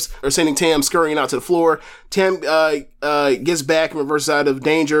ribs, or sending Tam scurrying out to the floor. Tam gets back and reverses out of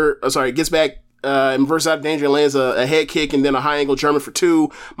danger. And reverses out of danger and lands a head kick and then a high angle German for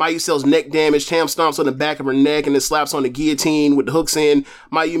 2. Mayu sells neck damage. Tam stomps on the back of her neck and then slaps on the guillotine with the hooks in.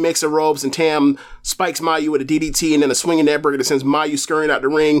 Mayu makes the ropes and Tam spikes Mayu with a DDT and then a swinging neckbreaker that sends Mayu scurrying out the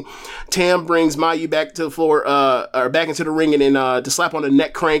ring. Tam brings Mayu back to the floor, or back into the ring and then to slap on the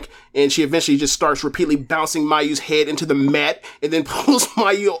neck crank, and she eventually just starts repeatedly bouncing Mayu's head into the mat and then pulls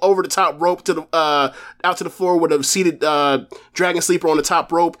Mayu over the top rope to the out to the floor with a seated dragon sleeper on the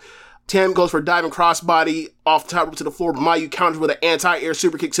top rope. Tam goes for a diving crossbody off the top rope to the floor, but Mayu counters with an anti-air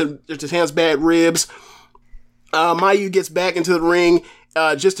super kick to Tam's bad ribs. Mayu gets back into the ring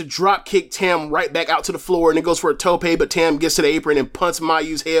just to drop kick Tam right back out to the floor, and then goes for a tope, but Tam gets to the apron and punts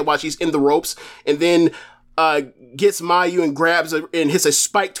Mayu's head while she's in the ropes, and then gets Mayu and grabs her and hits a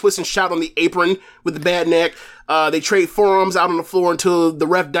spike twist and shout on the apron with the bad neck. They trade forearms out on the floor until the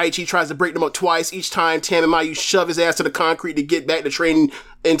ref Daichi tries to break them up twice. Each time, Tam and Mayu shove his ass to the concrete to get back to trading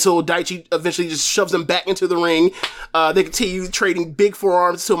until Daichi eventually just shoves them back into the ring. They continue trading big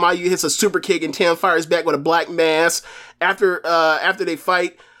forearms until Mayu hits a super kick and Tam fires back with a black mass. After they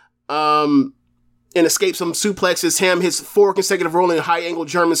fight, and escape some suplexes, Tam hits 4 consecutive rolling high angle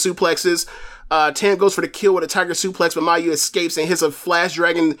German suplexes. Tam goes for the kill with a tiger suplex, but Mayu escapes and hits a flash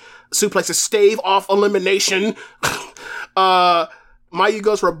dragon suplex to stave off elimination. Mayu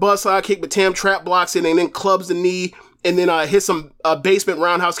goes for a buzzsaw kick, but Tam trap blocks it and then clubs the knee, and then hits some basement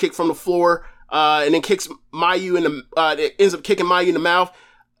roundhouse kick from the floor, and then kicks Mayu in the ends up kicking Mayu in the mouth.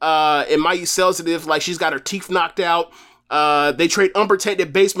 And Mayu sells it if like she's got her teeth knocked out. They trade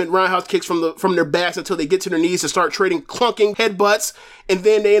unprotected basement roundhouse kicks from their backs until they get to their knees to start trading clunking headbutts, and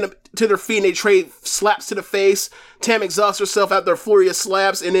then they end up to their feet and they trade slaps to the face. Tam exhausts herself after their flurry of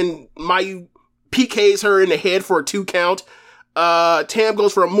slaps, and then Mayu PKs her in the head for a 2 count. Mayu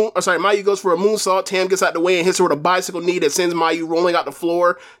goes for a moonsault. Tam gets out the way and hits her with a bicycle knee that sends Mayu rolling out the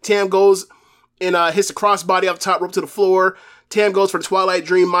floor. Tam goes and hits the crossbody off the top rope to the floor. Tam goes for the Twilight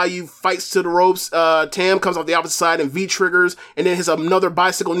Dream. Mayu fights to the ropes. Tam comes off the opposite side and V-triggers, and then hits another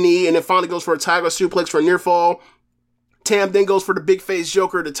bicycle knee, and then finally goes for a tiger suplex for a near fall. Tam then goes for the big face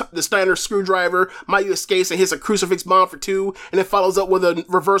Joker, the Steiner screwdriver. Mayu escapes and hits a crucifix bomb for 2, and then follows up with a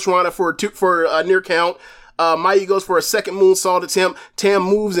reverse Rana for a near count. Mayu goes for a second moonsault attempt. Tam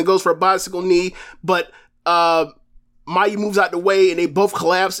moves and goes for a bicycle knee, but Mayu Mayu moves out the way and they both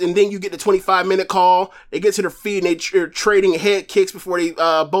collapse, and then you get the 25-minute call. They get to their feet and they're trading head kicks before they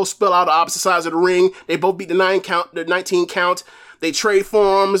both spill out the opposite sides of the ring. They both beat the 19 count. They trade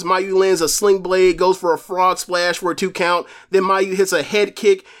forearms. Mayu lands a sling blade, goes for a frog splash for a 2 count. Then Mayu hits a head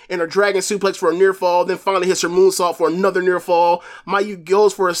kick and a dragon suplex for a near fall. Then finally hits her moonsault for another near fall. Mayu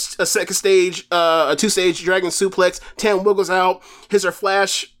goes for a second stage, a 2-stage dragon suplex. Tam wiggles out, hits her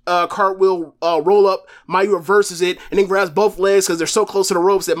flash cartwheel roll up. Mayu reverses it and then grabs both legs because they're so close to the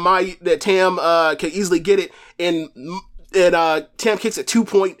ropes that Tam can easily get it. And Tam kicks at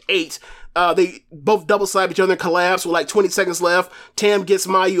 2.8. They both double slap each other and collapse with like 20 seconds left. Tam gets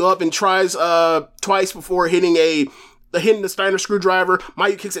Mayu up and tries twice before hitting the Steiner screwdriver.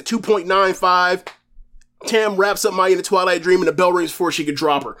 Mayu kicks at 2.95. Tam wraps up Mayu in the Twilight Dream and the bell rings before she could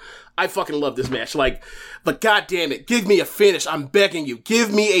drop her. I fucking love this match. But goddamn it, give me a finish. I'm begging you,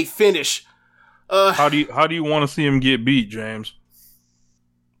 give me a finish. How do you want to see him get beat, James?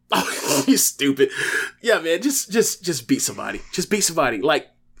 Oh, you stupid. Yeah, man, just beat somebody. Just beat somebody. Like,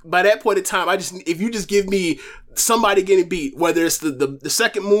 by that point in time, if you just give me somebody getting beat, whether it's the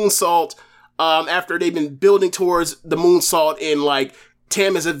second moonsault, after they've been building towards the moonsault and like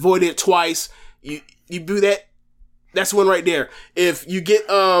Tam has avoided it twice, you do that, that's one right there. If you get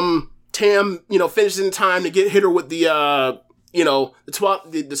Tam, finishes in time to hit her with the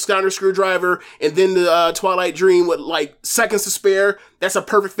the Steiner screwdriver and then the Twilight Dream with like seconds to spare, that's a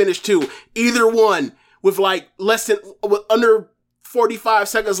perfect finish too. Either one with like under 45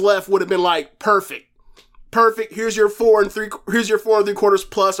 seconds left would have been like perfect. Here's your 4 3/4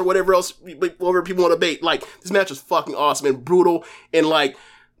 plus or whatever people want to bait. Like, this match was fucking awesome and brutal. And like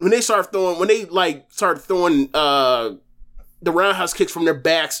when they started throwing the roundhouse kicks from their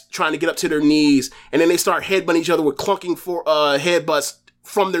backs, trying to get up to their knees, and then they start headbutting each other with clunking headbutts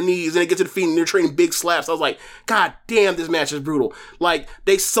from their knees, and they get to the feet and they're trading big slaps. I was like, God damn, this match is brutal. Like,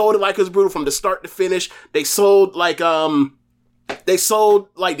 they sold it like it was brutal from the start to finish. They sold the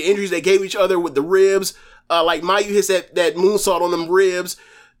injuries they gave each other with the ribs. Like Mayu hits that moonsault on them ribs.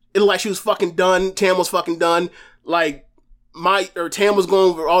 It looked like she was fucking done. Tam was fucking done. Like Tam was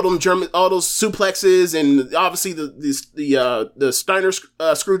going over all those suplexes, and obviously the Steiner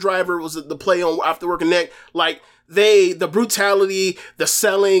screwdriver was the play on after working neck. Like the brutality, the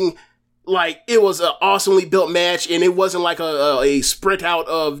selling. Like, it was an awesomely built match, and it wasn't like a sprint out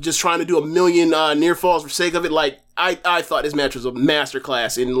of just trying to do a million near falls for sake of it. Like, I thought this match was a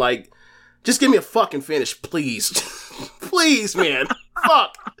masterclass, and like, just give me a fucking finish, please. Please, man.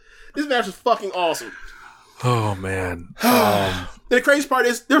 Fuck. This match was fucking awesome. Oh, man. And the crazy part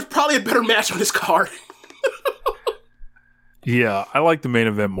is, there's probably a better match on this card. Yeah, I like the main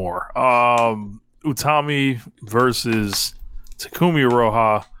event more. Utami versus Takumi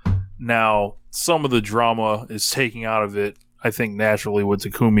Iroha. Now, some of the drama is taking out of it, I think, naturally with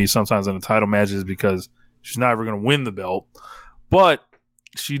Takumi sometimes in the title matches because she's not ever going to win the belt. But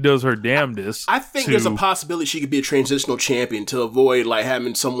she does her damnedest. I think there's a possibility she could be a transitional champion to avoid like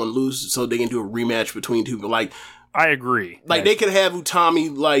having someone lose so they can do a rematch between two. Like, I agree. Like, they could have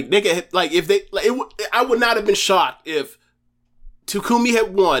Utami, like, they could, like, if they, like, I would not have been shocked if Takumi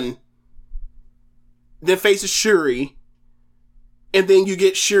had won, then faces Shuri, and then you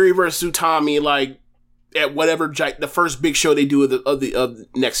get Shuri versus Utami, like, at whatever the first big show they do of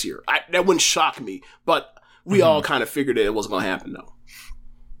next year. That wouldn't shock me, but we all kind of figured that it wasn't going to happen, though.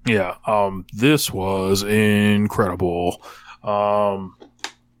 Yeah, this was incredible. I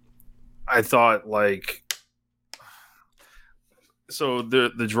thought, like, so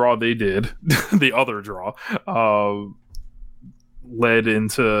the draw they did, the other draw, led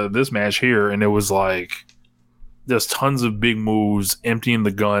into this match here, and it was like, there's tons of big moves, emptying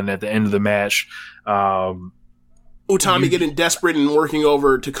the gun at the end of the match. Utami getting desperate and working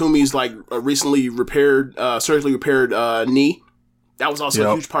over Takumi's like recently surgically repaired knee. That was also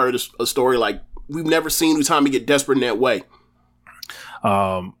a huge part of the story. Like, we've never seen Utami get desperate in that way.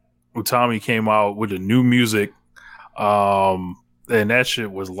 Utami came out with the new music, and that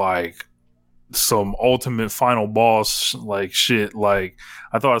shit was like some ultimate final boss like shit. Like,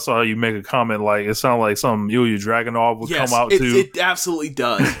 I thought I saw you make a comment like it sounded like some Ilya Dragunov would come out too. It absolutely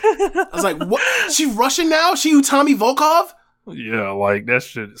does. I was like, what? She Russian now? She Utami Volkov? Yeah, like that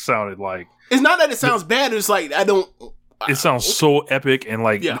shit sounded like. It's not that it sounds bad. It's like it sounds so epic and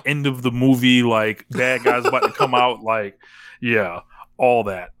like the end of the movie, like bad guys about to come out, like all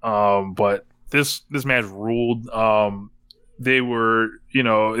that. But this match ruled. They were,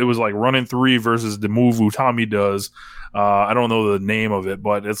 it was like running 3 versus the move Utami does. I don't know the name of it,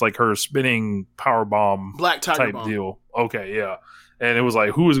 but it's like her spinning power bomb Black Tiger type bomb deal. Okay, yeah. and it was like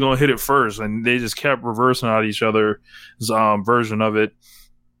who was going to hit it first, and they just kept reversing out each other's version of it.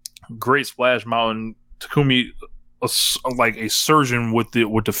 Great Splash Mountain. Takumi, like a surgeon with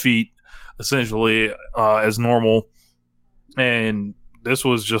the feet, essentially as normal, and this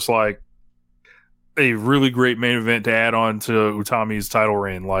was just like a really great main event to add on to Utami's title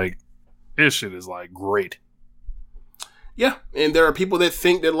reign. Like, this shit is like great. Yeah, and there are people that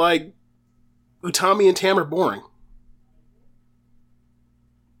think that like Utami and Tam are boring.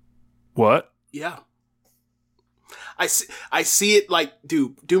 What? Yeah. I see it like,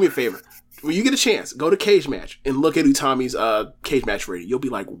 dude, do me a favor. When you get a chance, go to Cage Match and look at Utami's Cage Match rating. You'll be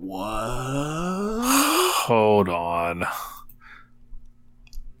like, what? Hold on.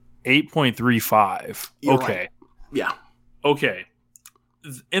 8.35. Okay. Right. Yeah. Okay.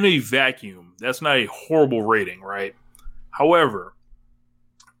 In a vacuum, that's not a horrible rating, right? However,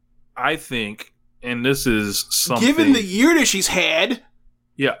 I think, and this is something... Given the year that she's had...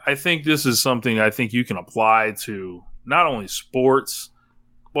 Yeah, I think this is something I think you can apply to not only sports,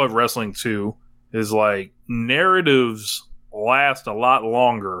 but wrestling too, is like narratives last a lot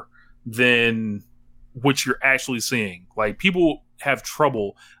longer than what you're actually seeing. Like, people have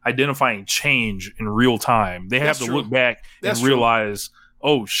trouble identifying change in real time. They have to look back and realize,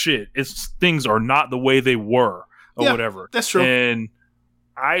 oh shit, things are not the way they were or whatever. That's true. And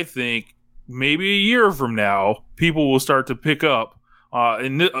I think maybe a year from now, people will start to pick up.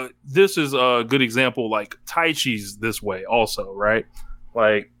 And this is a good example. Like, Taichi's this way also, right?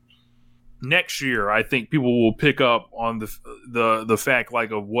 Like, next year, I think people will pick up on the fact,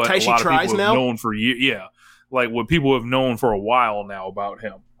 like, of what Taichi a lot of people have now? known for years. Yeah, like what people have known for a while now about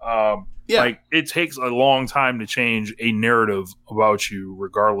him. Like, it takes a long time to change a narrative about you,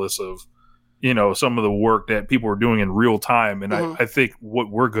 regardless of, you know, some of the work that people are doing in real time. And I think what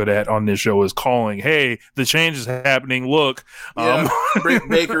we're good at on this show is calling, hey, the change is happening. Look. Britt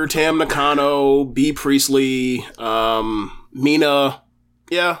Baker, Tam Nakano, B. Priestley, Mina.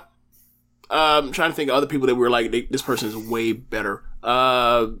 Yeah. I'm trying to think of other people that were like, this person is way better.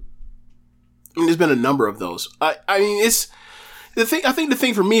 I mean, there's been a number of those. I mean, it's the thing. I think the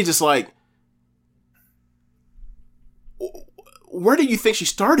thing for me is just like, where do you think she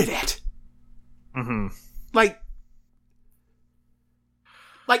started at? Mm-hmm. Like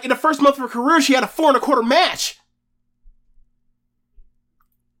in the first month of her career, she had a 4 1/4 match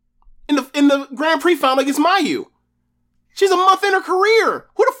in the Grand Prix final against Mayu. She's a month in her career.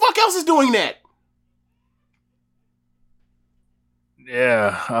 Who the fuck else is doing that?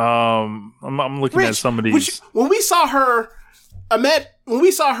 Yeah, I'm looking at some of these. When we saw her, when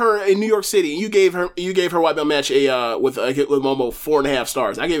we saw her in New York City, and you gave her white belt match with Momo 4.5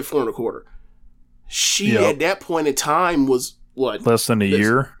 stars. I gave it 4 1/4. She at that point in time was what? Less than a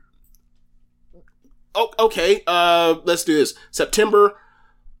year. Oh, okay. Let's do this. September,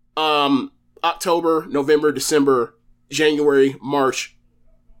 October, November, December, January, March.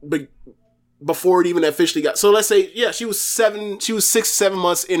 Before it even officially got. So let's say, yeah, she was 6-7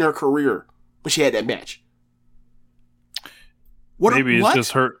 months in her career when she had that match. Maybe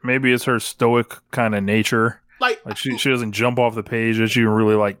it's her stoic kind of nature. Like she doesn't jump off the page that she can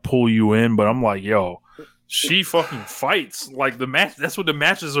really like pull you in, but I'm like, yo, she fucking fights. Like, the match, that's what the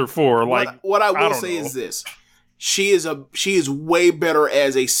matches are for. Like, what I will say is this. She is way better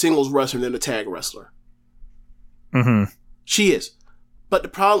as a singles wrestler than a tag wrestler. Mm-hmm. She is. But the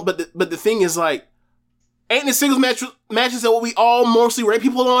problem but the thing is, like, ain't the singles matches that what we all mostly rate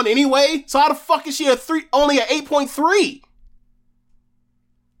people on anyway? So how the fuck is she only at 8.3?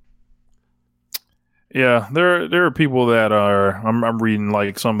 Yeah, there are people that are. I'm reading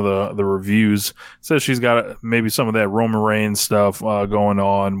like some of the reviews. It says she's got maybe some of that Roman Reigns stuff going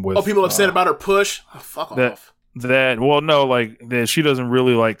on with. Oh, people upset about her push. Oh, fuck off. That she doesn't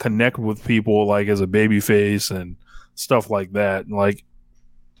really like connect with people like as a babyface and stuff like that. Like,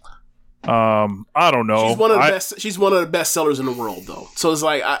 I don't know. She's one of the best sellers in the world, though. So it's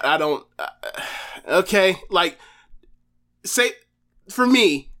like I don't. Okay, like, say for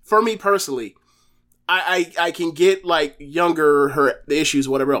me personally. I can get like the issues,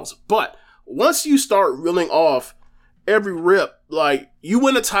 whatever else. But once you start reeling off every rip, like, you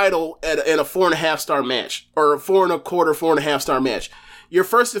win a title in a 4.5 star match or a 4 1/4, 4.5 star match. Your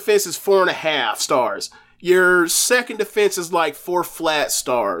first defense is 4.5 stars. Your second defense is like 4 flat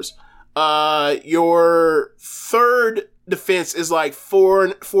stars. Your third defense is like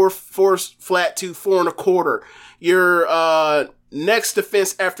 4 flat to 4 1/4. Your next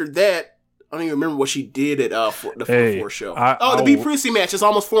defense after that. I don't even remember what she did at the 4 show. The B Priestley match is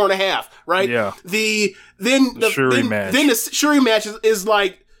almost 4.5, right? Yeah. The Shuri match. Then the Shuri match is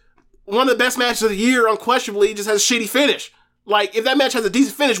like one of the best matches of the year, unquestionably. It just has a shitty finish. Like, if that match has a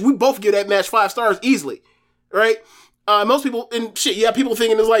decent finish, we both give that match 5 stars easily, right? Most people, and shit, yeah, people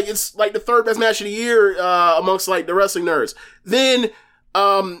thinking it's like the 3rd best match of the year, amongst like the wrestling nerds. Then,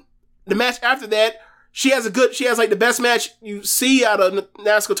 the match after that, she has like the best match you see out of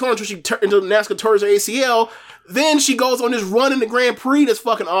NASCAR Torrance, where she into NASCAR Torrance or ACL. Then she goes on this run in the Grand Prix that's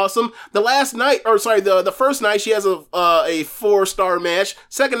fucking awesome. The first night she has a 4-star match.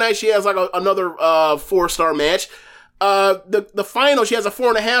 Second night she has like another 4-star match. The final, she has a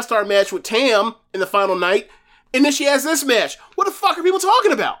 4.5-star match with Tam in the final night. And then she has this match. What the fuck are people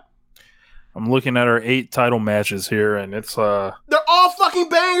talking about? I'm looking at her 8 title matches here, and it's they're all fucking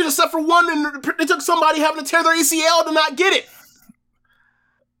bangers except for one, and it took somebody having to tear their ACL to not get it.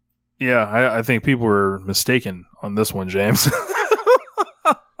 Yeah, I think people were mistaken on this one, James.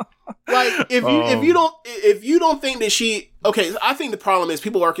 Like, if you don't think that she, okay, I think the problem is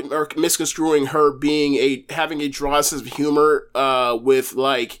people are misconstruing her having a dry sense of humor, with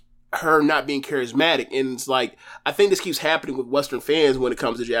like her not being charismatic. And it's like, I think this keeps happening with Western fans when it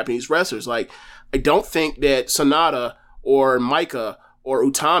comes to Japanese wrestlers. Like, I don't think that Sonata or Maika or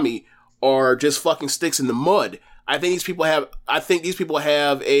Utami are just fucking sticks in the mud. I think these people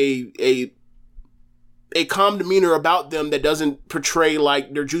have a calm demeanor about them that doesn't portray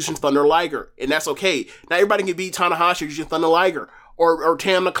like they're Jushin Thunder Liger, and that's okay. Not everybody can be Tanahashi or Jushin Thunder Liger or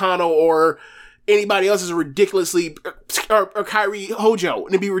Tam Nakano or anybody else is ridiculously or Kairi Hojo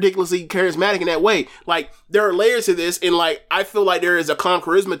and to be ridiculously charismatic in that way. Like, there are layers to this, and like I feel like there is a calm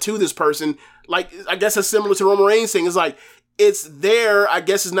charisma to this person. Like, I guess it's similar to Roman Reigns thing. It's like, it's there. I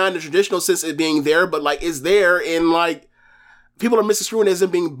guess it's not in the traditional sense of being there, but like it's there, and like people are misconstruing it as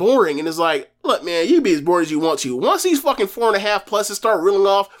it being boring. And it's like, look, man, you can be as bored as you want to. Once these fucking 4.5 pluses start reeling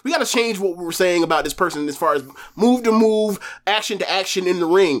off, we got to change what we were saying about this person as far as move to move, action to action in the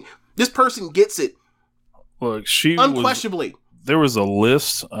ring. This person gets it. Look, unquestionably. There was a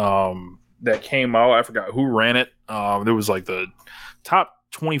list that came out. I forgot who ran it. There was like the top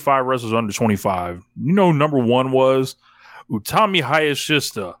 25 wrestlers under 25. You know, number 1 was Utami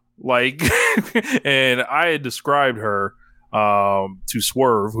Hayashishita. Like, and I had described her to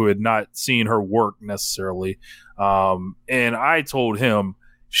Swerve, who had not seen her work necessarily. And I told him,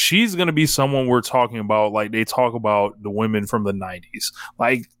 she's going to be someone we're talking about like they talk about the women from the 90s.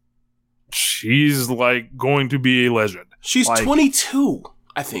 Like, she's like going to be a legend. She's like 22,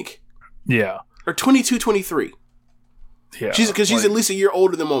 I think. Yeah. Or 22, 23. Yeah. She's at least a year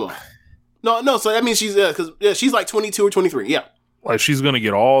older than Momo. No, so that means she's she's like 22 or 23. Yeah. Like, she's going to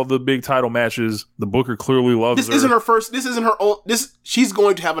get all the big title matches. The Booker clearly loves her. This isn't her own. She's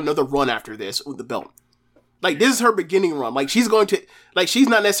going to have another run after this with the belt. Like, this is her beginning run. Like, she's going to, like, she's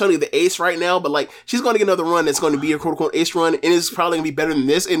not necessarily the ace right now, but like, she's going to get another run that's going to be a quote unquote ace run, and it's probably going to be better than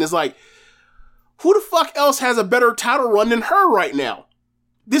this. And it's like, who the fuck else has a better title run than her right now?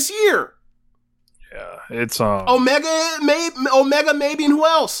 This year. Yeah, it's Omega maybe, and who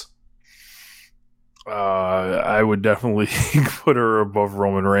else? I would definitely put her above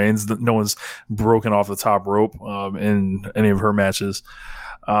Roman Reigns. No one's broken off the top rope in any of her matches.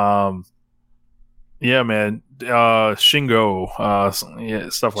 Yeah, man. Shingo,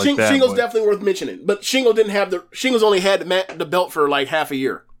 stuff like that. Shingo's definitely worth mentioning, but Shingo's only had the belt for like half a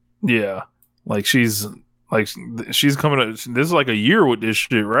year. Yeah, like she's coming. This is like a year with this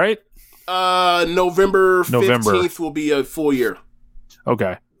shit, right? November 15th will be a full year.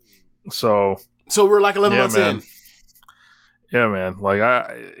 Okay, so we're like 11 months in. Yeah, man. Like,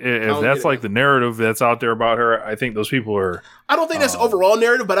 if that's like the narrative that's out there about her, I think those people are. I don't think that's overall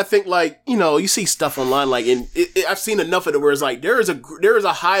narrative, but I think, like, you know, you see stuff online, like, and I've seen enough of it where it's like there is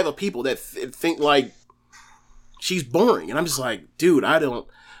a hive of people that think like she's boring, and I'm just like, dude, I don't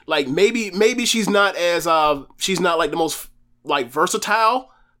like. Maybe she's not as she's not like the most like versatile.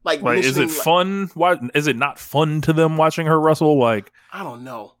 Like is it fun? Why is it not fun to them watching her wrestle? Like, I don't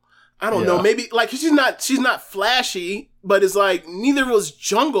know. Maybe like she's not flashy, but it's like neither was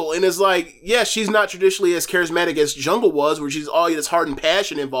Jungle, and it's like, yeah, she's not traditionally as charismatic as Jungle was, where she's all this heart and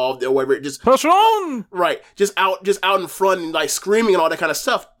passion involved or whatever. It just push on, right? Just out in front and like screaming and all that kind of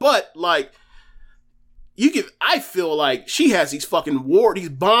stuff. But like, I feel like she has these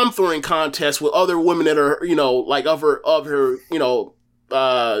bomb throwing contests with other women that are, you know, like of her, you know,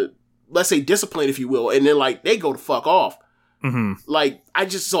 let's say disciplined, if you will, and then like they go to fuck off. Mm-hmm. Like, I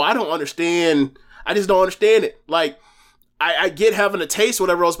don't understand. I just don't understand it. Like, I get having a taste,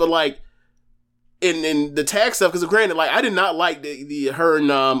 whatever else, but like, in the tag stuff, because granted, like, I did not like her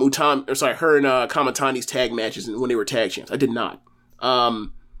and Kamatani's tag matches when they were tag champs. I did not.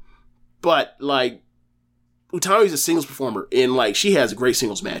 But like, Utami's a singles performer, and like, she has great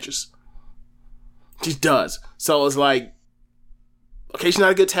singles matches. She does. So it's like, Okay, she's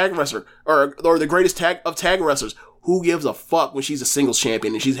not a good tag wrestler or the greatest tag wrestlers. Who gives a fuck when she's a singles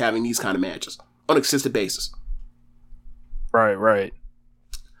champion and she's having these kind of matches on a consistent basis? Right.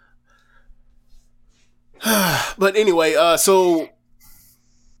 But anyway, so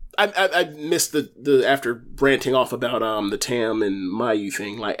I missed the after ranting off about the Tam and Mayu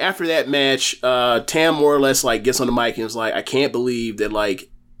thing. Like after that match, Tam more or less like gets on the mic and is like, I can't believe that like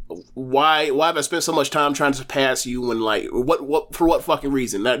why have I spent so much time trying to surpass you when like what for what fucking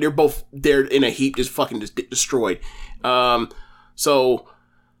reason? They're both there in a heap, just fucking destroyed. I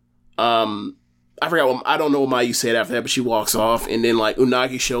forgot I don't know what Mayu said after that, but she walks off and then like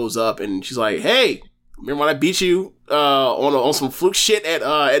Unagi shows up and she's like, hey, remember when I beat you on some fluke shit at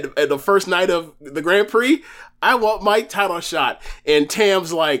the first night of the Grand Prix? I want my title shot. And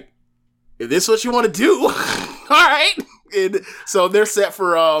Tam's like, is this what you want to do? All right. And so they're set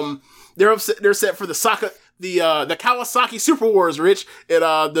for they're set for the Kawasaki Super Wars, Rich, at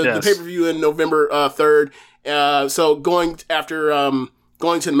the pay-per-view in November 3rd. So going to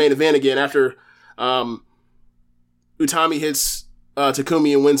the main event again after Utami hits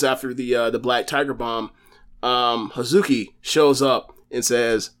Takumi and wins after the Black Tiger Bomb, Hazuki shows up and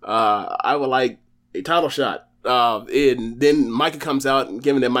says, I would like a title shot. And then Micah comes out, and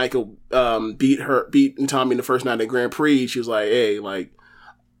given that Micah beat Utami in the first night of the Grand Prix, she was like, hey, like,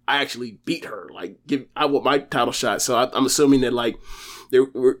 I actually beat her. Like, I want my title shot. So I'm assuming that, like,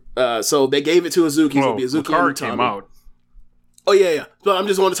 so they gave it to Hazuki. Well, so it'll be Hazuki Hikaru and Utami. came out. Oh, yeah. But I'm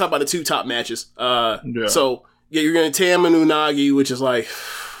just going to talk about the two top matches. So, yeah, you're going to Tam and Unagi, which is like,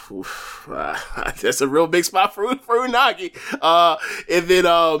 that's a real big spot for Unagi. And then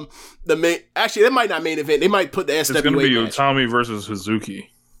the main, actually, that might not main event. They might put the SWA match. It's going to be Utami versus Hazuki.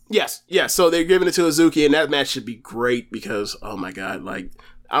 Yes. So they're giving it to Hazuki, and that match should be great because, oh my god, like,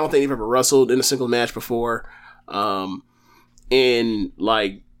 I don't think they've ever wrestled in a single match before. And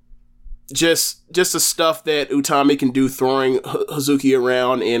like, just the stuff that Utami can do throwing Hazuki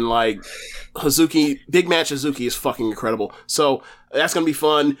around, and like Hazuki, big match Hazuki is fucking incredible. So that's gonna be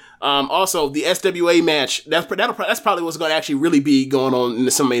fun. Also the SWA match, that's probably what's gonna actually really be going on in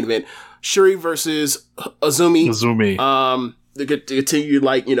the main event. Shuri versus Azumi. To continue,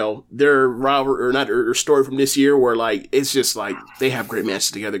 like, you know, their rivalry, or not, or story from this year, where like it's just like they have great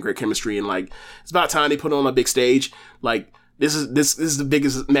matches together, great chemistry, and like it's about time they put on a big stage. Like this is the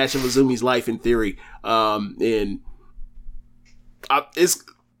biggest match of Azumi's life in theory, we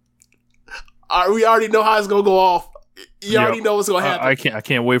already know how it's gonna go off. You already know what's gonna happen. I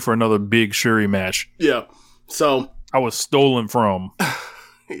can't wait for another big Shuri match. Yeah. So I was stolen from.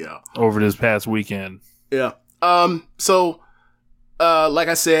 Over this past weekend. Yeah. So. Like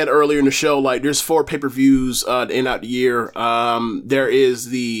I said earlier in the show, like there's 4 pay-per-views to end out the year. There is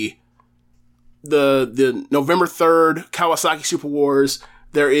the November 3rd Kawasaki Super Wars.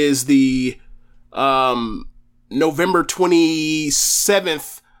 There is the November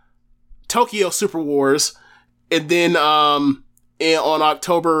 27th Tokyo Super Wars, and then on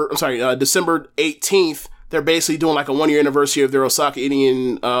December 18th. They're basically doing like a 1-year anniversary of their Osaka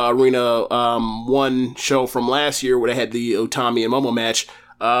Indian Arena 1 show from last year, where they had the Utami and Momo match.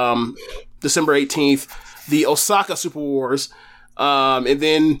 December 18th, the Osaka Super Wars, and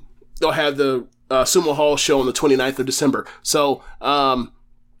then they'll have the Sumo Hall show on the 29th of December. So,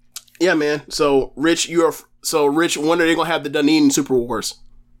 yeah, man. So, Rich, when are they gonna have the Dunedin Super Wars?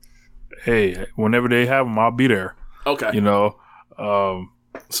 Hey, whenever they have them, I'll be there. Okay. You know.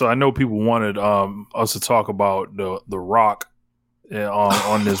 So I know people wanted us to talk about the Rock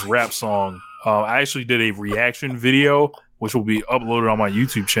on this rap song. I actually did a reaction video, which will be uploaded on my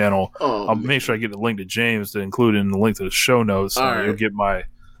YouTube channel. I'll make sure I get the link to James to include in the link to the show notes. So you'll get my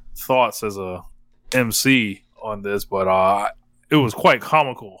thoughts as a MC on this. But it was quite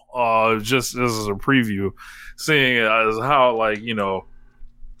comical. Just as a preview, seeing it as how, like, you know,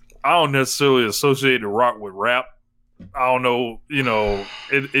 I don't necessarily associate the Rock with rap. I don't know, you know,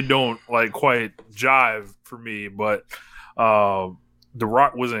 it don't like quite jive for me, but The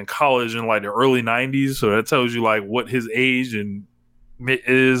Rock was in college in like the early 90s, so that tells you like what his age and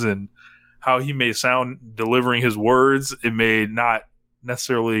is and how he may sound delivering his words. It may not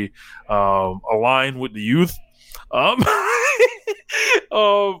necessarily align with the youth.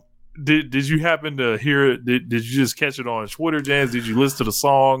 Did you happen to hear it? Did you just catch it on Twitter, James? Did you listen to the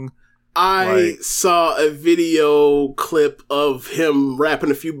song? I saw a video clip of him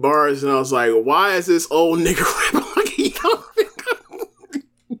rapping a few bars, and I was like, why is this old nigga rapping like a young nigga?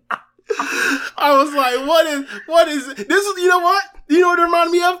 I was like, what is this? You know what? You know what it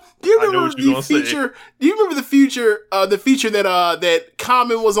reminded me of? Do you I know remember what you're gonna say. feature? Do you remember the feature that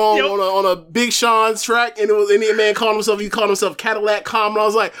Common was on Yep. on a Big Sean's track, and it was Indian Man called himself Cadillac Common. I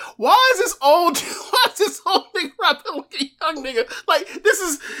was like, why is this old nigga rapping like a young nigga? Like this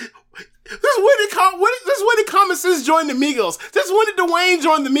is when did Common Sense join the Migos? This is when did Dwayne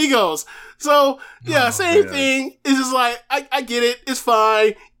join the Migos? So yeah, same thing. It's just like I get it. It's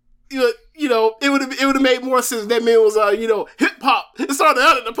fine. You know, it would have made more sense if that man was hip hop. It started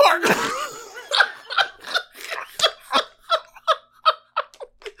out in the park.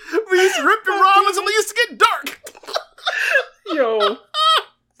 We used to rip and roll until it used to get dark. Yo,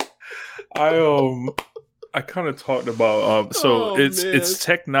 I kind of talked about it's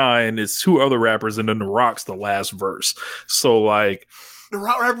Tech Nine, it's two other rappers, and then The Rock's the last verse. So like The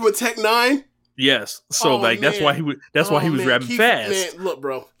rock rapper with Tech Nine. yes, so that's why he was rapping Keith, fast. Man, look,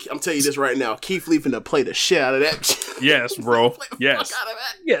 bro, I'm telling you this right now. Keith Lee finna play the shit out of that. Yes, bro. Play the Yes. fuck out of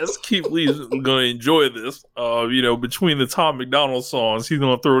that. Yes, Keith Lee's gonna enjoy this. Between the Tom McDonald songs, he's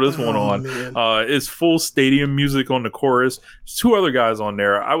gonna throw this one on. Man. It's full stadium music on the chorus. There's two other guys on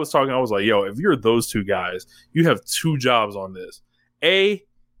there. I was like, yo, if you're those two guys, you have two jobs on this. A,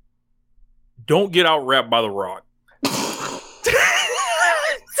 don't get out rapped by The Rock.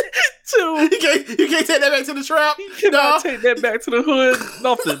 Two, You can't take that back to the trap. you cannot take that back to the hood.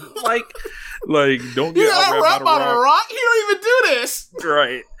 Nothing. Like don't You get got out rap rapped by by The the Rock. rock. He don't even do this.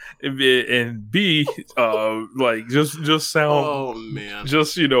 Right. And B, just sound, Oh man.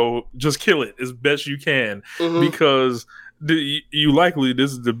 just kill it as best you can Mhm. because you likely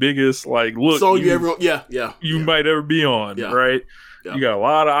this is the biggest look So you ever? Yeah. you might ever be on, Yeah. right? Yeah. You got a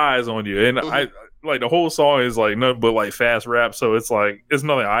lot of eyes on you, and Mhm. I the whole song is nothing but fast rap, so it's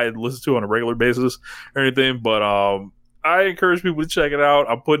nothing I listen to on a regular basis or anything. But I encourage people to check it out.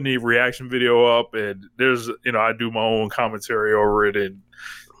 I'm putting the reaction video up, and there's I do my own commentary over it and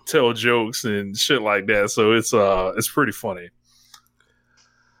tell jokes and shit like that. So it's pretty funny.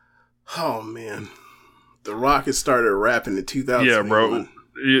 Oh man. The Rock has started rapping in 2000. Yeah, bro.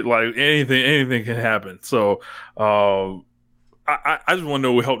 Anything can happen. So I just want to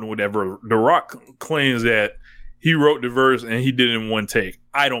know what helped him with that verse. The Rock claims that he wrote the verse and he did it in one take.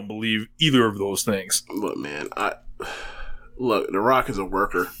 I don't believe either of those things. Look, man. The Rock is a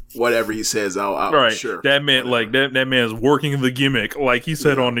worker. Whatever he says, I'll Right. sure. That man, that man's working the gimmick. Like he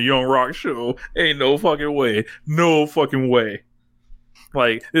said on the Young Rock show, ain't no fucking way. No fucking way.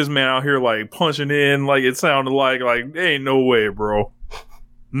 Like, this man out here, punching in, it sounded like, ain't no way, bro.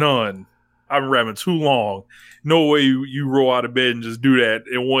 None. I've been rapping too long. No way you roll out of bed and just do that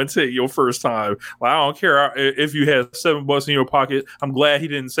in one take your first time. I don't care if you had $7 in your pocket. I'm glad he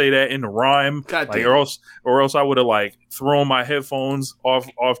didn't say that in the rhyme. God damn. Or else I would have, thrown my headphones off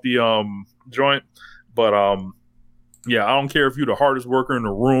the joint. But, yeah, I don't care if you're the hardest worker in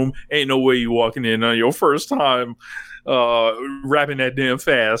the room. Ain't no way you walking in on your first time rapping that damn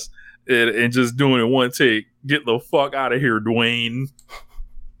fast and just doing it one take. Get the fuck out of here, Dwayne.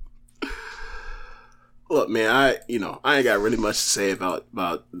 Look, man, I ain't got really much to say about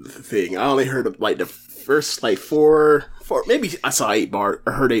the thing. I only heard the first four, maybe I saw 8 bars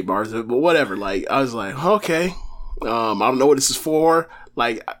or heard 8 bars, but whatever. I was like, okay, I don't know what this is for.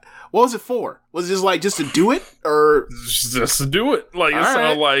 What was it for? Was it just to do it, or just to do it? It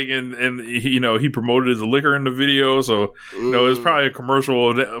sounded like, and he promoted his liquor in the video, so it's probably a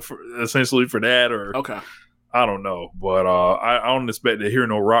commercial essentially for that, or okay, I don't know, but I don't expect to hear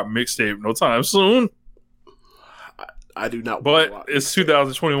no Rock mixtape no time soon. I do not. But want it's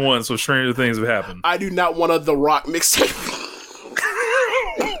 2021, so stranger things have happened. I do not want a The Rock mixtape.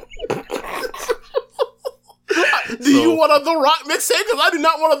 Do you want a The Rock mixtape? Because I do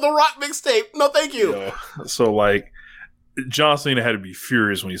not want a The Rock mixtape. No, thank you. Yeah. So, John Cena had to be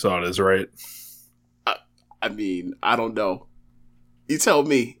furious when he saw this, right? I mean, I don't know. You tell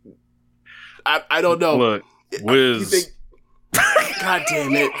me. I don't know. Look, Wiz. God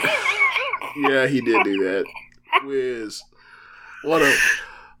damn it. Yeah, he did do that. Wiz.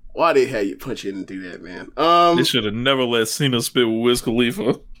 Why they had you punch in and do that, man? They should have never let Cena spit with Wiz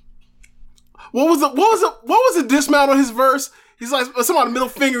Khalifa. What was the dismount on his verse? He's like, something on the middle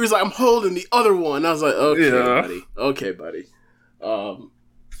finger. He's like, I'm holding the other one. I was like, okay, buddy.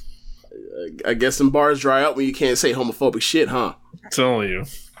 I guess some bars dry up when you can't say homophobic shit, huh? I'm telling you.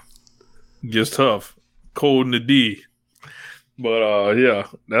 It gets tough. Cold in the D. But, yeah,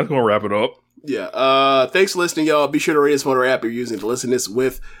 that's going to wrap it up. Yeah. Thanks for listening, y'all. Be sure to rate us on whatever app you're using to listen to this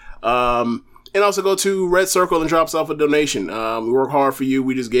with. And also go to Red Circle and drop us off a donation. We work hard for you.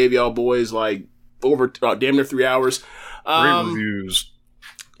 We just gave y'all boys over damn near 3 hours. Great reviews.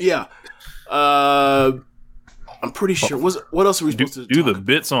 Yeah. I'm pretty sure. What else are we supposed to do? talk The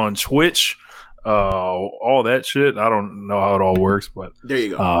bits on Twitch, all that shit. I don't know how it all works, but there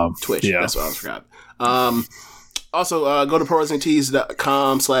you go. Twitch. Yeah. That's what I was forgot. Also, go to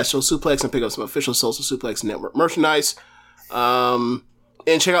ProWrestlingTees.com/SoulSuplex and pick up some official Social Suplex Network merchandise.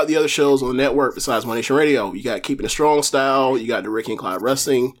 And check out the other shows on the network besides One Nation Radio. You got Keeping It Strong Style. You got the Ricky and Clyde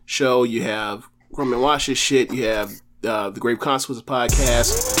Wrestling Show. You have Grumman Watches shit. You have the Grave Consequences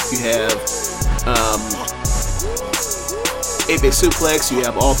podcast. You have 8-Bit Suplex. You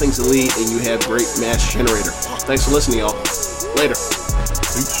have All Things Elite. And you have Great Match Generator. Thanks for listening, y'all. Later.